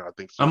there. I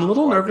think I'm a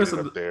little nervous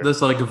that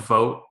this like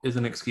vote is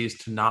an excuse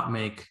to not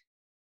make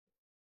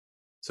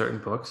certain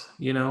books.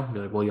 You know, be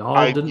like, well,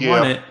 y'all didn't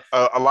want it.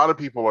 A lot of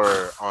people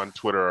are on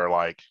Twitter are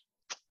like,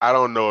 I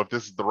don't know if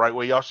this is the right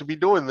way y'all should be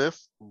doing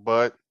this,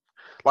 but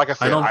like I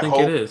said, I don't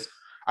think it is.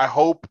 I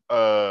hope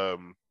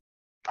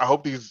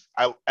these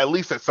at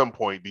least at some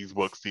point these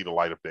books see the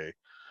light of day.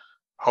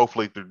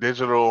 Hopefully through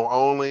digital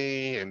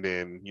only, and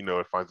then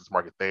it finds its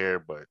market there.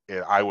 But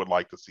I would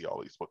like to see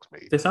all these books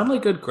made. They sound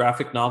like good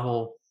graphic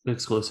novel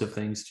exclusive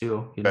things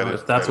too.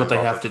 If that's what they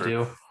have to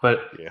do. But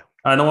yeah.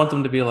 I don't want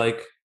them to be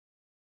like,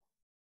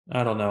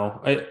 I don't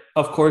know.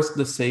 Of course,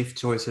 the safe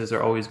choices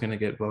are always going to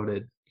get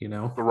voted.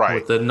 Right,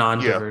 with the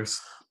non-diverse.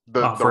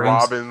 Yeah. The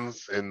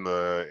Robins and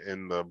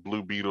the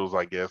Blue Beetles,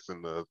 I guess,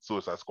 and the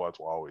Suicide Squads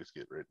will always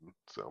get written.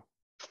 So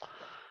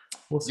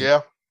we'll see. Yeah,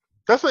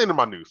 that's the end of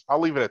my news. I'll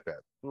leave it at that.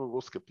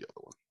 We'll skip the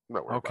other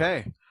one.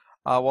 Okay.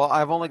 Well,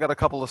 I've only got a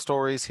couple of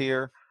stories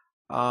here.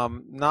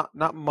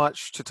 Not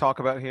much to talk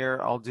about here.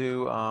 I'll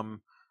do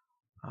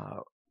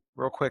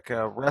real quick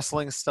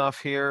wrestling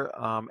stuff here.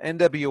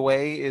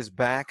 NWA is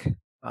back.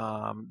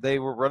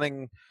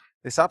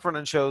 They stopped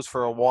running shows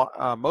for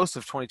most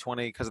of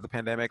 2020 because of the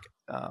pandemic.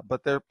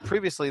 But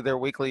previously their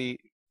weekly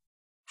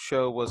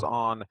show was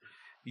on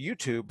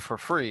YouTube for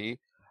free.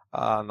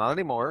 Not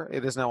anymore.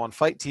 It is now on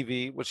Fight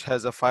TV, which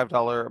has a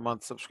 $5 a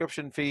month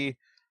subscription fee.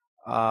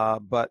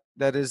 But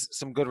that is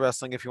some good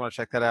wrestling if you want to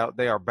check that out.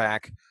 They are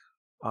back.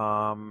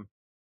 What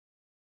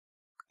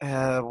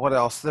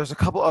else? There's a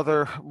couple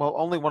other,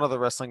 only one other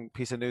wrestling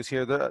piece of news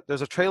here.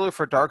 There's a trailer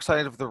for Dark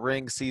Side of the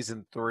Ring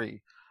Season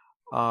 3.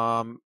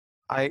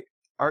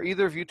 Are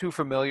either of you two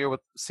familiar with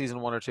Season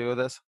 1 or 2 of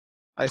this?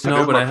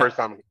 No, but first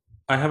time.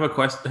 I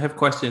have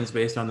questions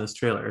based on this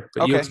trailer,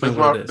 but you explain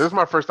what it is. This is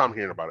my first time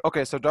hearing about it.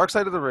 Okay, so Dark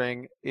Side of the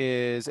Ring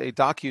is a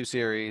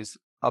docu-series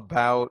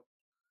about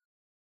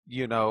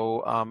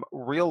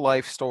real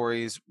life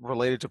stories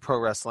related to pro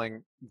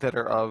wrestling that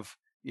are of,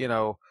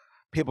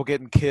 people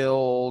getting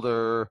killed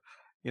or,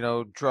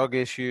 drug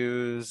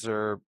issues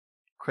or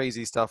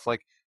crazy stuff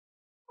like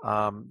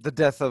the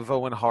death of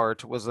Owen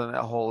Hart was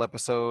a whole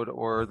episode,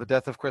 or the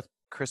death of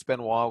Chris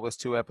Benoit was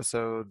 2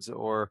 episodes,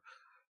 or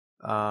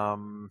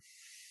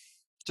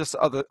just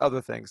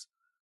other things.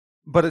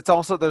 But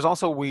there's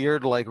also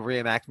weird like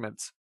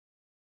reenactments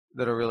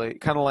that are really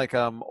kind of like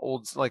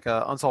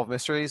Unsolved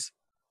Mysteries.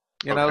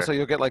 So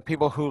you'll get like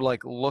people who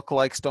like look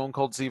like Stone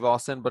Cold Steve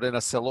Austin, but in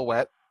a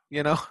silhouette.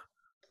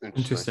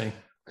 Interesting.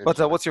 But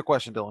what's your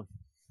question, Dylan?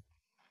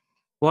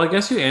 Well, I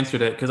guess you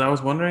answered it because I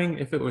was wondering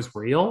if it was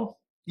real.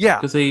 Yeah.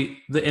 Because the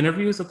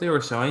interviews that they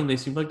were showing, they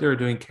seemed like they were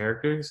doing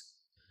characters.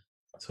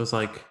 So it's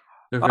like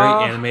they're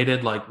very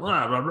animated, like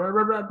blah, blah, blah,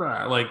 blah, blah,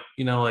 blah. Like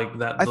like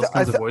that. Those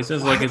kinds of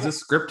voices. Like, is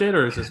this scripted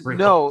or is this real?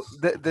 No,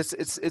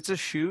 it's a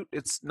shoot.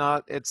 It's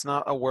not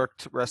a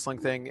worked wrestling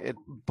thing.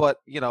 But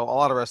a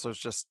lot of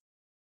wrestlers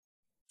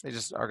they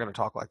just are going to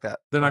talk like that.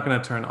 They're not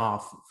going to turn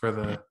off for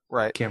the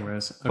right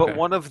cameras. Okay. But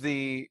one of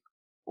the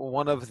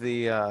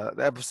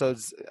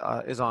episodes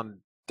is on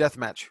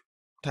deathmatch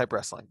type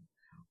wrestling,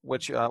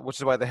 which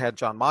is why they had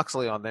John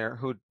Moxley on there,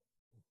 who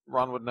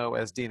Ron would know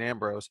as Dean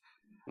Ambrose,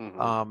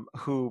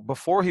 who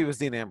before he was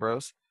Dean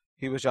Ambrose,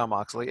 he was John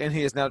Moxley, and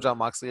he is now John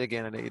Moxley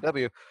again in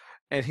AEW,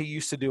 and he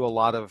used to do a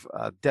lot of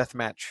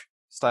deathmatch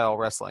style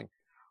wrestling,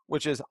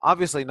 which is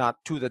obviously not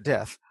to the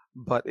death,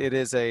 but it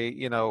is a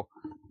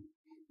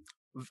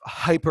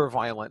hyper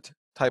violent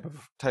type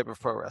of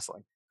pro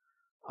wrestling,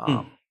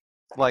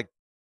 like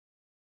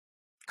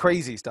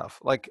crazy stuff.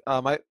 Like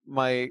a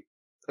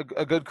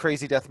good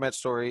crazy deathmatch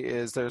story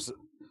is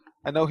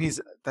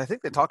I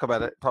think they talk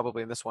about it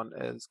probably in this one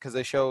is because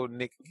they show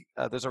Nick.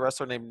 There's a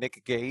wrestler named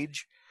Nick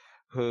Gage,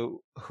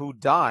 who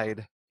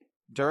died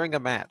during a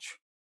match,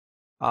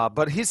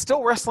 but he's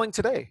still wrestling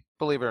today.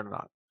 Believe it or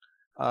not,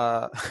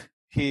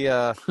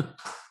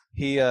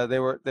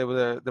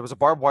 there was a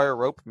barbed wire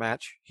rope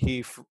match.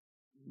 He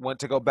went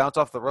to go bounce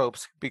off the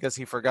ropes because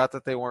he forgot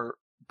that they were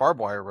barbed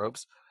wire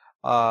ropes.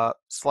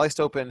 Sliced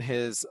open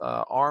his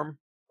arm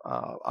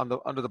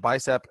under the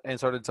bicep and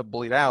started to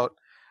bleed out,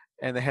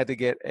 and they had to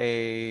get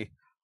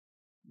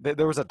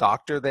there was a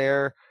doctor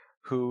there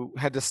who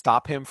had to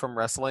stop him from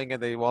wrestling,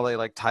 and while they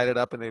like tied it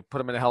up and they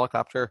put him in a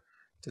helicopter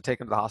to take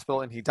him to the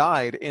hospital, and he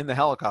died in the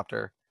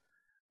helicopter,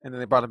 and then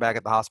they brought him back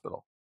at the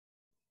hospital.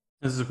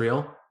 This is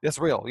real? It's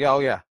real.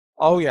 Yeah.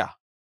 Oh yeah.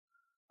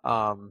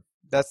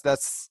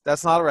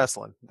 That's not a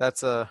wrestling.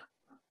 That's a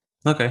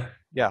Okay.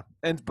 yeah.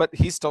 But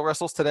he still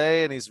wrestles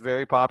today, and he's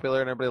very popular,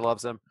 and everybody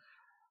loves him.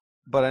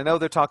 But I know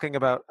they're talking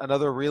about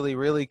another really,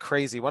 really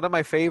crazy. One of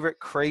my favorite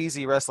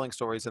crazy wrestling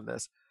stories in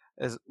this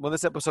is when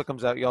this episode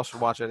comes out, y'all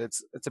should watch it.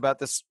 It's about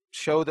this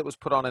show that was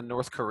put on in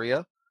North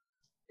Korea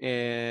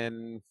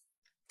in,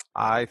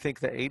 I think,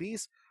 the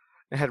 80s.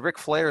 It had Ric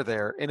Flair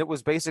there, and it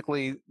was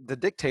basically the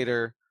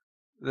dictator.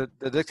 The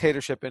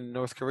dictatorship in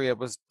North Korea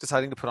was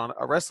deciding to put on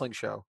a wrestling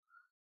show,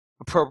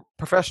 a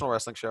professional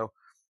wrestling show,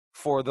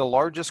 for the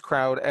largest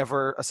crowd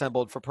ever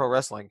assembled for pro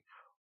wrestling.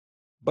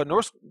 But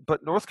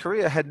North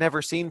Korea had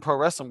never seen pro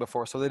wrestling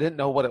before, so they didn't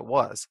know what it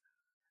was.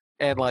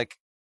 And like,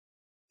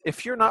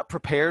 if you're not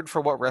prepared for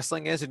what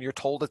wrestling is and you're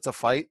told it's a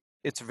fight,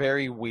 it's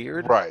very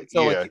weird. Right.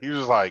 So yeah. like, He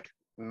was like,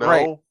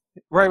 no.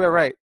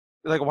 Right.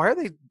 Like, why are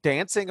they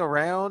dancing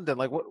around and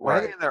like, why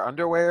are they Right. in their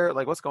underwear?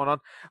 Like, what's going on?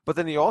 But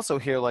then you also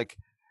hear like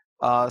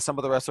some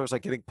of the wrestlers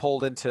like getting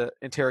pulled into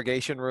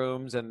interrogation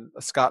rooms, and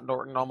Scott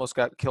Norton almost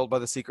got killed by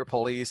the secret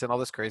police and all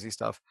this crazy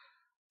stuff.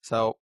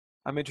 So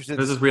I'm interested.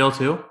 This is real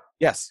too?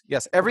 Yes.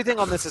 Everything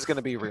on this is going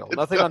to be real.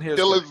 Nothing on here is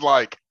Dylan's fake.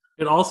 like,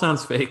 It all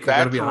sounds fake. I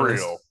gotta that's be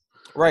honest. real.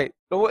 Right.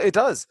 Well, it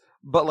does.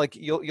 But like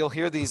you'll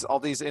hear all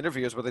these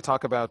interviews where they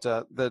talk about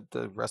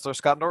the wrestler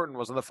Scott Norton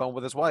was on the phone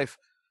with his wife,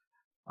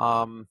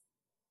 and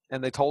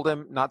they told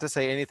him not to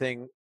say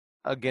anything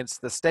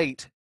against the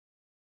state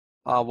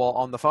while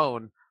on the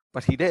phone,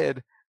 but he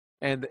did,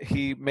 and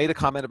he made a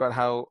comment about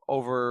how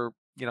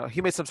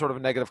he made some sort of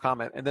a negative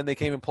comment, and then they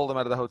came and pulled him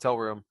out of the hotel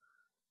room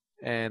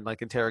and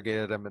like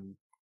interrogated him and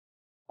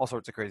all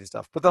sorts of crazy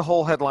stuff. But the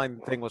whole headline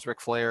thing was Ric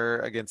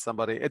Flair against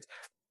somebody.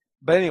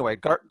 But anyway,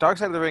 Dark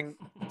Side of the Ring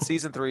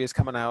season 3 is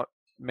coming out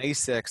May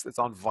 6th. It's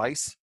on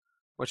Vice,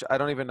 which I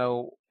don't even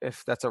know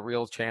if that's a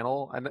real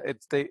channel. And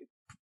it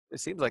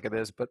seems like it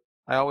is, but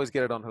I always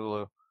get it on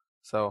Hulu.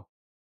 So,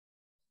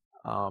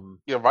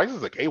 Yeah, Vice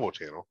is a cable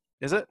channel.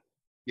 is it?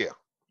 Yeah.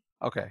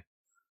 Okay.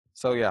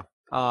 So yeah,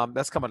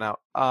 that's coming out.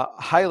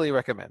 Highly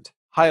recommend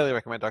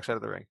Dark Side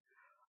of the Ring.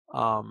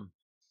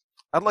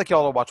 I'd like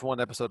y'all to watch one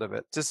episode of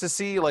it just to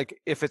see like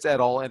if it's at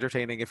all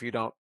entertaining. If you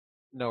don't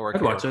know or I'd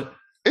care. watch it.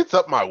 It's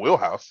up my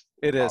wheelhouse.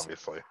 It is.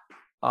 Obviously.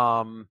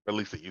 At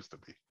least it used to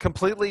be.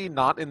 Completely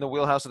not in the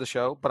wheelhouse of the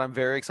show, but I'm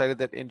very excited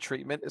that In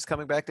Treatment is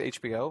coming back to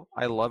HBO.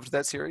 I loved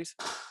that series.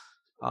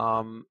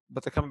 But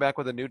they're coming back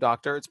with a new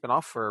Doctor. It's been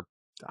off for,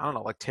 I don't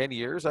know, like 10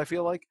 years, I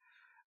feel like.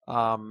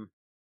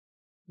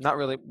 Not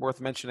really worth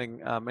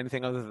mentioning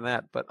anything other than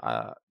that. But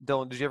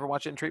Dylan, did you ever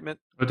watch In Treatment?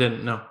 I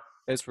didn't. No.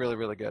 It's really,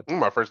 really good.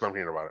 My first time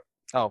hearing about it.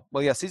 Oh,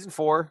 well, yeah, season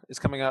 4 is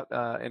coming out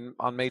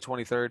on May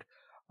 23rd.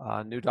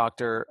 New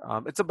Doctor.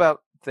 It's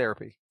about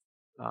therapy.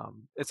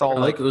 It's all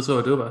I like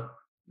Uzo Aduba.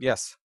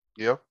 Yes.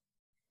 Yeah.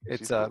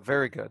 It's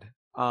very good.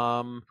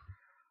 Other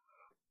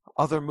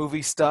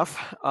movie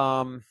stuff.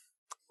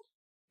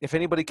 If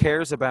anybody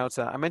cares about,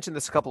 I mentioned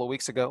this a couple of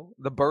weeks ago,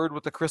 The Bird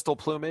with the Crystal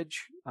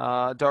Plumage.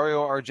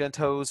 Dario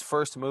Argento's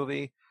first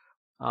movie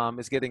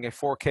is getting a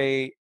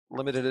 4K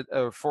limited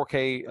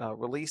 4K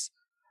release.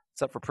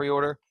 It's up for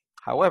pre-order.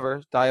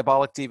 However,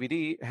 Diabolic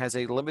DVD has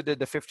a limited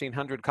to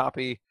 1,500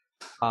 copy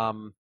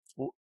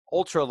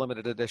ultra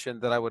limited edition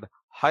that I would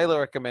highly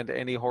recommend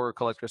any horror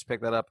collectors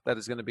pick that up. That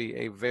is going to be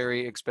a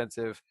very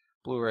expensive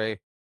Blu-ray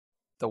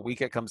the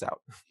week it comes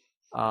out.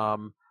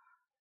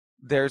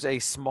 There's a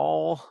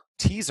small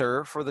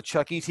teaser for the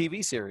Chucky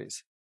TV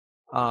series,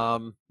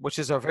 which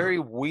is a very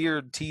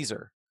weird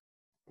teaser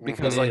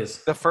because like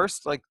the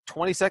first like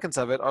 20 seconds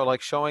of it are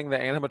like showing the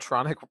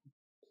animatronic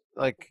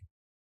like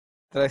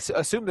that I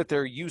assume that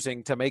they're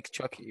using to make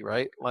Chucky,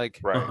 right? Like,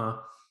 right.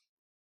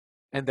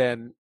 And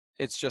then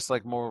it's just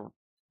like more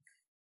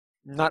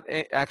not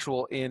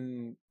actual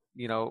in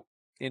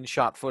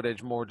shot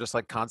footage, more just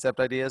like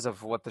concept ideas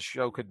of what the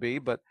show could be.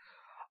 But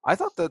I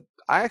thought that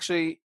I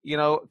actually,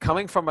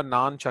 coming from a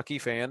non-Chucky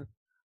fan,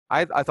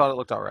 I thought it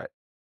looked all right.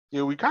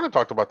 Yeah, we kind of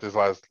talked about this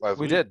last week.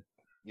 We did.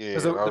 Yeah,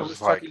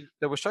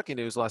 there was Chucky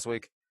news last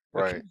week.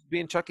 Right.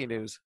 Being Chucky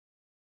news.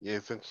 Yeah,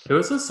 it's It interesting.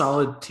 was a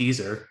solid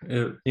teaser.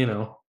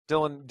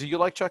 Dylan, do you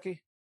like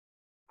Chucky?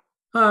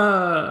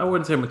 I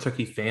wouldn't say I'm a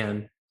Chucky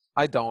fan.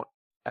 I don't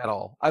at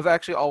all. I've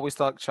actually always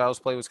thought Child's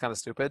Play was kind of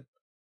stupid.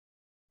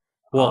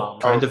 Well, Um,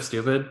 kind of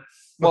stupid.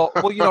 well,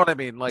 you know what I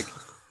mean. Like,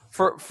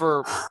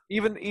 for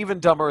even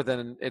dumber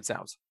than it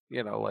sounds.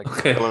 Like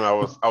Okay.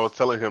 Dylan, I was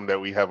telling him that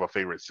we have a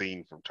favorite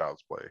scene from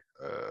Child's Play,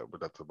 but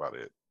that's about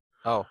it.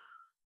 oh,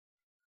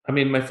 I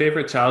mean, my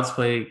favorite Child's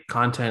Play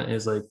content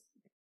is like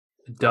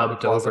dubbed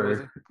Plaza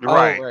music. over.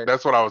 Right. Right.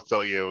 That's what I was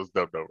telling you. It was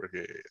dubbed over.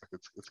 Yeah.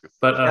 It's good.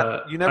 But Yeah,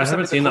 you never I sent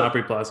me haven't the seen the clip.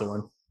 Aubrey Plaza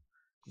one.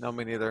 No,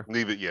 me neither.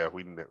 Neither. Yeah,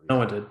 we never. No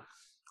one did.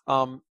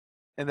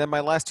 And then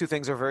my last two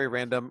things are very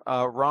random.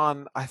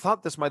 Ron, I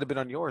thought this might have been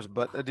on yours,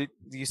 but do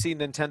you see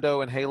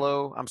Nintendo and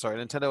Halo? I'm sorry,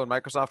 Nintendo and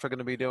Microsoft are going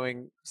to be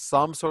doing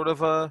some sort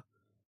of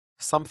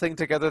something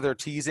together. They're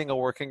teasing a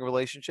working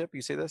relationship.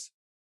 You see this?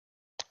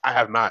 I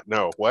have not.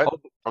 No. What?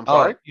 Oh, I'm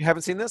sorry. you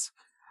haven't seen this?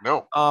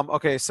 No.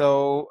 Okay,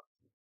 so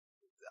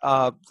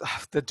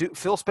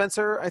Phil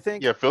Spencer, I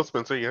think. Yeah, Phil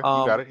Spencer. Yeah, you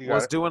got it. You got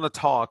was it. doing a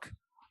talk,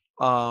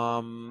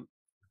 and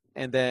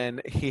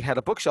then he had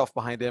a bookshelf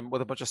behind him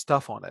with a bunch of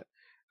stuff on it,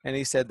 and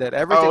he said that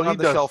everything on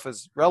the shelf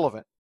is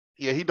relevant.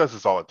 Yeah, he does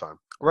this all the time.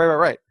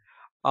 Right.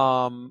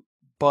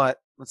 But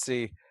let's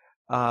see,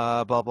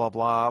 blah blah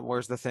blah.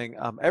 Where's the thing?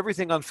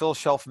 Everything on Phil's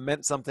shelf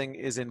meant something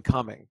is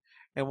incoming,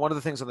 and one of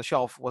the things on the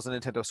shelf was a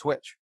Nintendo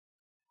Switch.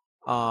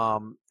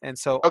 And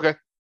so Okay.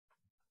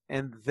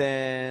 And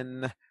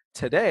then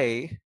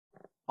today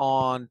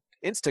on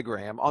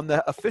Instagram, on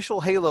the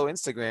official Halo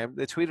Instagram,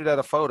 they tweeted out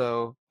a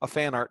photo, a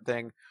fan art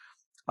thing,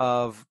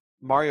 of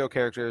Mario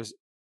characters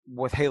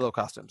with Halo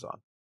costumes on.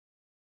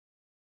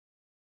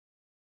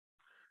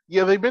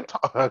 Yeah, they've been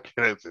talking. Okay,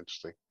 that's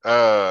interesting.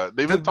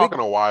 They've been talking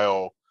a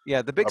while.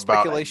 Yeah, the big about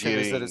speculation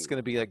is that it's getting- going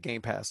to be a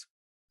Game Pass.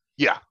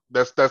 Yeah,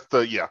 that's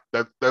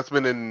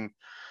been in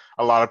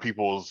a lot of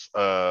people's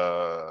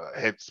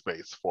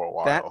headspace for a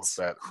while. That's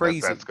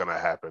crazy. That's gonna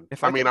happen.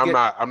 If I I mean, could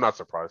I'm not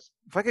surprised.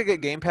 If I could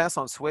get Game Pass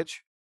on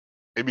Switch,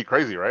 It'd be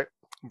crazy, right?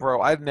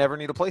 bro, I'd never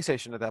need a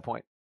PlayStation at that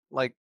point.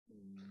 Like,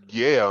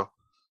 Yeah,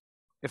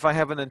 if I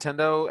have a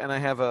Nintendo and I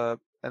have an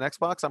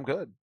Xbox, I'm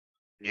good.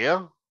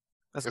 yeah.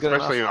 That's good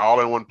Especially enough. in all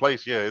in one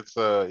place. Yeah, it's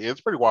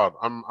pretty wild.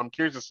 I'm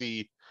curious to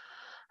see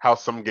how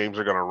some games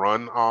are gonna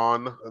run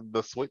on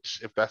the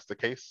Switch if that's the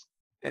case.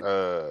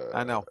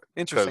 I know.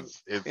 Interesting.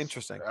 'Cause it's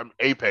Interesting.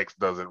 Apex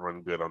doesn't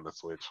run good on the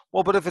Switch.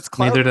 Well, but if it's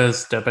cloud, Neither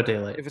does Dead by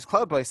Daylight. if it's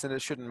cloud-based, then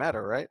it shouldn't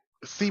matter, right?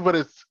 See,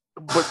 but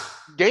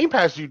Game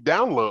Pass you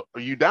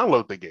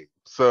download the game,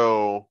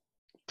 so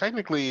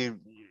technically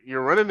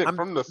you're running it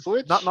from the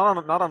Switch. Not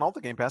on all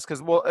the Game Pass,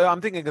 because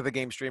I'm thinking of the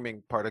game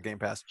streaming part of Game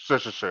Pass.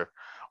 Sure.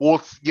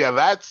 Well, yeah,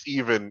 that's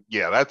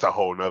a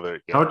whole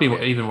nother. That would be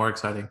even more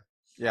exciting.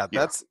 Yeah,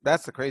 Yeah.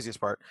 that's the craziest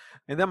part.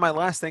 And then my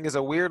last thing is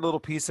a weird little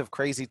piece of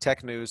crazy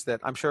tech news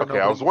that I'm sure. Okay,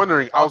 I was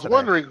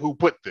wondering who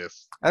put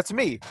this. That's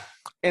me,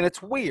 and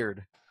it's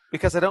weird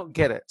because I don't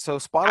get it. So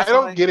Spotify. I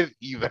don't get it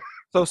either.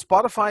 So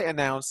Spotify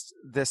announced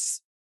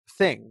this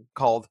thing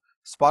called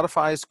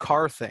Spotify's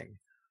Car Thing.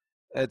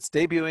 It's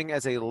debuting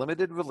as a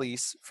limited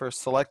release for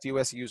select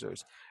US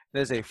users. It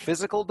is a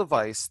physical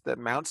device that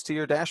mounts to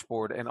your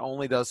dashboard and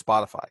only does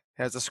Spotify.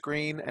 It has a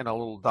screen and a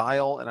little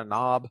dial and a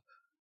knob,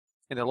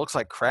 and it looks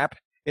like crap.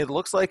 It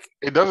looks like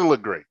It doesn't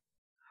look great.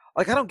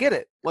 I don't get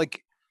it.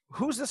 Like,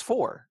 who's this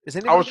for? Is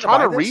anybody I was gonna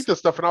trying to buy read this? the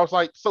stuff, and I was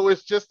like, so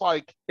it's just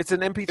like It's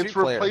an MP3 it's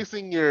player.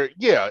 replacing your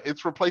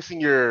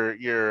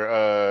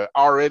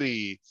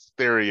already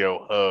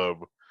stereo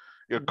hub,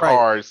 your Right.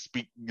 car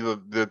speak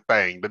the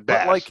thing, the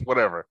dash, like,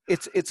 whatever.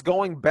 It's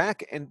going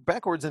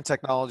backwards in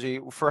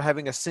technology for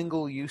having a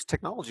single-use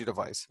technology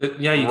device.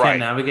 Yeah, you Right. can't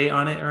navigate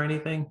on it or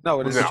anything.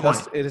 No, it is No.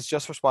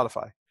 just for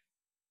Spotify.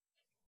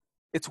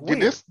 It's Dude,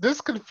 weird. this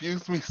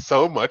confused me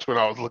so much when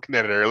I was looking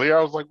at it earlier.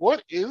 I was like,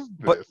 what is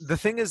this? But the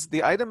thing is,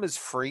 the item is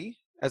free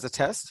as a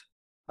test,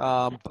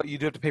 but you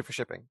do have to pay for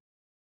shipping.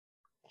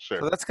 Sure.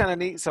 So that's kind of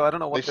neat. So I don't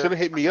know They what should have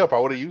hit me up. I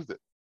would have used it.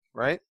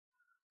 right.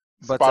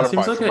 But It Spotify,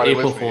 seems like an somebody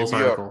April listening, hit Fool's me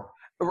up. article.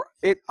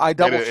 I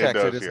double checked.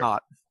 does, It is yeah.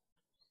 not.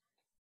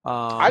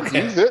 I'd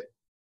Okay. use it.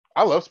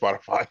 I love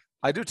Spotify.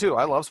 I do too.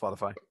 I love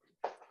Spotify.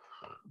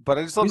 But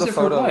I just love Use the it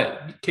for photo.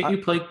 what? Can't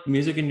you play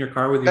music in your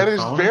car with your That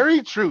is phone?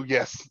 very true.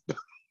 Yes.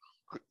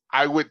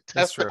 I would That's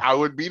test it. true. I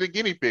would be the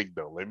guinea pig,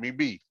 though. Let me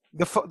be.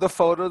 The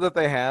photo that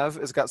they have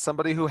has got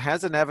somebody who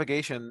has a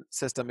navigation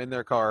system in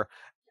their car,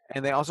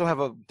 and they also have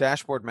a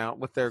dashboard mount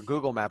with their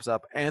Google Maps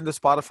up and the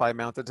Spotify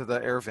mounted to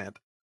the air vent.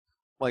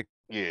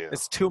 Yeah.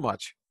 It's too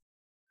much.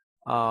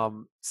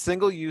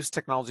 Single-use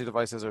technology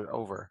devices are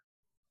over.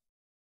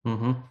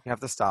 Mm-hmm. You have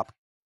to stop.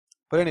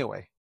 But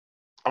anyway,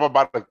 I'm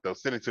about to though.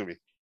 Send it to me.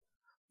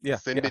 yeah.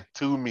 Send yeah. it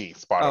to me,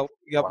 Spotify. Oh,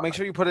 yep. Make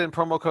sure you put it in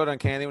promo code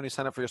Uncanny when you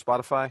sign up for your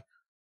Spotify.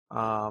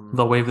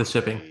 They'll waive the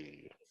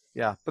shipping.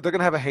 Yeah, but they're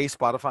gonna have a "Hey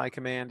Spotify"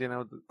 command. You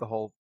know, the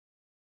whole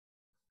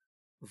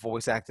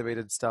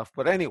voice-activated stuff.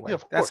 But anyway, Yeah,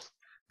 of that's course.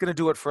 gonna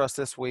do it for us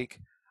this week.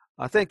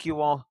 Thank you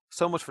all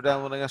so much for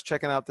downloading us,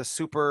 checking out the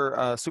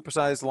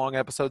supersized long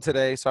episode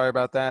today. Sorry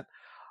about that.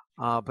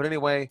 But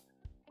anyway,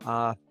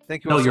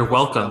 Thank you. No, all so you're much for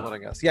welcome.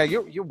 downloading us. Yeah,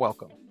 you're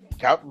welcome.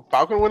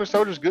 Falcon Winter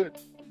Soldier's good.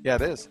 Yeah,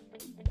 it is.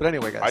 But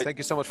anyway, guys, thank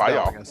you so much for bye,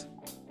 downloading us.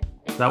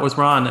 That was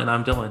Ron, and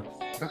I'm Dylan.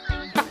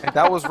 And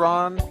that was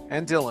Ron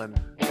and Dylan,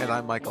 and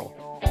I'm Michael.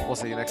 We'll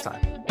see you next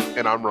time.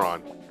 And I'm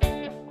Ron.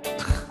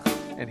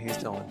 And he's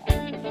Dylan.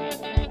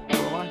 Who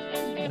am I?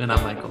 And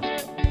I'm Michael.